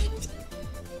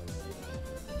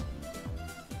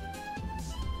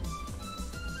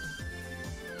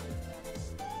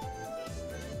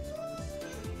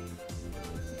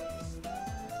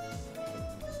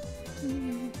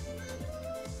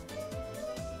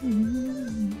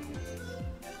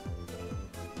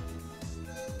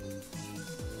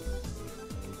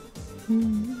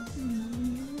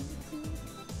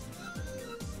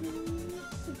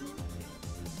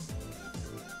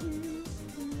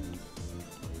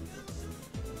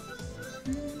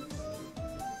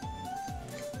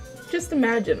 Just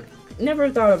imagine. Never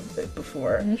thought of it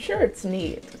before. I'm sure it's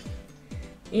neat.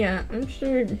 Yeah, I'm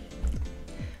sure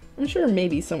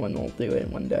maybe someone will do it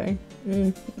one day.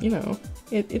 You know,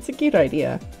 it's a cute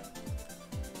idea.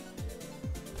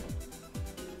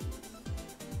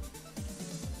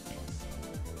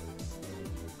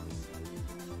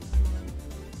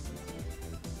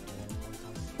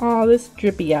 Aw, this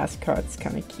drippy ascot's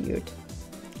kind of cute.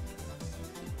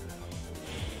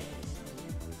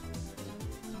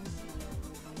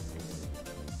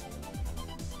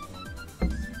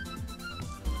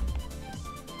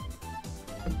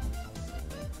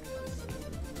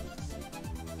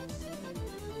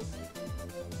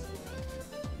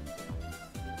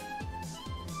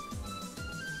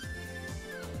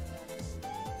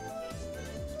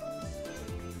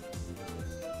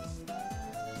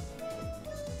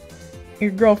 Your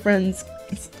girlfriend's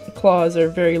claws are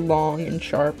very long and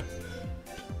sharp.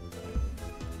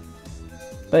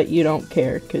 But you don't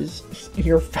care, because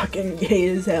you're fucking gay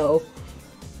as hell.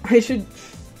 I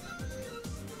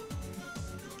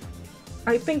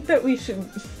think that we should...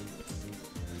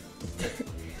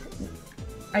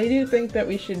 I do think that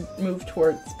we should move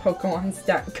towards Pokemon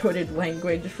stat-coded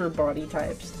language for body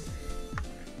types.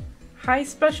 High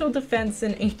special defense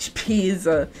and HP is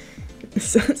a...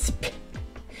 is different.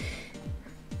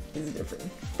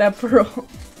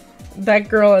 That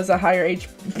girl has a higher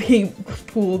HP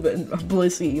pool than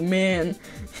Blissey, man.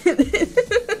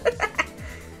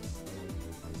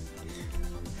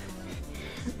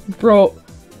 Bro,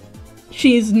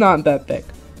 she's not that thick.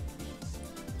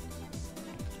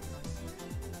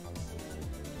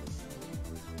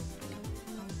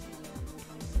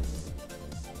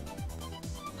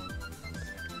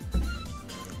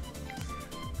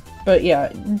 But yeah,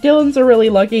 Dylan's a really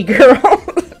lucky girl.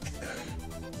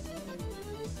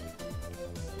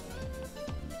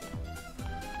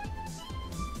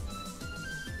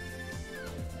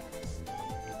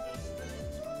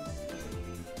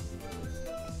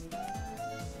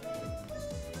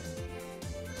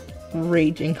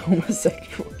 Raging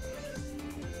homosexual.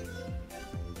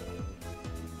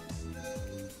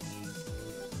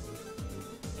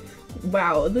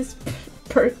 Wow,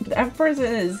 that person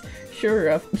is sure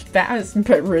a fast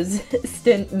but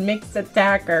resistant mixed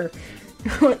attacker.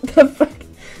 What the fuck?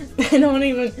 I don't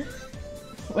even...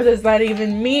 What does that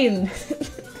even mean?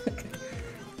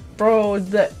 Bro,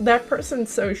 that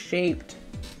person's so shaped.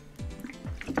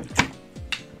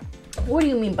 What do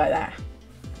you mean by that?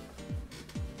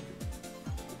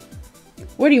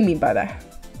 What do you mean by that?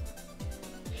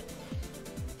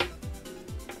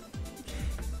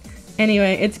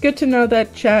 Anyway, it's good to know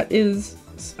that chat is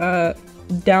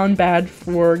down bad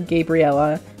for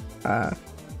Gabriella.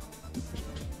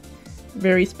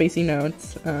 Very spacey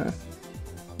notes.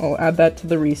 I'll add that to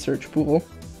the research pool.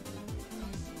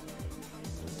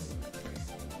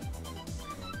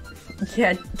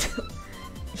 Yeah,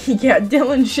 yeah,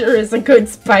 Dylan sure is a good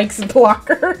spikes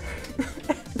blocker.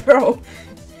 Bro.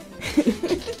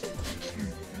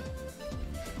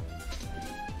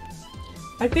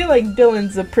 I feel like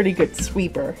Dylan's a pretty good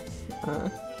sweeper.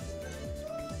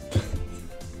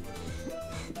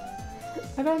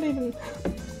 I don't even...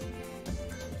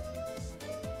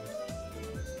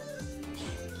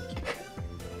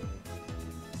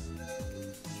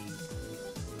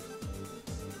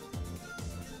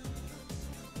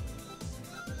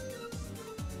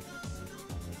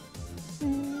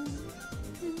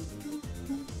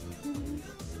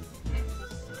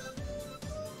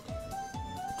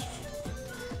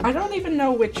 I don't even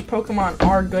know which Pokemon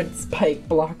are good spike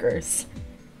blockers.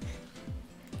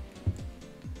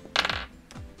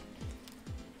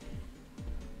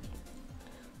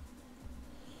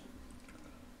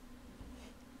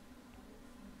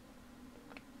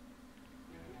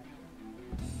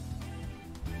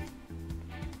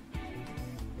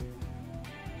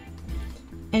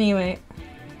 Anyway,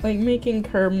 like making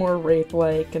her more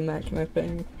Wraith-like and that kind of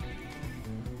thing.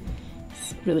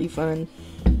 It's really fun.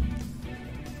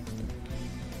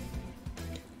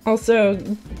 Also,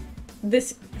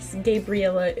 this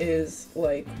Gabriella is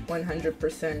like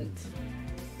 100%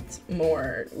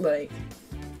 more like,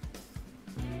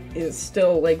 is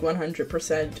still like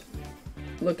 100%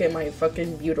 look at my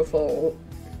fucking beautiful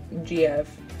GF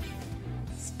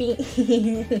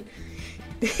speed.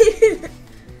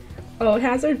 Oh,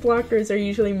 hazard blockers are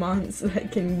usually mons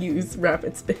that can use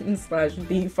rapid spin /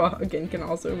 defog and can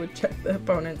also check the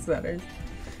opponent's setters.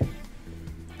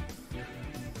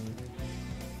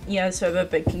 Yeah, so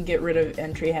that they can get rid of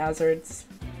entry hazards,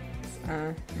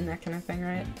 and that kind of thing,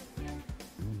 right?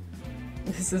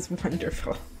 This is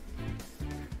wonderful.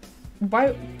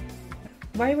 Why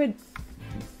would...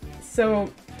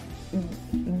 So,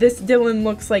 this Dylan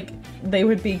looks like they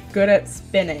would be good at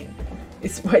spinning,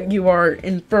 is what you are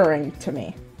inferring to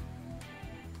me.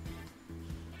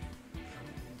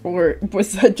 Or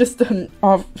was that just an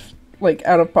off, like,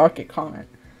 out-of-pocket comment?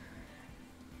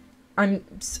 I'm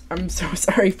so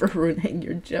sorry for ruining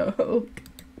your joke.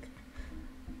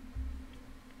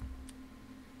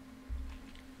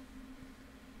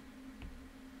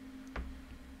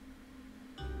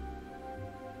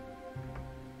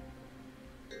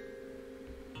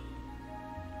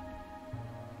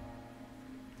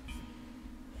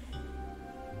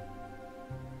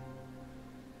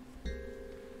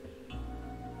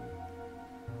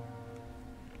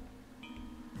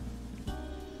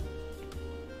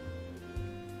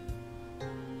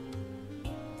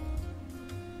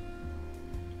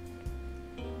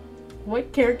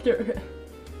 What character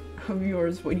of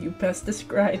yours would you best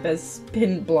describe as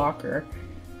spin blocker?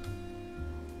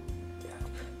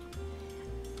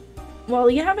 Well,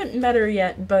 you haven't met her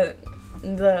yet, but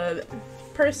the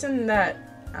person that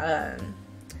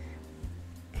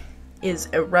is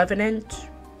a revenant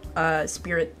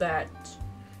spirit that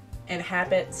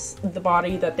inhabits the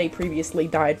body that they previously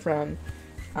died from,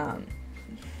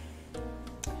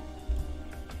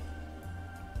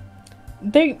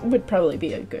 they would probably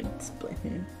be a good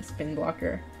spin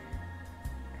blocker.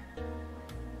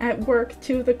 At work,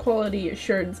 two of the quality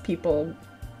assurance people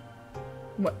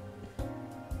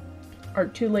are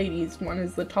two ladies. One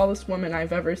is the tallest woman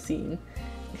I've ever seen.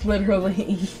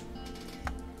 Literally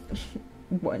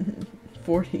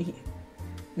 140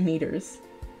 meters.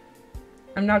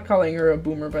 I'm not calling her a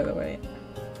boomer, by the way.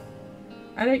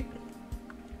 I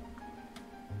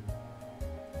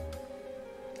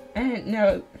didn't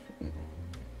know.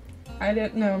 I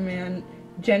didn't know, man.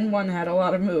 Gen 1 had a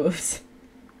lot of moves.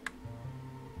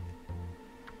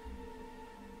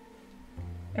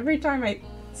 Every time I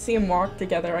see them walk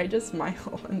together, I just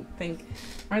smile and think,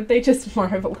 aren't they just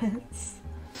marvelous?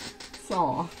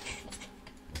 Aw.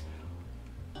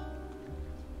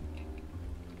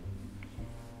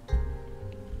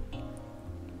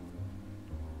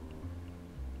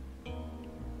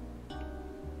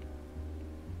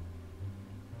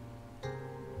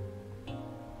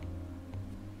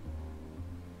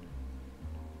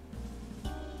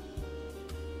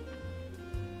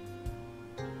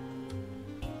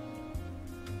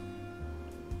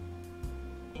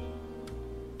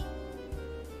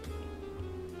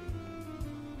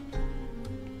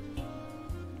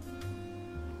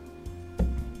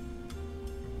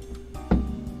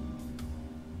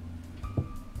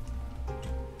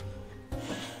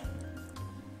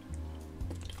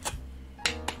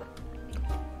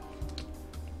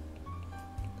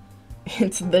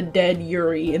 It's the dead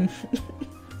Yuri and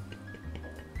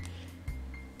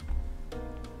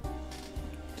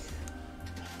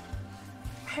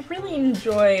I really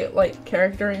enjoy, like,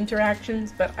 character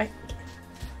interactions, but I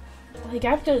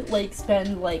have to, like,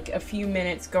 spend, like, a few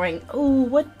minutes going, oh,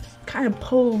 what kind of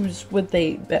pose would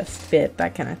they best fit,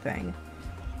 that kind of thing.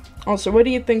 Also, what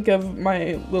do you think of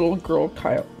my little girl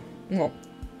Kyle? Well,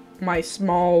 my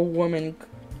small woman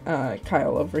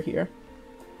Kyle over here.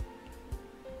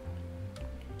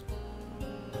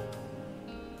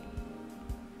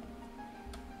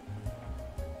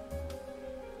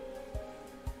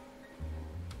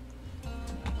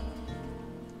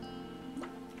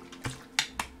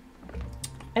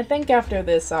 I think after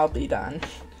this I'll be done.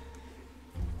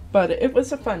 But it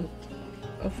was a fun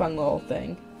little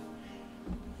thing.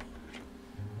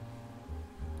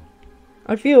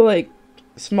 I feel like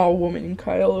small woman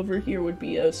Kyle over here would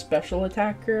be a special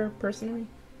attacker, personally.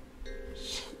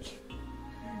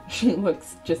 She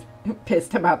looks just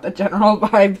pissed about the general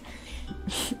vibe.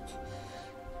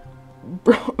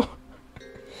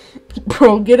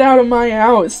 Bro, get out of my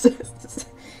house.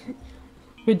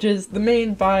 Which is the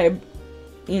main vibe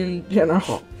in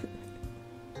general.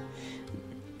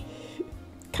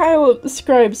 Kyle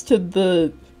ascribes to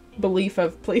the belief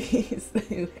of, please,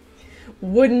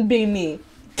 wouldn't be me.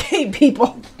 Gay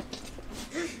people.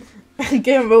 I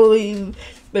can't believe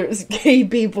there's gay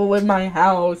people in my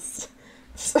house.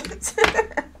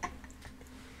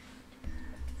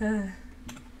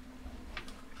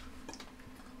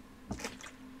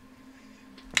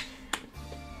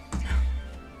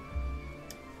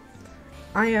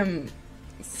 I am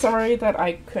sorry that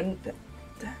I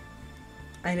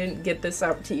didn't get this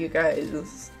out to you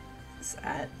guys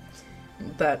at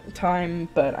that time,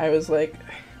 but I was like,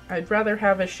 I'd rather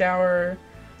have a shower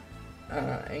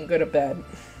and go to bed.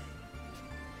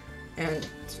 And,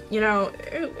 you know,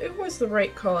 it was the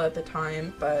right call at the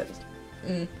time, but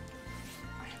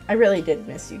I really did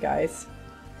miss you guys.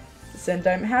 And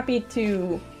I'm happy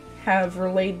to have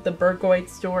relayed the Burgoyte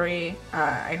story.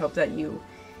 I hope that you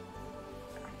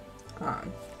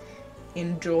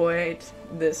enjoyed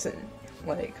this,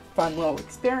 like, fun little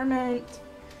experiment.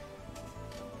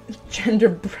 Gender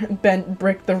bent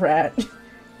Brick the Rat.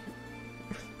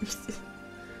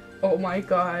 Oh my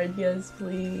god, yes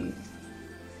please.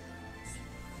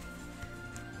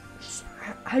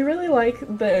 I really like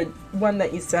the one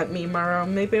that you sent me, Maro.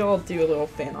 Maybe I'll do a little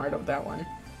fan art of that one.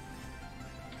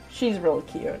 She's real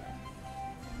cute.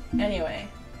 Anyway,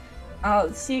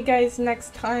 I'll see you guys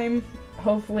next time.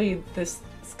 Hopefully this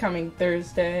is coming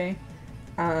Thursday.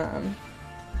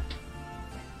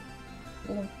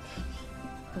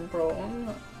 Bro, I'm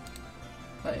not,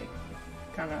 like,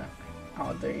 kinda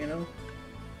out there, you know?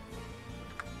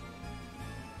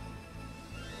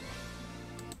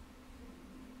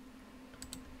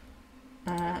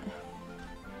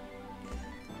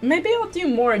 Maybe I'll do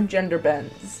more gender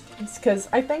bends, because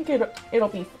I think it'll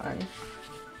be fun.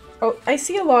 Oh, I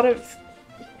see a lot of,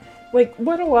 like,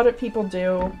 what a lot of people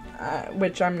do,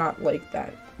 which I'm not, like,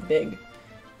 that big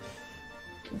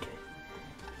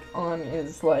on,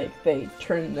 is, like, they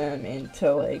turn them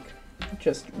into, like,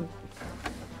 just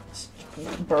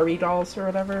Barbie dolls or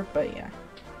whatever, but yeah.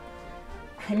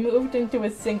 I moved into a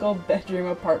single bedroom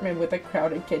apartment with a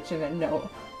crowded kitchen and no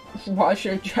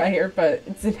washer dryer, but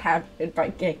it's inhabited by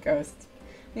gay ghosts.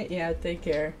 Yeah, take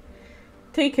care.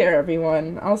 Take care,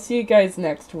 everyone. I'll see you guys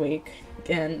next week.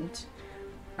 And,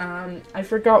 I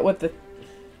forgot what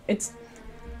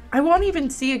I won't even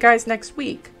see you guys next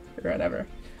week, or whatever.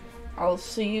 I'll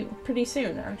see you pretty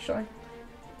soon, actually.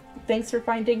 Thanks for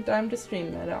finding time to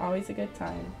stream it. Always a good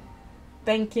time.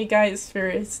 Thank you guys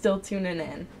for still tuning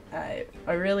in. I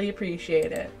really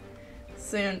appreciate it.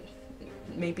 Soon,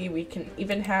 maybe we can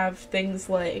even have things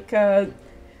like,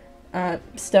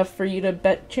 stuff for you to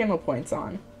bet channel points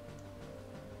on.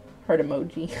 Heart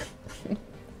emoji.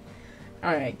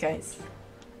 Alright, guys.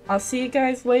 I'll see you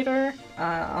guys later.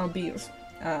 I'll be,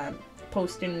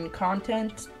 posting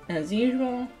content as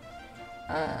usual.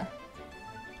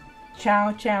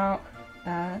 Ciao, ciao,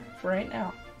 for right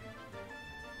now.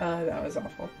 That was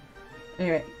awful.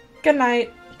 Anyway, good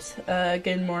night,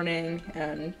 good morning,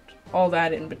 and all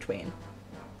that in between.